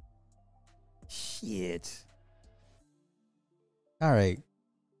 Shit. All right.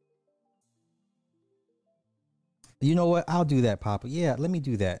 You know what? I'll do that, Papa. Yeah, let me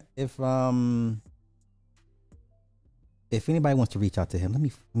do that. If anybody wants to reach out to him, let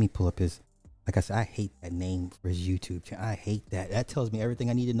me pull up his. Like I said, I hate that name for his YouTube channel. I hate that. That tells me everything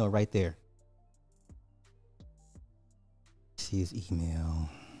I need to know right there. See his email.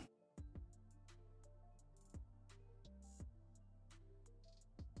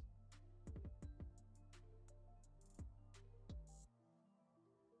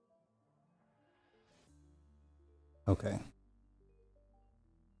 Okay.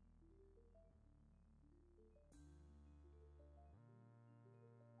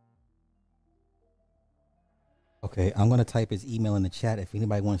 Okay, I'm gonna type his email in the chat. If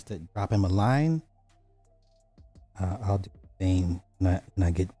anybody wants to drop him a line, I'll do the same. When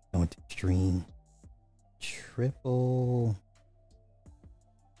I get going to stream. Triple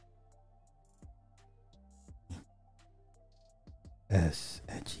S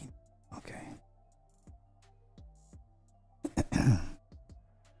at Gmail. Okay.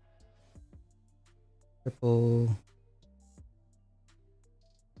 Triple.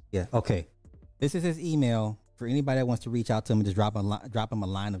 Yeah. Okay. This is his email. For anybody that wants to reach out to him and just drop him a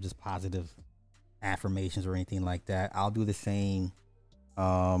line of just positive affirmations or anything like that. I'll do the same.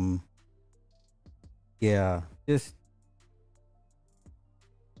 Yeah, just,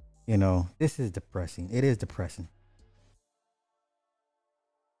 you know, this is depressing. It is depressing.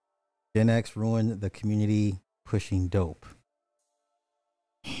 Gen X ruined the community pushing dope.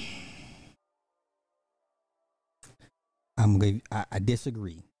 I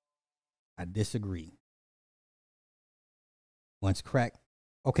disagree. I disagree. Once crack.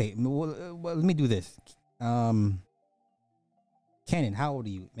 Okay, well, let me do this. Cannon, how old are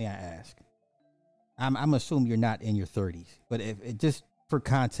you? May I ask? I'm assuming you're not in your 30s, but if it just for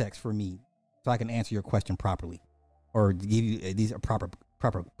context for me, so I can answer your question properly, or give you these proper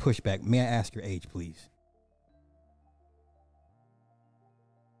pushback. May I ask your age, please?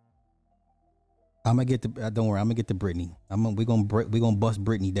 I'm gonna get to. Don't worry, I'm gonna get to Brittany. We're gonna bust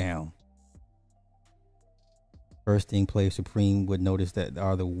Brittany down. First thing Player Supreme would notice that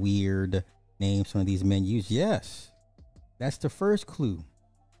are the weird names some of these men use. Yes, that's the first clue.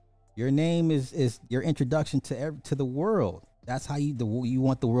 Your name is your introduction to the world. That's how you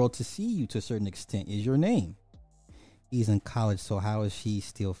want the world to see you to a certain extent, is your name. He's in college, so how is she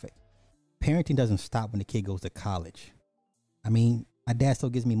still parenting doesn't stop when the kid goes to college. I mean, my dad still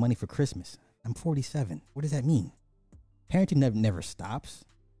gives me money for Christmas. I'm 47. What does that mean? Parenting never stops.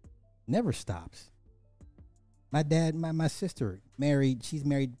 Never stops. My dad, my sister married. She's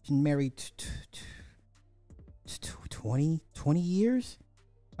married 20 years.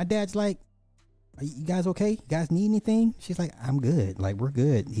 My dad's like, "Are you guys okay? You guys need anything?" She's like, "I'm good. Like, we're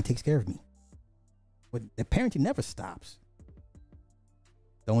good. He takes care of me." But the parenting never stops.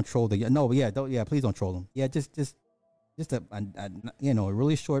 Don't troll please don't troll them. Yeah, just a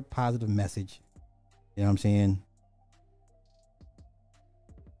really short positive message. You know what I'm saying?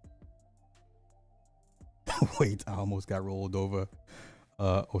 Wait, I almost got rolled over.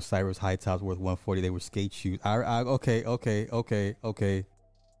 Osiris high tops worth 140. They were skate shoes. Okay.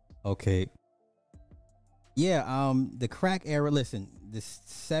 Yeah, the crack era, listen, the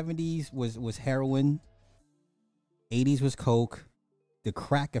 70s was heroin. 80s was coke. The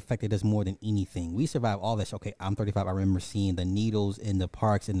crack affected us more than anything. We survived all this. Okay, I'm 35. I remember seeing the needles in the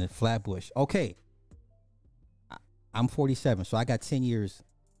parks in the Flatbush. Okay. I'm 47, so I got 10 years.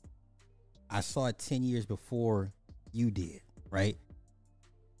 I saw it 10 years before you did, right?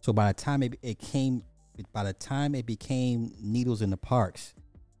 So by the time it became needles in the parks,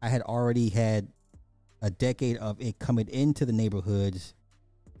 I had already had a decade of it coming into the neighborhoods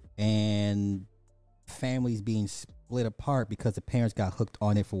and families being split apart because the parents got hooked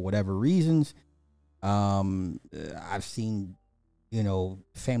on it for whatever reasons. I've seen,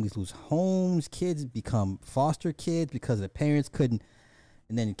 families lose homes, kids become foster kids because the parents couldn't,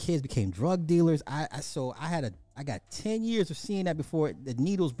 and then the kids became drug dealers. I got 10 years of seeing that before the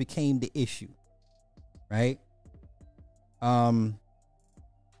needles became the issue, right?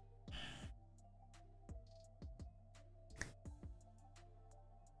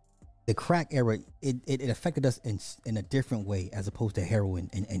 The crack era, it affected us in a different way as opposed to heroin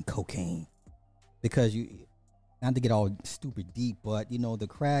and cocaine, because not to get all stupid deep, but the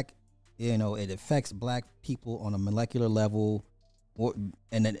crack, it affects black people on a molecular level, or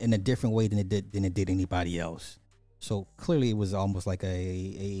in a different way than it did anybody else. So clearly, it was almost like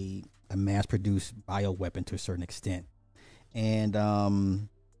a mass-produced bioweapon to a certain extent, and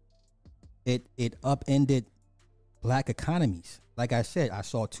it upended black economies. Like I said, I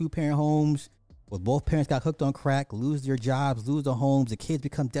saw 2-parent homes Well, both parents got hooked on crack, lose their jobs, lose their homes. The kids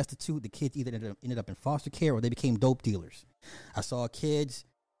become destitute. The kids either ended up in foster care or they became dope dealers. I saw kids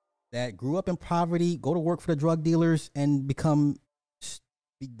that grew up in poverty go to work for the drug dealers and become,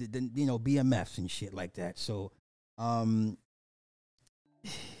 BMFs and shit like that. So,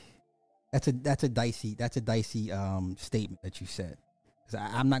 that's a dicey statement that you said. Because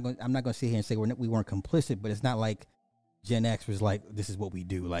I'm not gonna sit here and say we weren't complicit, but it's not like Gen X was like, this is what we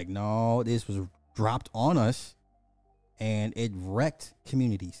do. Like, no, this was dropped on us, and it wrecked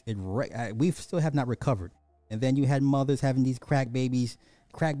communities. We still have not recovered. And then you had mothers having these crack babies.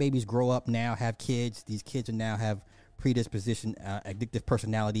 Crack babies grow up now, have kids. These kids are now have predisposition, addictive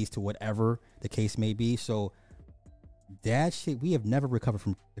personalities to whatever the case may be. So that shit, we have never recovered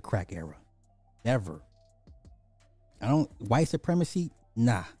from the crack era. Never. White supremacy,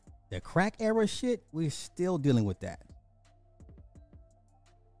 nah. The crack era shit, we're still dealing with that.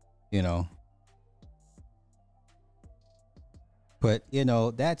 You know. But,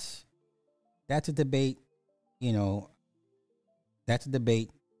 that's a debate. That's a debate.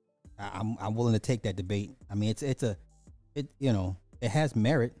 I'm willing to take that debate. I mean, it has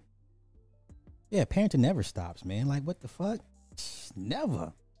merit. Yeah, parenting never stops, man. Like, what the fuck?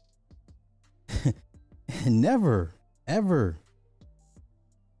 Never. Never. Ever.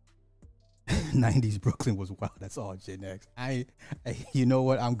 90s Brooklyn was wild. That's all Gen X. You know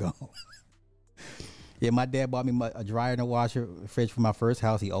what? I'm gone. Yeah, my dad bought me a dryer and a washer, fridge for my first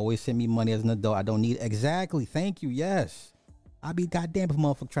house. He always sent me money as an adult. I don't need it. Exactly. Thank you. Yes. I be goddamn if a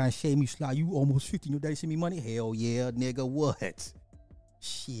motherfucker trying to shame me. Sly, you almost 50. Your daddy sent me money? Hell yeah, nigga. What?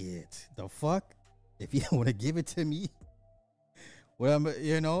 Shit. The fuck? If you want to give it to me, well,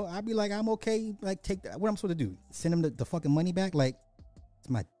 I'd be like, I'm okay. Like, take that. What I'm supposed to do? Send him the fucking money back? Like, it's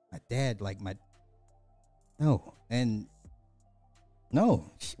my dad. Like, no. And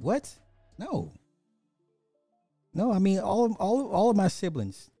no. What? No. No, I mean, all of my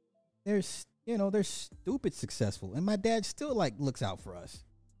siblings, they're stupid successful. And my dad still, like, looks out for us.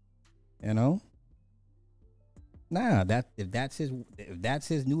 Nah, if that's his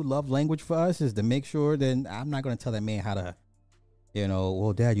new love language for us is to make sure, then I'm not going to tell that man how to,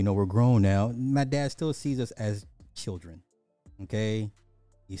 well, Dad, we're grown now. My dad still sees us as children. Okay.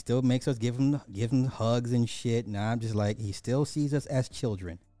 He still makes us give him hugs and shit. And I'm just like, he still sees us as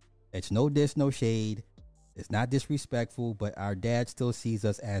children. It's no diss, no shade. It's not disrespectful, but our dad still sees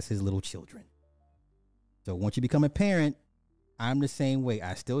us as his little children. So once you become a parent, I'm the same way.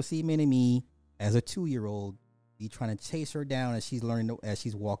 I still see Mini-Me as a 2-year-old. Be trying to chase her down as she's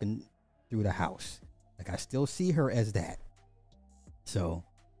walking through the house. Like, I still see her as that. So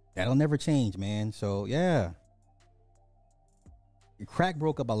that'll never change, man. So yeah. Crack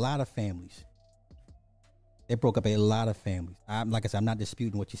broke up a lot of families. It broke up a lot of families. Like I said, I'm not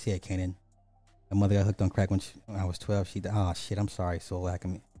disputing what you said, Kenan. My mother got hooked on crack when I was 12. Oh shit, I'm sorry, Soul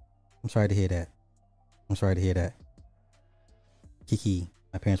Alchemy. I'm sorry to hear that. Kiki,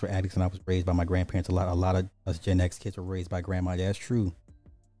 my parents were addicts and I was raised by my grandparents a lot. A lot of us Gen X kids were raised by grandma. Yeah, that's true.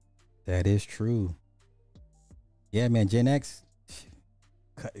 That is true. Yeah, man, Gen X,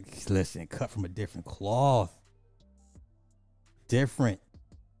 cut from a different cloth. Different.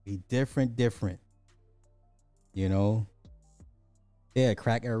 Be different. Yeah,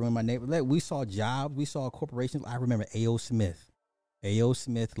 crack era in my neighborhood. We saw jobs. We saw corporations. I remember A.O. Smith. A.O.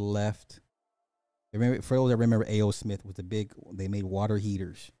 Smith left. For those that remember, A.O. Smith was they made water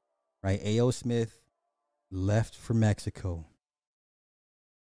heaters, right? A.O. Smith left for Mexico.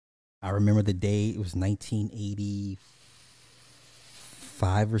 I remember the day, it was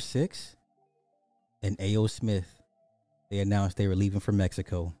 1985 or 6. And A.O. Smith, they announced they were leaving for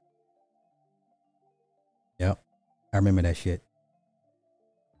Mexico. Yep. I remember that shit.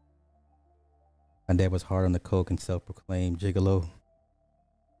 My dad was hard on the coke and self-proclaimed gigolo.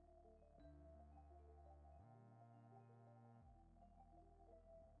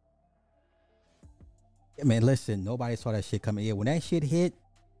 Yeah, man, listen, nobody saw that shit coming. Yeah, when that shit hit,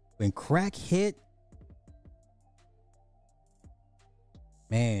 when crack hit,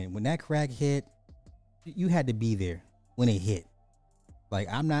 man, when that crack hit, you had to be there when it hit. Like,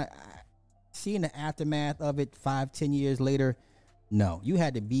 I'm not seeing the aftermath of it 5-10 years later. No, you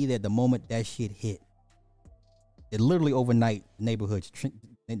had to be there the moment that shit hit. It literally overnight, the neighborhoods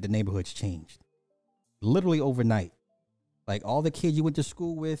changed. Literally overnight. Like, all the kids you went to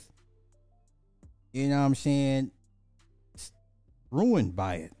school with, you know what I'm saying? Ruined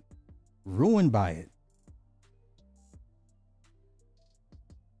by it.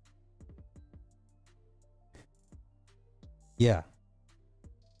 Yeah.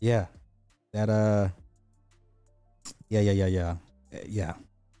 That, yeah.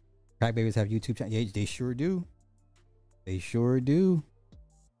 Crack babies have YouTube channels. Yeah, they sure do. They sure do.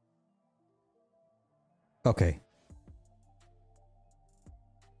 Okay.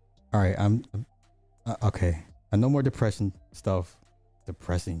 All right. I'm okay. No more depression stuff.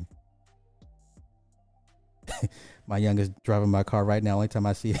 Depressing. My youngest driving my car right now. Only time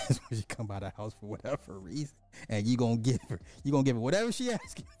I see her is when she come out of the house for whatever reason, and you gonna give her whatever she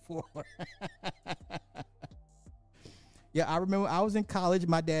asking for. Yeah, I remember I was in college.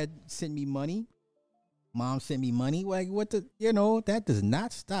 My dad sent me money. Mom sent me money. Like, what the, that does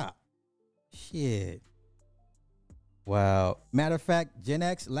not stop. Shit. Wow. Matter of fact, Gen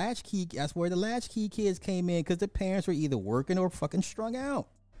X latchkey, that's where the latchkey kids came in, because the parents were either working or fucking strung out.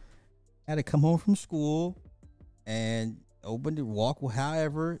 Had to come home from school and open the walk,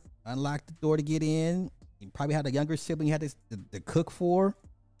 however, unlock the door to get in. You probably had a younger sibling you had to cook for.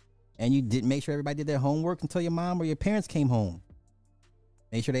 And you didn't make sure everybody did their homework until your mom or your parents came home.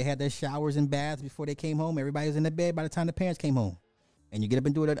 Make sure they had their showers and baths before they came home. Everybody was in the bed by the time the parents came home. And you get up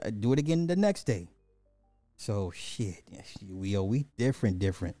and do it again the next day. So shit, we different.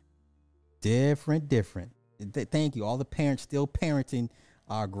 Thank you. All the parents still parenting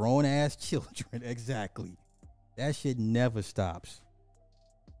our grown ass children. Exactly. That shit never stops.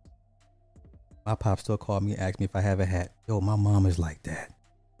 My pop still called me and asked me if I have a hat. Yo, my mom is like that.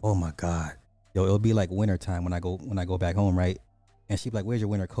 Oh my God. Yo, it'll be like winter time when I go back home, right? And she'd be like, where's your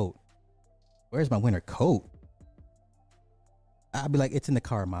winter coat? Where's my winter coat? I'll be like, it's in the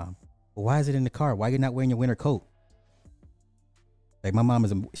car, Mom. Well, why is it in the car? Why are you not wearing your winter coat? Like, my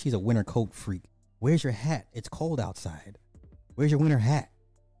mom she's a winter coat freak. Where's your hat? It's cold outside. Where's your winter hat?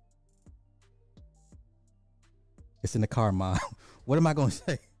 It's in the car, Mom. What am I going to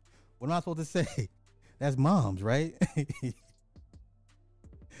say? What am I supposed to say? That's mom's, right?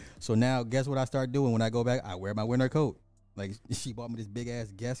 So now, guess what I start doing when I go back? I wear my winter coat. Like, she bought me this big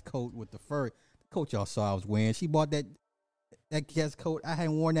ass Guess coat with the fur. The coat y'all saw I was wearing. She bought that Guess coat. I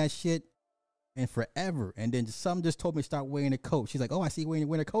hadn't worn that shit in forever. And then some just told me to start wearing a coat. She's like, oh, I see you wearing your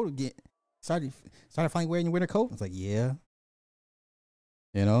winter coat again. Started finally wearing your winter coat. I was like, yeah.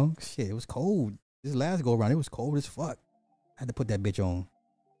 Shit, it was cold. This last go around, it was cold as fuck. I had to put that bitch on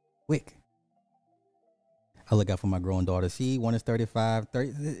quick. I look out for my growing daughter. See, one is 35, 30.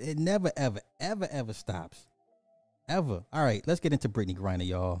 It never, ever stops. Ever. All right, let's get into Brittney Griner,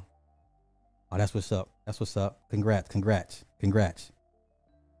 y'all. Oh, that's what's up. That's what's up. Congrats.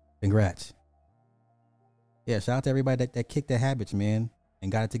 Yeah, shout out to everybody that kicked their habits, man, and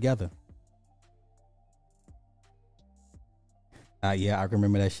got it together. Yeah, I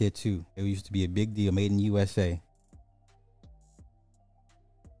remember that shit too. It used to be a big deal, made in USA.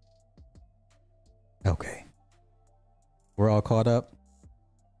 Okay. We're all caught up.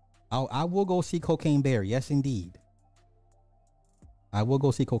 I will go see Cocaine Bear. Yes, indeed. I will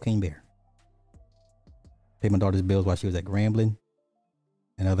go see Cocaine Bear. Paid my daughter's bills while she was at Grambling.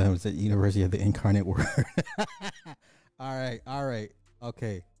 And other was at University of the Incarnate Word. All right.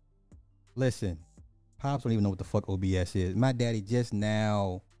 Okay. Listen. Pops don't even know what the fuck OBS is. My daddy just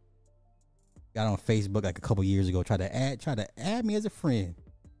now got on Facebook like a couple years ago. Tried to add me as a friend.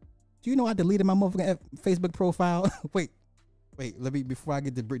 Do you know I deleted my motherfucking Facebook profile? Wait, before I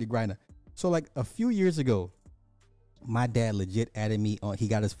get to Brittney Griner. So like a few years ago, my dad legit added me on, he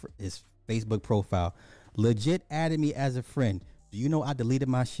got his Facebook profile, legit added me as a friend. Do you know I deleted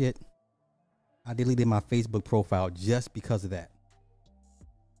my shit? I deleted my Facebook profile just because of that.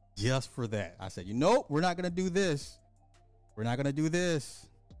 Just for that. I said, we're not going to do this.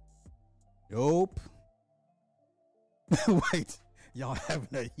 Nope. Wait, y'all having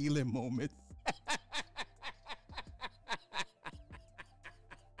a healing moment.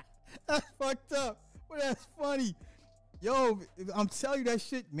 That's fucked up. But that's funny. Yo, I'm telling you that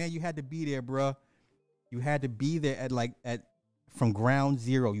shit, man, you had to be there, bruh. You had to be there from ground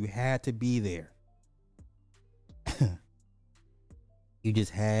zero. You had to be there. You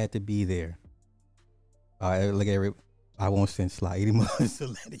just had to be there. Look at it. I won't send Sly anymore.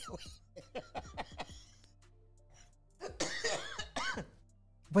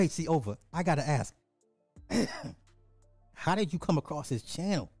 Wait, see, over. I gotta ask. How did you come across his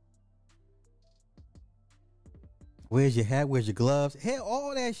channel? Where's your hat? Where's your gloves? Hell,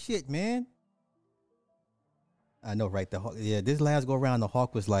 all that shit, man. I know, right? This last go around, the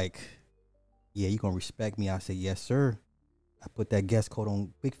Hawk was like, yeah, you gonna respect me? I said, yes, sir. I put that Guess coat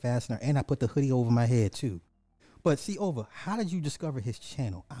on big fastener, and I put the hoodie over my head too. But see, over, how did you discover his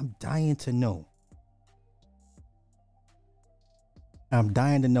channel? I'm dying to know. I'm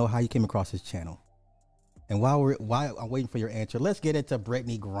dying to know how you came across his channel. And while I'm waiting for your answer, let's get into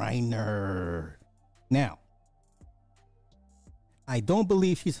Brittney Griner. Now, I don't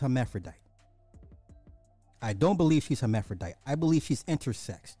believe she's hermaphrodite. I don't believe she's hermaphrodite. I believe she's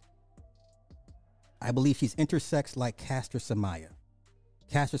intersexed. I believe she's intersexed like Caster Semenya.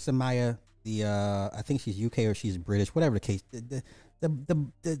 Caster Semenya, I think she's UK or she's British, whatever the case.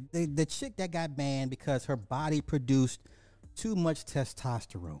 The chick that got banned because her body produced too much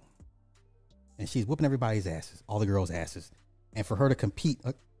testosterone. And she's whooping everybody's asses, all the girls' asses. And for her to compete,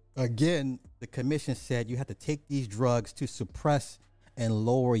 again, the commission said you have to take these drugs to suppress and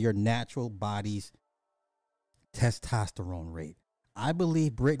lower your natural body's testosterone rate. I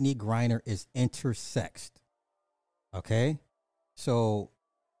believe Brittany Griner is intersexed. Okay? So,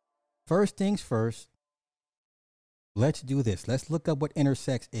 first things first, let's do this. Let's look up what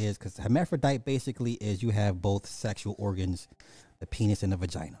intersex is, because hermaphrodite basically is you have both sexual organs, the penis and the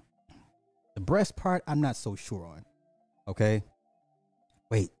vagina. The breast part, I'm not so sure on. Okay?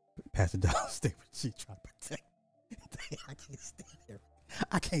 Wait, Pastor Donald, stay with she trying to protect. I can't stand Erica.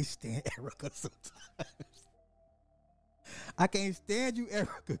 I can't stand Erica sometimes. I can't stand you,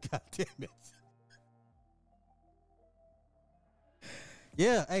 Erica. God damn it.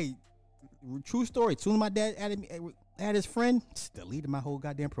 Yeah, hey, true story. Soon as my dad added his friend, deleted my whole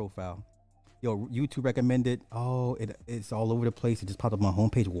goddamn profile. Yo, YouTube recommended. Oh, it's all over the place. It just popped up on my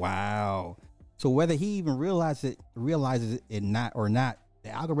homepage. Wow. So whether he even realizes it not or not,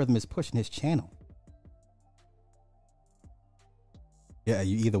 the algorithm is pushing his channel. Yeah,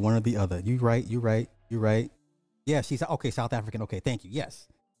 you either one or the other. You right. Yeah, she's okay. South African. Okay, thank you. Yes,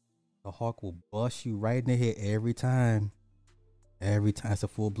 the hawk will bust you right in the head every time. Every time. It's a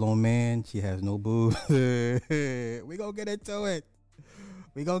full blown man. She has no boobs. We gonna get into it.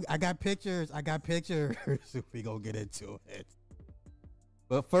 I got pictures. We gonna get into it.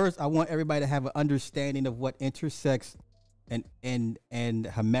 But first, I want everybody to have an understanding of what intersex and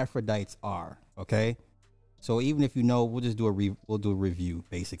hermaphrodites are. Okay, so even if you know, we'll do a review.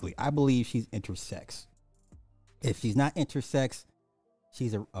 Basically, I believe she's intersex. If she's not intersex,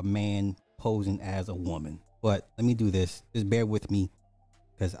 she's a man posing as a woman. But let me do this. Just bear with me,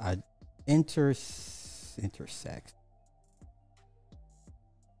 because I intersex.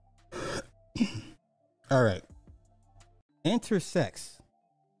 All right. Intersex.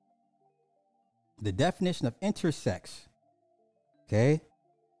 The definition of intersex, okay,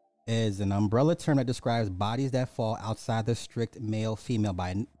 is an umbrella term that describes bodies that fall outside the strict male-female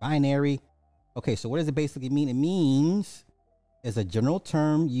binary. Okay, so what does it basically mean? It means is a general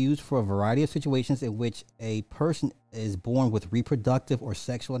term used for a variety of situations in which a person is born with reproductive or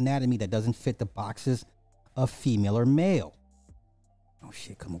sexual anatomy that doesn't fit the boxes of female or male. Oh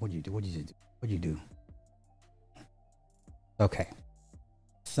shit, come on, what'd you do? Okay.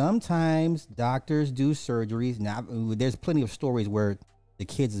 Sometimes doctors do surgeries. Now, there's plenty of stories where the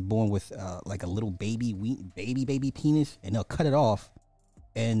kid is born with like a little baby penis, and they'll cut it off,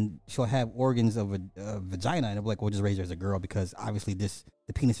 and she'll have organs of a vagina, and they'll be like, we'll just raise her as a girl because obviously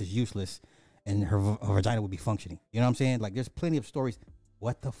the penis is useless, and her vagina would be functioning. You know what I'm saying? Like, there's plenty of stories.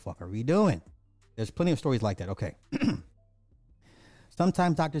 What the fuck are we doing? There's plenty of stories like that. Okay.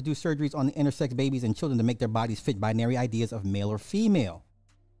 Sometimes doctors do surgeries on the intersex babies and children to make their bodies fit binary ideas of male or female.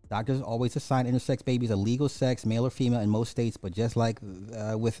 Doctors always assign intersex babies a legal sex, male or female, in most states, but just like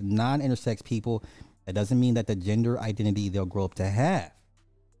with non-intersex people, that doesn't mean that the gender identity they'll grow up to have.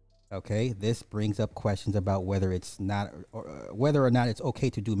 Okay, this brings up questions about whether or not it's okay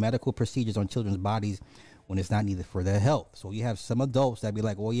to do medical procedures on children's bodies when it's not needed for their health. So you have some adults that be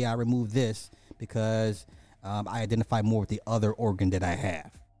like, well, yeah, I removed this because I identify more with the other organ that I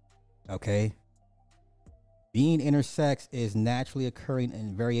have. Okay. Being intersex is naturally occurring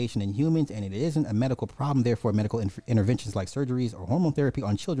in variation in humans, and it isn't a medical problem. Therefore, medical interventions like surgeries or hormone therapy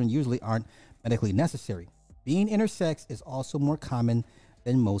on children usually aren't medically necessary. Being intersex is also more common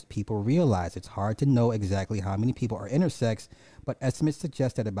than most people realize. It's hard to know exactly how many people are intersex, but estimates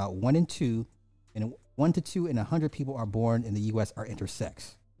suggest that about 1 to 2 in 100 people are born in the U.S. are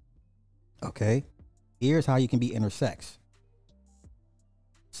intersex. Okay, here's how you can be intersex.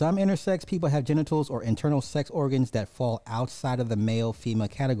 Some intersex people have genitals or internal sex organs that fall outside of the male-female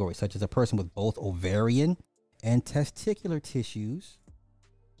category, such as a person with both ovarian and testicular tissues.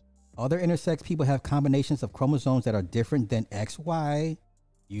 Other intersex people have combinations of chromosomes that are different than XY,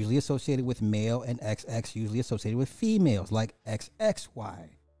 usually associated with male, and XX, usually associated with females, like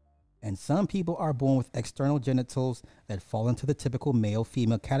XXY. And some people are born with external genitals that fall into the typical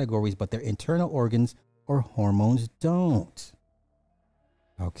male-female categories, but their internal organs or hormones don't.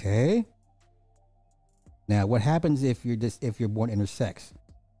 Okay. Now, what happens if you're born intersex?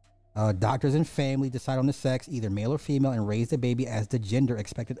 Doctors and family decide on the sex, either male or female, and raise the baby as the gender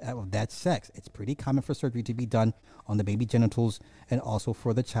expected of that sex. It's pretty common for surgery to be done on the baby genitals and also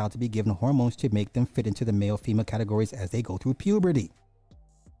for the child to be given hormones to make them fit into the male-female categories as they go through puberty.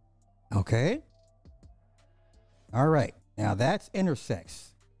 Okay? All right. Now that's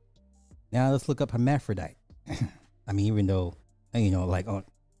intersex. Now let's look up hermaphrodite. I mean, even though, like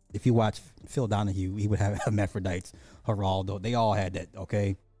if you watch Phil Donahue, he would have hermaphrodites, Geraldo. They all had that,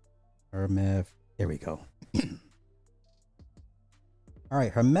 okay? There we go. All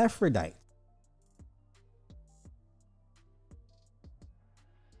right, hermaphrodite.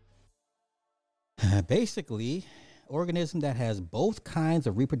 Basically, organism that has both kinds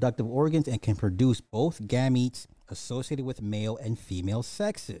of reproductive organs and can produce both gametes associated with male and female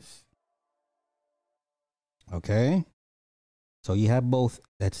sexes. Okay? So you have both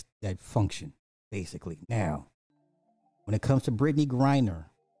that function, basically. Now, when it comes to Brittany Griner,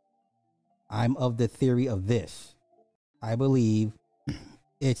 I'm of the theory of this. I believe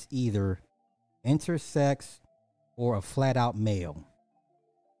it's either intersex or a flat out male.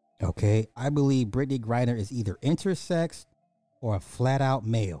 Okay? I believe Brittany Griner is either intersex or a flat out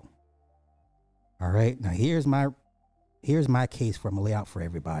male. All right? Now here's my case for I'm gonna lay out for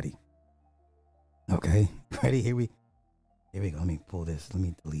everybody. Okay? Ready? Here we go. Let me pull this. Let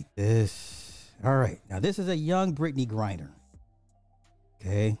me delete this. All right. Now this is a young Brittany Griner.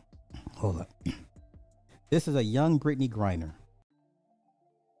 Okay? Hold up. This is a young Brittany Griner.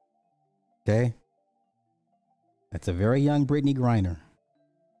 Okay? That's a very young Brittany Griner.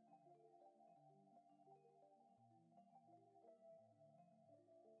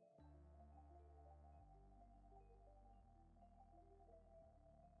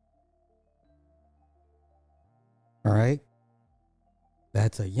 All right?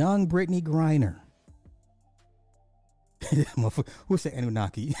 That's a young Brittany Griner. Who said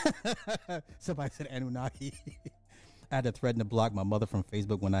Anunnaki? Somebody said Anunnaki. I had to threaten to block my mother from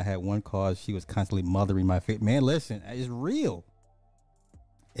Facebook when I had one cause. She was constantly mothering my face. Man, listen, it's real.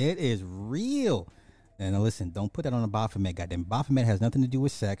 It is real. And listen, don't put that on a Baphomet. Goddamn, Baphomet has nothing to do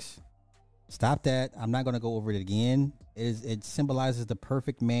with sex. Stop that. I'm not going to go over it again. It symbolizes the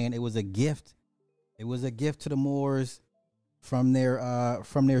perfect man. It was a gift. It was a gift to the Moors from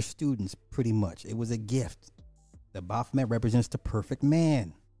their students, pretty much. It was a gift. The Baphomet represents the perfect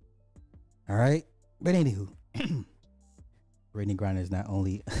man. All right? But anywho, Brittany Griner is not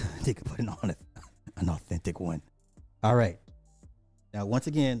only, they could put it on an authentic one. All right. Now, once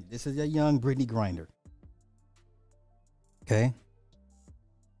again, this is a young Brittany Griner. Okay?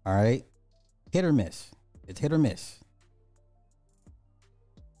 All right? Hit or miss. It's hit or miss.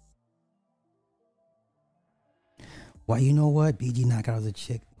 Well, you know what? BG Knockout was a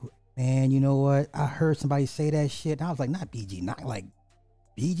chick. Man, you know what? I heard somebody say that shit. And I was like, not BG Knockout. Like,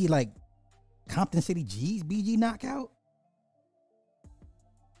 BG, like Compton City G's BG Knockout?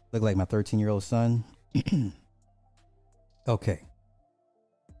 Look like my 13-year-old son. Okay.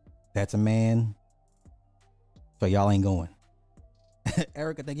 That's a man. So y'all ain't going.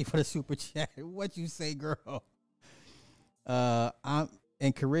 Erica, thank you for the super chat. What you say, girl? I'm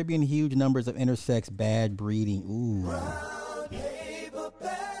in Caribbean, huge numbers of intersex bad breeding. Ooh.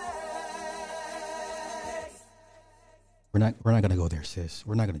 We're not gonna go there, sis.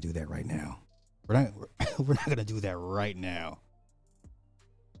 We're not gonna do that right now. We're not gonna do that right now.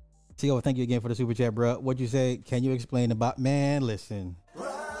 T.O., thank you again for the super chat, bro. What'd you say? Can you explain about, man, listen.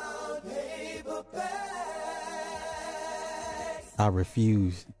 I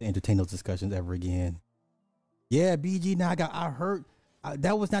refuse to entertain those discussions ever again. Yeah, BG Knockout, I heard,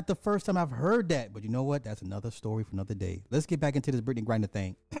 that was not the first time I've heard that, but you know what? That's another story for another day. Let's get back into this Brittany Griner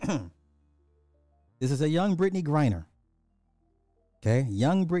thing. This is a young Brittany Griner. Okay,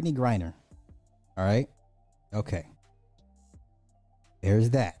 young Brittany Griner. All right, okay.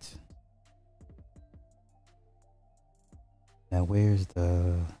 There's that. Now, where's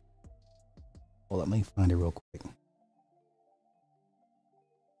the... Well, let me find it real quick.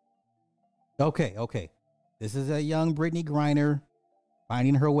 Okay. This is a young Brittany Griner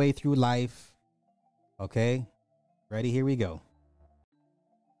finding her way through life. Okay, ready? Here we go.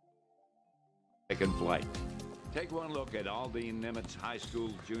 Second flight. Take one look at Aldine Nimitz High School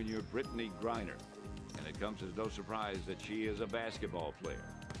junior Brittany Griner, and it comes as no surprise that she is a basketball player.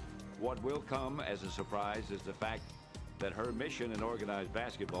 What will come as a surprise is the fact that her mission in organized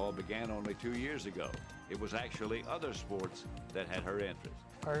basketball began only 2 years ago. It was actually other sports that had her interest.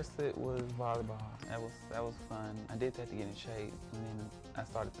 First, it was volleyball. That was fun. I did that to get in shape, and then I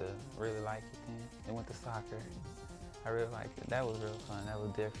started to really like it then. Then went to soccer. I really liked it. That was real fun. That was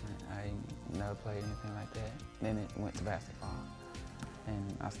different. I never played anything like that. Then it went to basketball.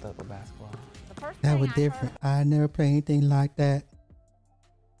 and I stuck with basketball. That was different. I never played anything like that.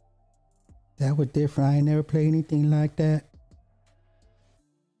 That was different. I ain't never played anything like that.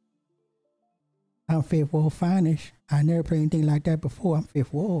 I'm Fifth Wall Finest. I never played anything like that before. I'm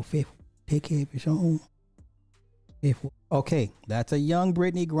Fifth Wall. Fifth. Take care of his own. Fifth Wall. Okay, that's a young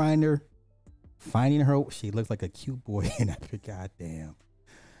Brittany Griner finding her. She looks like a cute boy in that. Goddamn.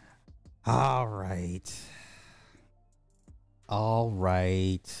 All right. All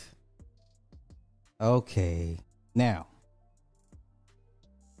right. Okay. Now.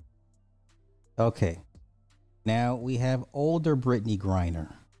 Okay. Now we have older Brittany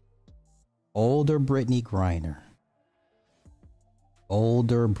Griner. Older Brittany Griner.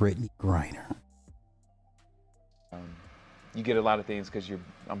 Older Brittany Griner. You get a lot of things because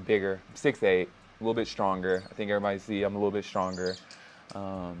I'm bigger. I'm 6'8", a little bit stronger. I think everybody see I'm a little bit stronger.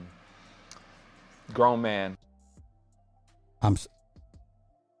 Grown man. I'm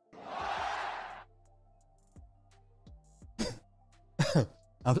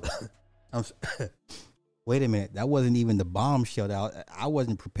wait a minute. That wasn't even the bombshell. I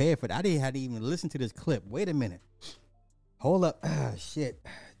wasn't prepared for that. I hadn't even listened to this clip. Wait a minute. Hold up. Shit.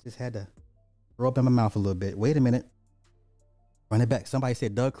 Just had to throw up in my mouth a little bit. Wait a minute. Run it back. Somebody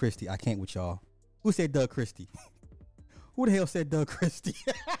said Doug Christie. I can't with y'all. Who said Doug Christie? Who the hell said Doug Christie?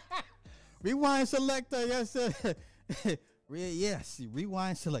 Rewind selector. Yes, sir. Yes.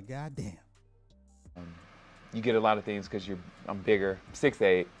 Rewind select. Goddamn. You get a lot of things because I'm bigger. I'm 6'8",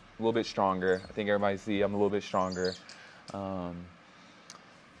 a little bit stronger. I think everybody see I'm a little bit stronger.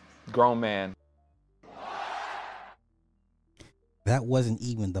 Grown man. That wasn't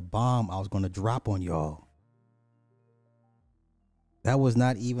even the bomb I was going to drop on y'all. That was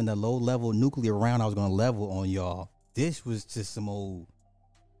not even the low-level nuclear round I was going to level on y'all. This was just some old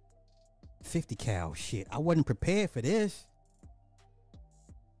 50 cal shit. I wasn't prepared for this.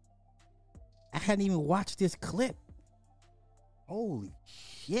 I hadn't even watched this clip. Holy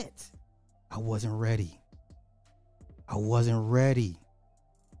shit. I wasn't ready. I wasn't ready.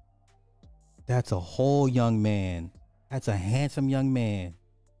 That's a whole young man. That's a handsome young man.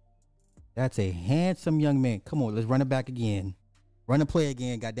 That's a handsome young man. Come on, let's run it back again. Run the play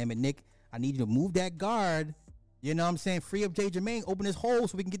again, goddammit, Nick. I need you to move that guard. You know what I'm saying? Free up Jay Jermaine. Open this hole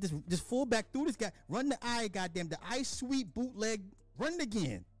so we can get this fullback through this guy. Run the eye, goddamn. The eye sweep bootleg. Run it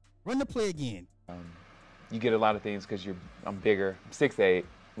again. Run the play again. You get a lot of things because I'm bigger. I'm 6'8", a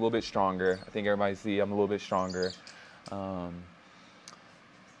little bit stronger. I think everybody see I'm a little bit stronger. Grown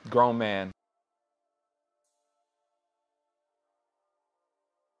man.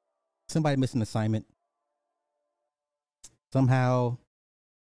 Somebody missed an assignment. Somehow,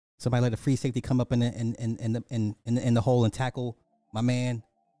 somebody let a free safety come up in the hole and tackle my man.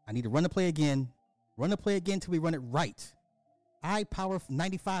 I need to run the play again. Run the play again till we run it right. I power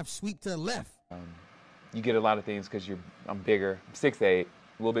 95 sweep to the left. You get a lot of things because I'm bigger. I'm 6'8", a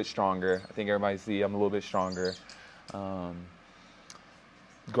little bit stronger. I think everybody see I'm a little bit stronger. Grown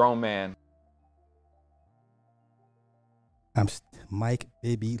man. I'm Mike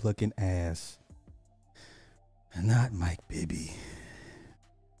Bibby looking ass. Not Mike Bibby.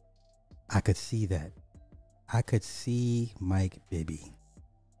 I could see that. I could see Mike Bibby.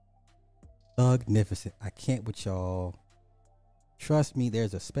 Thugnificent. I can't with y'all. Trust me,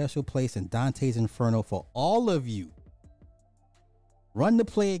 there's a special place in Dante's Inferno for all of you. Run the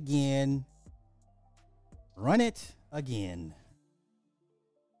play again. Run it again.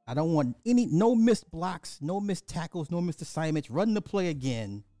 I don't want no missed blocks, no missed tackles, no missed assignments. Run the play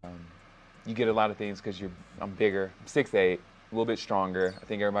again. You get a lot of things because I'm bigger. I'm 6'8", a little bit stronger. I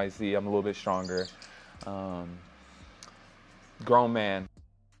think everybody see I'm a little bit stronger. Grown man.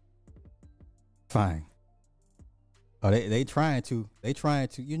 Fine. Oh, they trying to.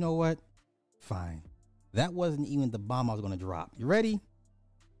 You know what? Fine. That wasn't even the bomb I was going to drop. You ready?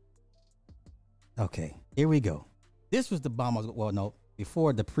 Okay, here we go. This was the bomb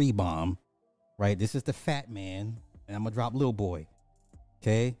before the pre-bomb, right? This is the fat man, and I'm going to drop little boy.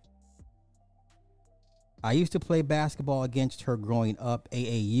 Okay? I used to play basketball against her growing up,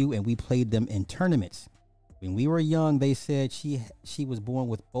 AAU, and we played them in tournaments. When we were young, they said she was born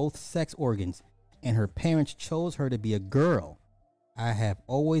with both sex organs, and her parents chose her to be a girl. I have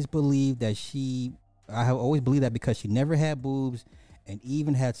always believed that because she never had boobs and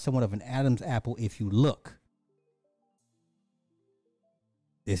even had somewhat of an Adam's apple if you look.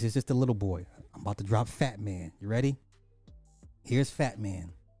 This is just a little boy. I'm about to drop Fat Man. You ready? Here's Fat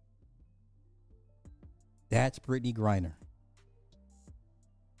Man. That's Brittany Griner.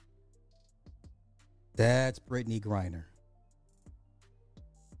 That's Brittany Griner.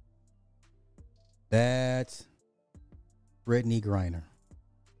 That's Brittany Griner.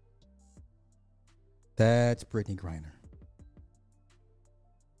 That's Brittany Griner.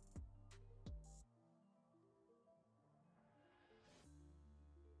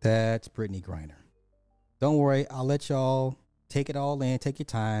 That's Brittany Griner. Don't worry, I'll let y'all take it all in, take your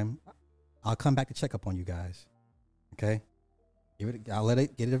time. I'll come back to check up on you guys. Okay? I'll let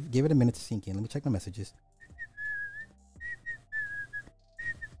it give it a minute to sink in. Let me check my messages.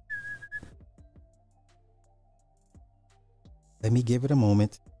 Let me give it a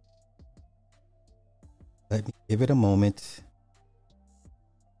moment. Let me give it a moment.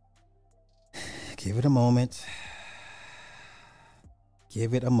 Give it a moment.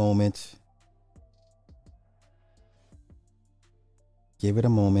 Give it a moment. Give it a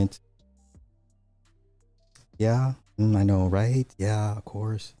moment. Yeah, I know, right? Yeah, of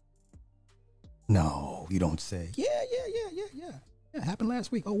course. No, you don't say. Yeah. Yeah, happened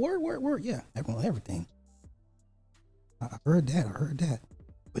last week. Oh, word. Yeah, everything. I heard that.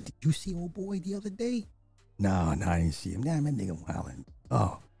 But did you see old boy the other day? No, I didn't see him. Damn, that nigga wildin'.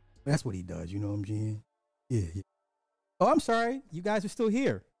 Oh, that's what he does. You know what I'm saying? Yeah. Oh, I'm sorry. You guys are still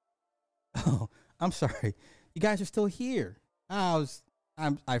here. Oh, I'm sorry. You guys are still here. I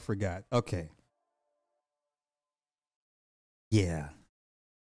forgot. Okay. Yeah.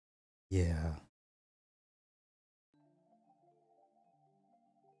 Yeah,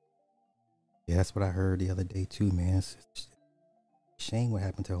 that's what I heard the other day too, man. It's shame what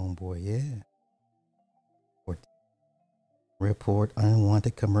happened to homeboy. Yeah. Report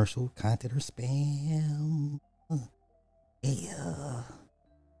unwanted commercial content or spam. Yeah.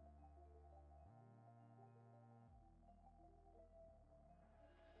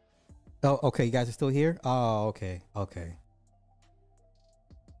 Oh, okay. You guys are still here? Oh, okay.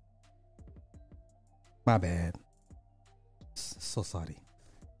 My bad. So sorry.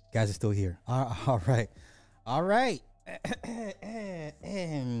 You guys are still here. All right.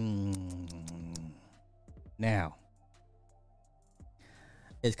 Now,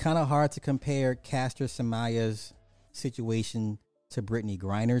 it's kind of hard to compare Caster Semaya's situation to Brittany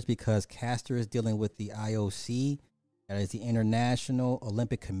Griner's because Caster is dealing with the IOC, that is the International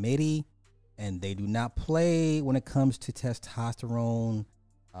Olympic Committee, and they do not play when it comes to testosterone,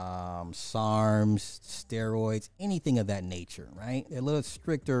 SARMs, steroids, anything of that nature, right? They're a little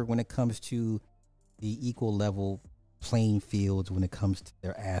stricter when it comes to the equal level playing fields when it comes to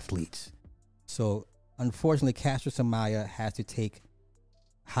their athletes. So unfortunately, Caster Semenya has to take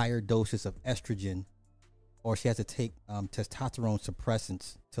higher doses of estrogen, or she has to take testosterone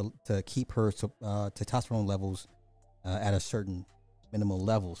suppressants to keep her testosterone levels at a certain minimal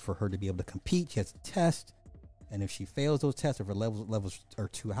levels for her to be able to compete. She has to test, and if she fails those tests, if her levels are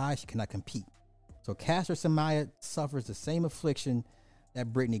too high, she cannot compete. So Caster Semenya suffers the same affliction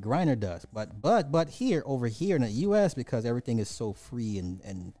that Brittany Griner does, but over here in the U.S., because everything is so free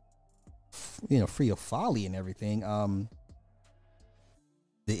and free of folly and everything,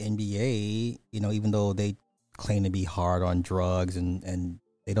 the NBA, even though they claim to be hard on drugs and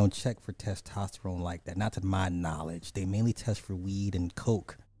they don't check for testosterone like that, not to my knowledge. They mainly test for weed and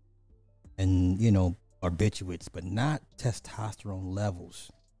coke and barbiturates, but not testosterone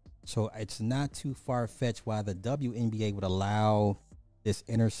levels. So it's not too far-fetched why the WNBA would allow this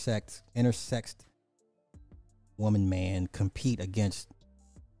intersexed woman man compete against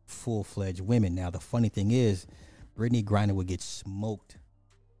full-fledged women. Now the funny thing is, Brittany Griner would get smoked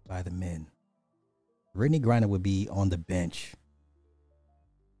by the men. Brittany Griner would be on the bench.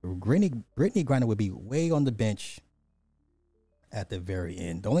 Brittany Griner would be way on the bench at the very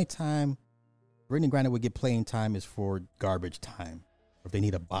end. The only time Brittany Griner would get playing time is for garbage time, or if they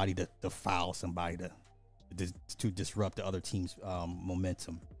need a body to foul somebody to disrupt the other team's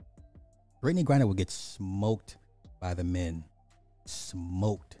momentum. Brittany Griner would get smoked by the men.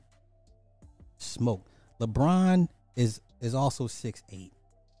 Smoked. LeBron is also 6'8".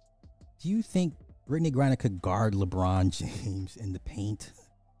 Do you think Brittany Griner could guard LeBron James in the paint,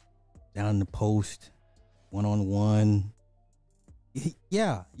 down in the post, one-on-one?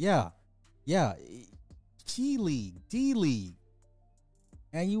 Yeah. G League, D League,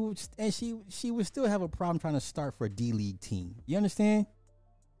 and she would still have a problem trying to start for a D League team. You understand?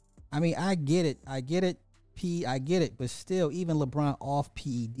 I mean, I get it. I get it. But still, even LeBron off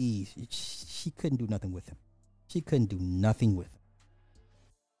PEDs, she couldn't do nothing with him.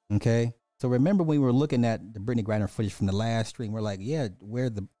 Okay. So remember when we were looking at the Brittany Griner footage from the last stream, we're like, yeah,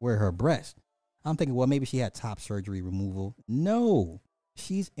 where her breasts? I'm thinking, well, maybe she had top surgery removal. No,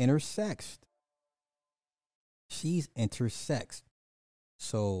 she's intersexed.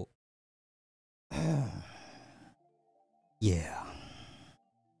 So, yeah,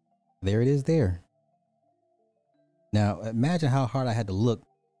 there it is there. Now, imagine how hard I had to look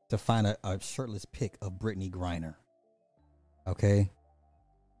to find a shirtless pic of Brittany Griner. Okay?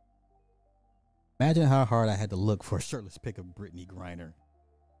 Imagine how hard I had to look for a shirtless pic of Brittany Griner.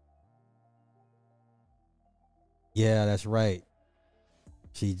 Yeah, that's right.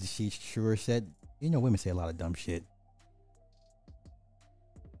 She sure said, you know, women say a lot of dumb shit.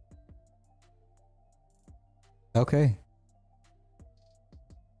 Okay.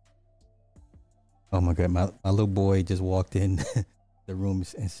 Oh my God, my little boy just walked in the room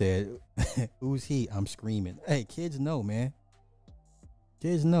and said, who's he? I'm screaming. Hey, kids know, man.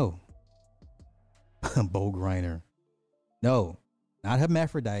 Kids know. Bo Griner. No, not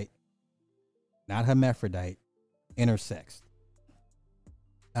hermaphrodite. Not hermaphrodite. Intersexed.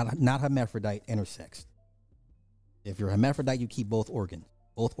 Not hermaphrodite, intersexed. If you're hermaphrodite, you keep both organs.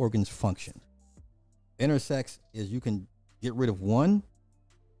 Both organs function. Intersex is you can get rid of one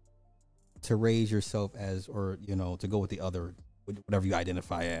to raise yourself as, or, you know, to go with the other, whatever you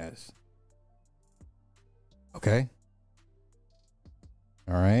identify as. Okay?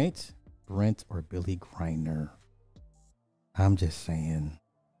 All right? Brent or Billy Griner. I'm just saying.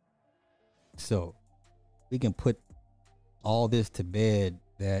 So, we can put all this to bed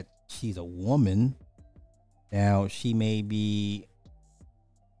that she's a woman. Now, she may be...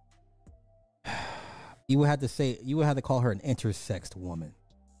 You would have to call her an intersexed woman.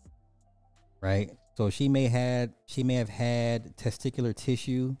 Right? So she may have had testicular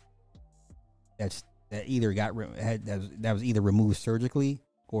tissue that was either removed surgically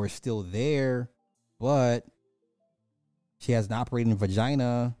or is still there, but she has an operating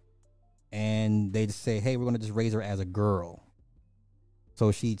vagina, and they just say, hey, we're going to just raise her as a girl.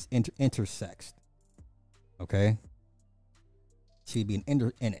 So she's intersexed. Okay? She'd be an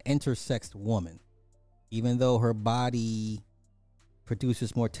intersexed woman. Even though her body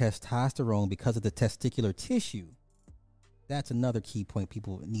produces more testosterone because of the testicular tissue. That's another key point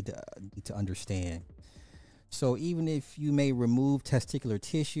people need to understand. So even if you may remove testicular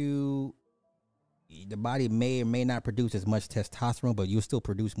tissue, the body may or may not produce as much testosterone, but you'll still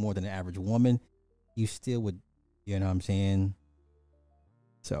produce more than the average woman. You still would, you know what I'm saying?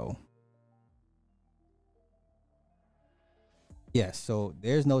 So, yes, so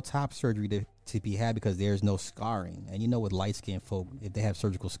there's no top surgery to be had because there's no scarring. And you know, with light-skinned folk, if they have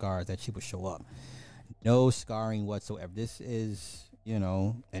surgical scars, that shit would show up. No scarring whatsoever. This is, you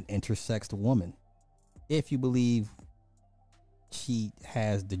know, an intersexed woman. If you believe she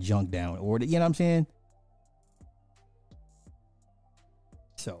has the junk down, or you know what I'm saying?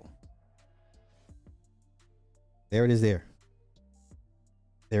 So, there it is there.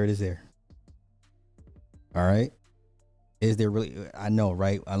 There it is there. All right. Is there really? I know,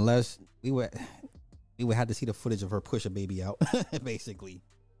 right? Unless we would have to see the footage of her push a baby out, basically.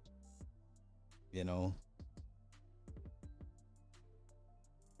 You know.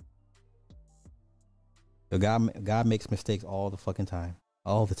 So God makes mistakes all the fucking time.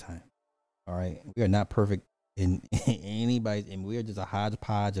 All the time. All right. We are not perfect in anybody, and we are just a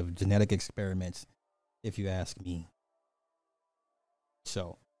hodgepodge of genetic experiments, if you ask me.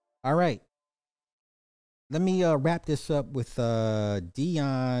 So, all right. Let me wrap this up with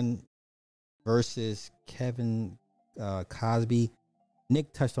Deion versus Kevin Cosby.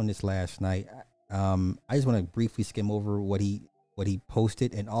 Nick touched on this last night. I just want to briefly skim over what he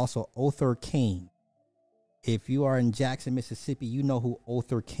posted, and also Other Kane. If you are in Jackson, Mississippi, you know who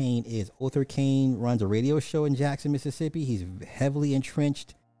Other Kane is. Other Kane runs a radio show in Jackson, Mississippi. He's heavily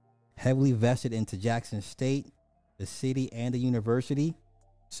entrenched, heavily vested into Jackson State, the city, and the university.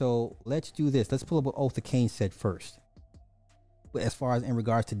 So let's do this. Let's pull up what Other Kane said first, as far as in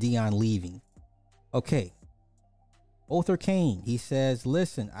regards to Deion leaving. Okay. Other Kane, he says,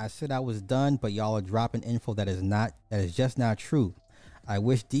 listen, I said I was done, but y'all are dropping info that is just not true. I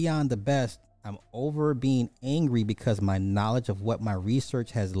wish Deion the best. I'm over being angry because my knowledge of what my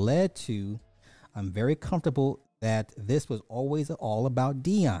research has led to. I'm very comfortable that this was always all about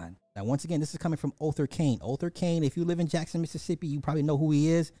Deion. Now, once again, this is coming from Other Kane. Other Kane, if you live in Jackson, Mississippi, you probably know who he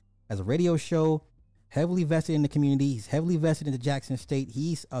is. Has a radio show, heavily vested in the community. He's heavily vested in the Jackson State.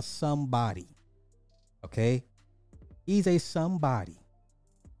 He's a somebody. Okay? He's a somebody.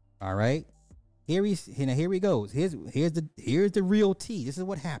 All right? Here he goes. Here's the real tea. This is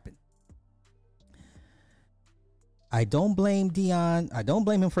what happened. I don't blame Deion. I don't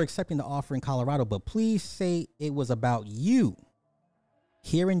blame him for accepting the offer in Colorado, but please say it was about you.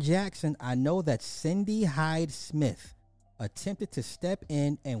 Here in Jackson, I know that Cindy Hyde Smith attempted to step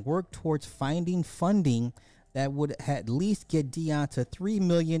in and work towards finding funding that would at least get Deion to $3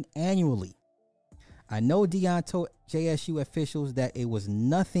 million annually. I know Deion told JSU officials that it was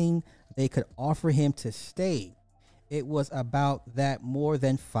nothing they could offer him to stay. it was about that more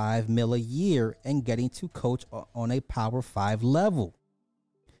than $5 million a year and getting to coach on a Power 5 level.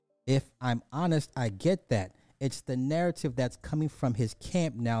 If I'm honest, I get that. It's the narrative that's coming from his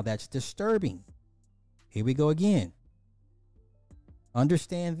camp now that's disturbing. Here we go again.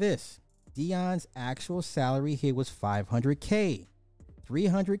 Understand this. Deion's actual salary here was $500K.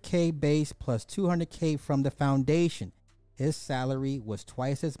 $300K base plus $200K from the foundation. His salary was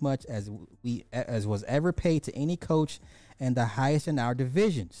twice as much as was ever paid to any coach and the highest in our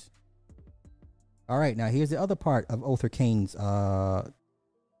divisions. All right, now here's the other part of Arthur Kane's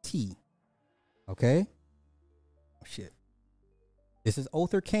T. Okay? Oh, shit. This is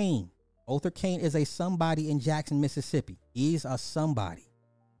Arthur Kane. Arthur Kane is a somebody in Jackson, Mississippi. He's a somebody.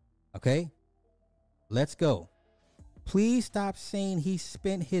 Okay? Let's go. Please stop saying he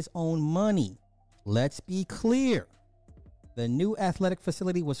spent his own money. Let's be clear. The new athletic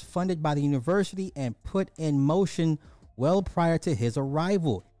facility was funded by the university and put in motion well prior to his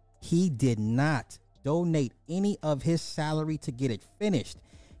arrival. He did not donate any of his salary to get it finished.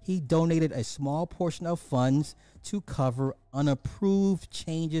 He donated a small portion of funds to cover unapproved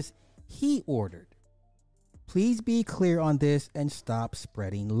changes he ordered. Please be clear on this and stop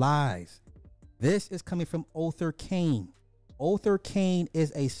spreading lies. This is coming from Arthur Kane. Arthur Kane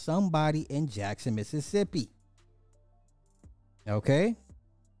is a somebody in Jackson, Mississippi. Okay?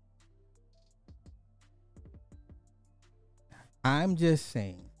 I'm just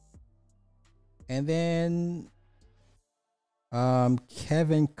saying. And then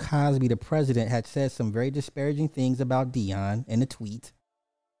Kevin Cosby, the president, had said some very disparaging things about Deion in a tweet,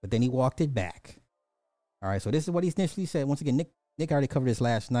 but then he walked it back. All right, so this is what he initially said. Once again, Nick already covered this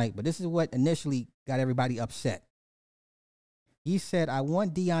last night, but this is what initially got everybody upset. He said, I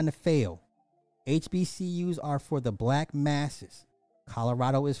want Deion to fail. HBCUs are for the black masses.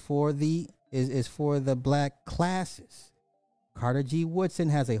 Colorado is for the black classes. Carter G. Woodson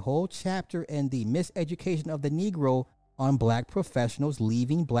has a whole chapter in The Miseducation of the Negro on black professionals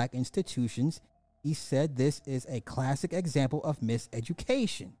leaving black institutions. He said this is a classic example of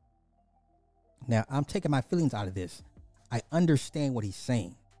miseducation. Now, I'm taking my feelings out of this. I understand what he's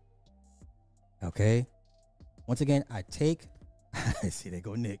saying. Okay? Once again, see, there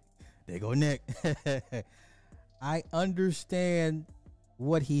go Nick. There go Nick. I understand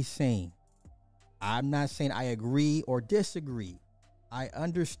what he's saying. I'm not saying I agree or disagree. I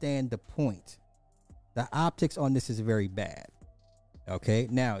understand the point. The optics on this is very bad. Okay?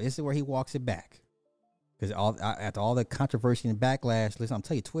 Now, this is where he walks it back. Because after all the controversy and backlash, listen, I'm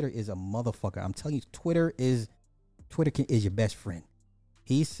telling you, Twitter is a motherfucker. I'm telling you, Twitter is your best friend.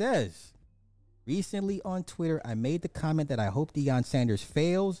 He says, recently on Twitter, I made the comment that I hope Deion Sanders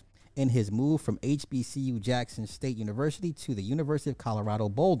fails in his move from HBCU Jackson State University to the University of Colorado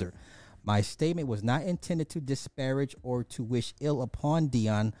Boulder. My statement was not intended to disparage or to wish ill upon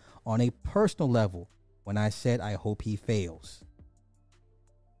Deion on a personal level when I said I hope he fails.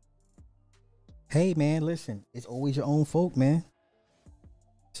 Hey, man, listen, it's always your own folk, man.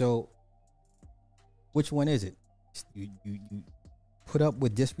 So, which one is it? You put up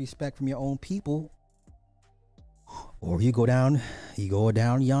with disrespect from your own people, or you go down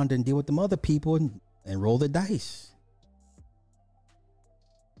yonder and deal with them other people and roll the dice.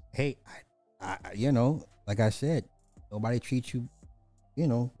 Hey, I like I said, nobody treats you,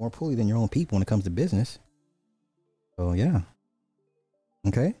 more poorly than your own people when it comes to business. So yeah.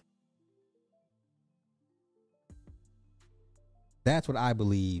 Okay. That's what I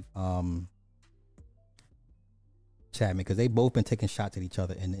believe, Chapman, because they both been taking shots at each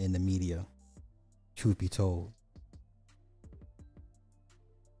other in the media. Truth be told.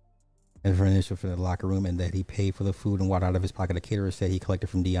 And for initial for the locker room, and that he paid for the food and water out of his pocket. The caterer said he collected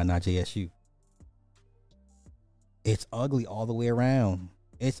from Deion, not JSU. It's ugly all the way around.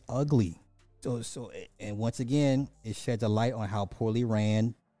 It's ugly. So, and once again, it sheds a light on how poorly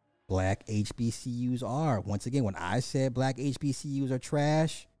ran black HBCUs are. Once again, when I said black HBCUs are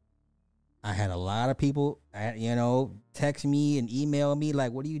trash, I had a lot of people, text me and email me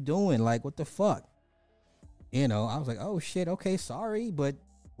like, what are you doing? Like, what the fuck? I was like, oh shit, okay, sorry, but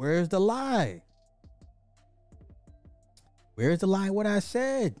where's the lie? Where's the lie what I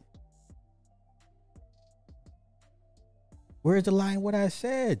said? Where's the lie what I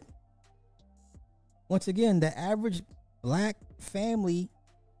said? Once again, the average black family,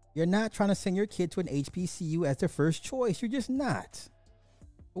 you're not trying to send your kid to an HBCU as their first choice. You're just not.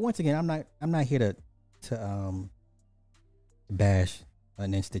 But once again, I'm not here to bash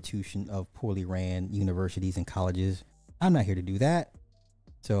an institution of poorly ran universities and colleges. I'm not here to do that.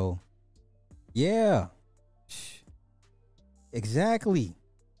 So, yeah. Exactly.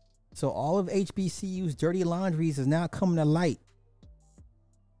 So all of HBCU's dirty laundries is now coming to light.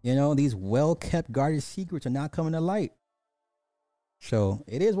 You know, these well-kept guarded secrets are now coming to light. So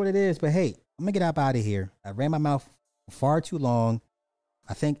it is what it is. But hey, I'm gonna get up out of here. I ran my mouth far too long.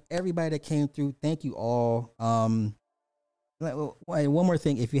 I thank everybody that came through. Thank you all. One more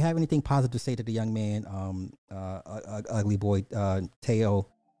thing. If you have anything positive to say to the young man, ugly boy, Teo,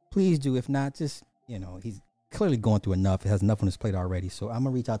 please do. If not, just, you know, he's clearly going through enough. It has enough on his plate already. So I'm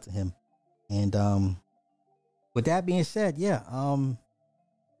gonna reach out to him. And with that being said,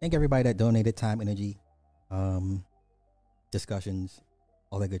 thank everybody that donated time, energy, discussions,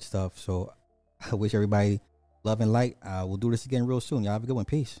 all that good stuff. So I wish everybody love and light. We'll do this again real soon. Y'all have a good one.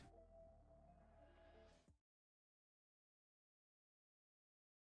 Peace.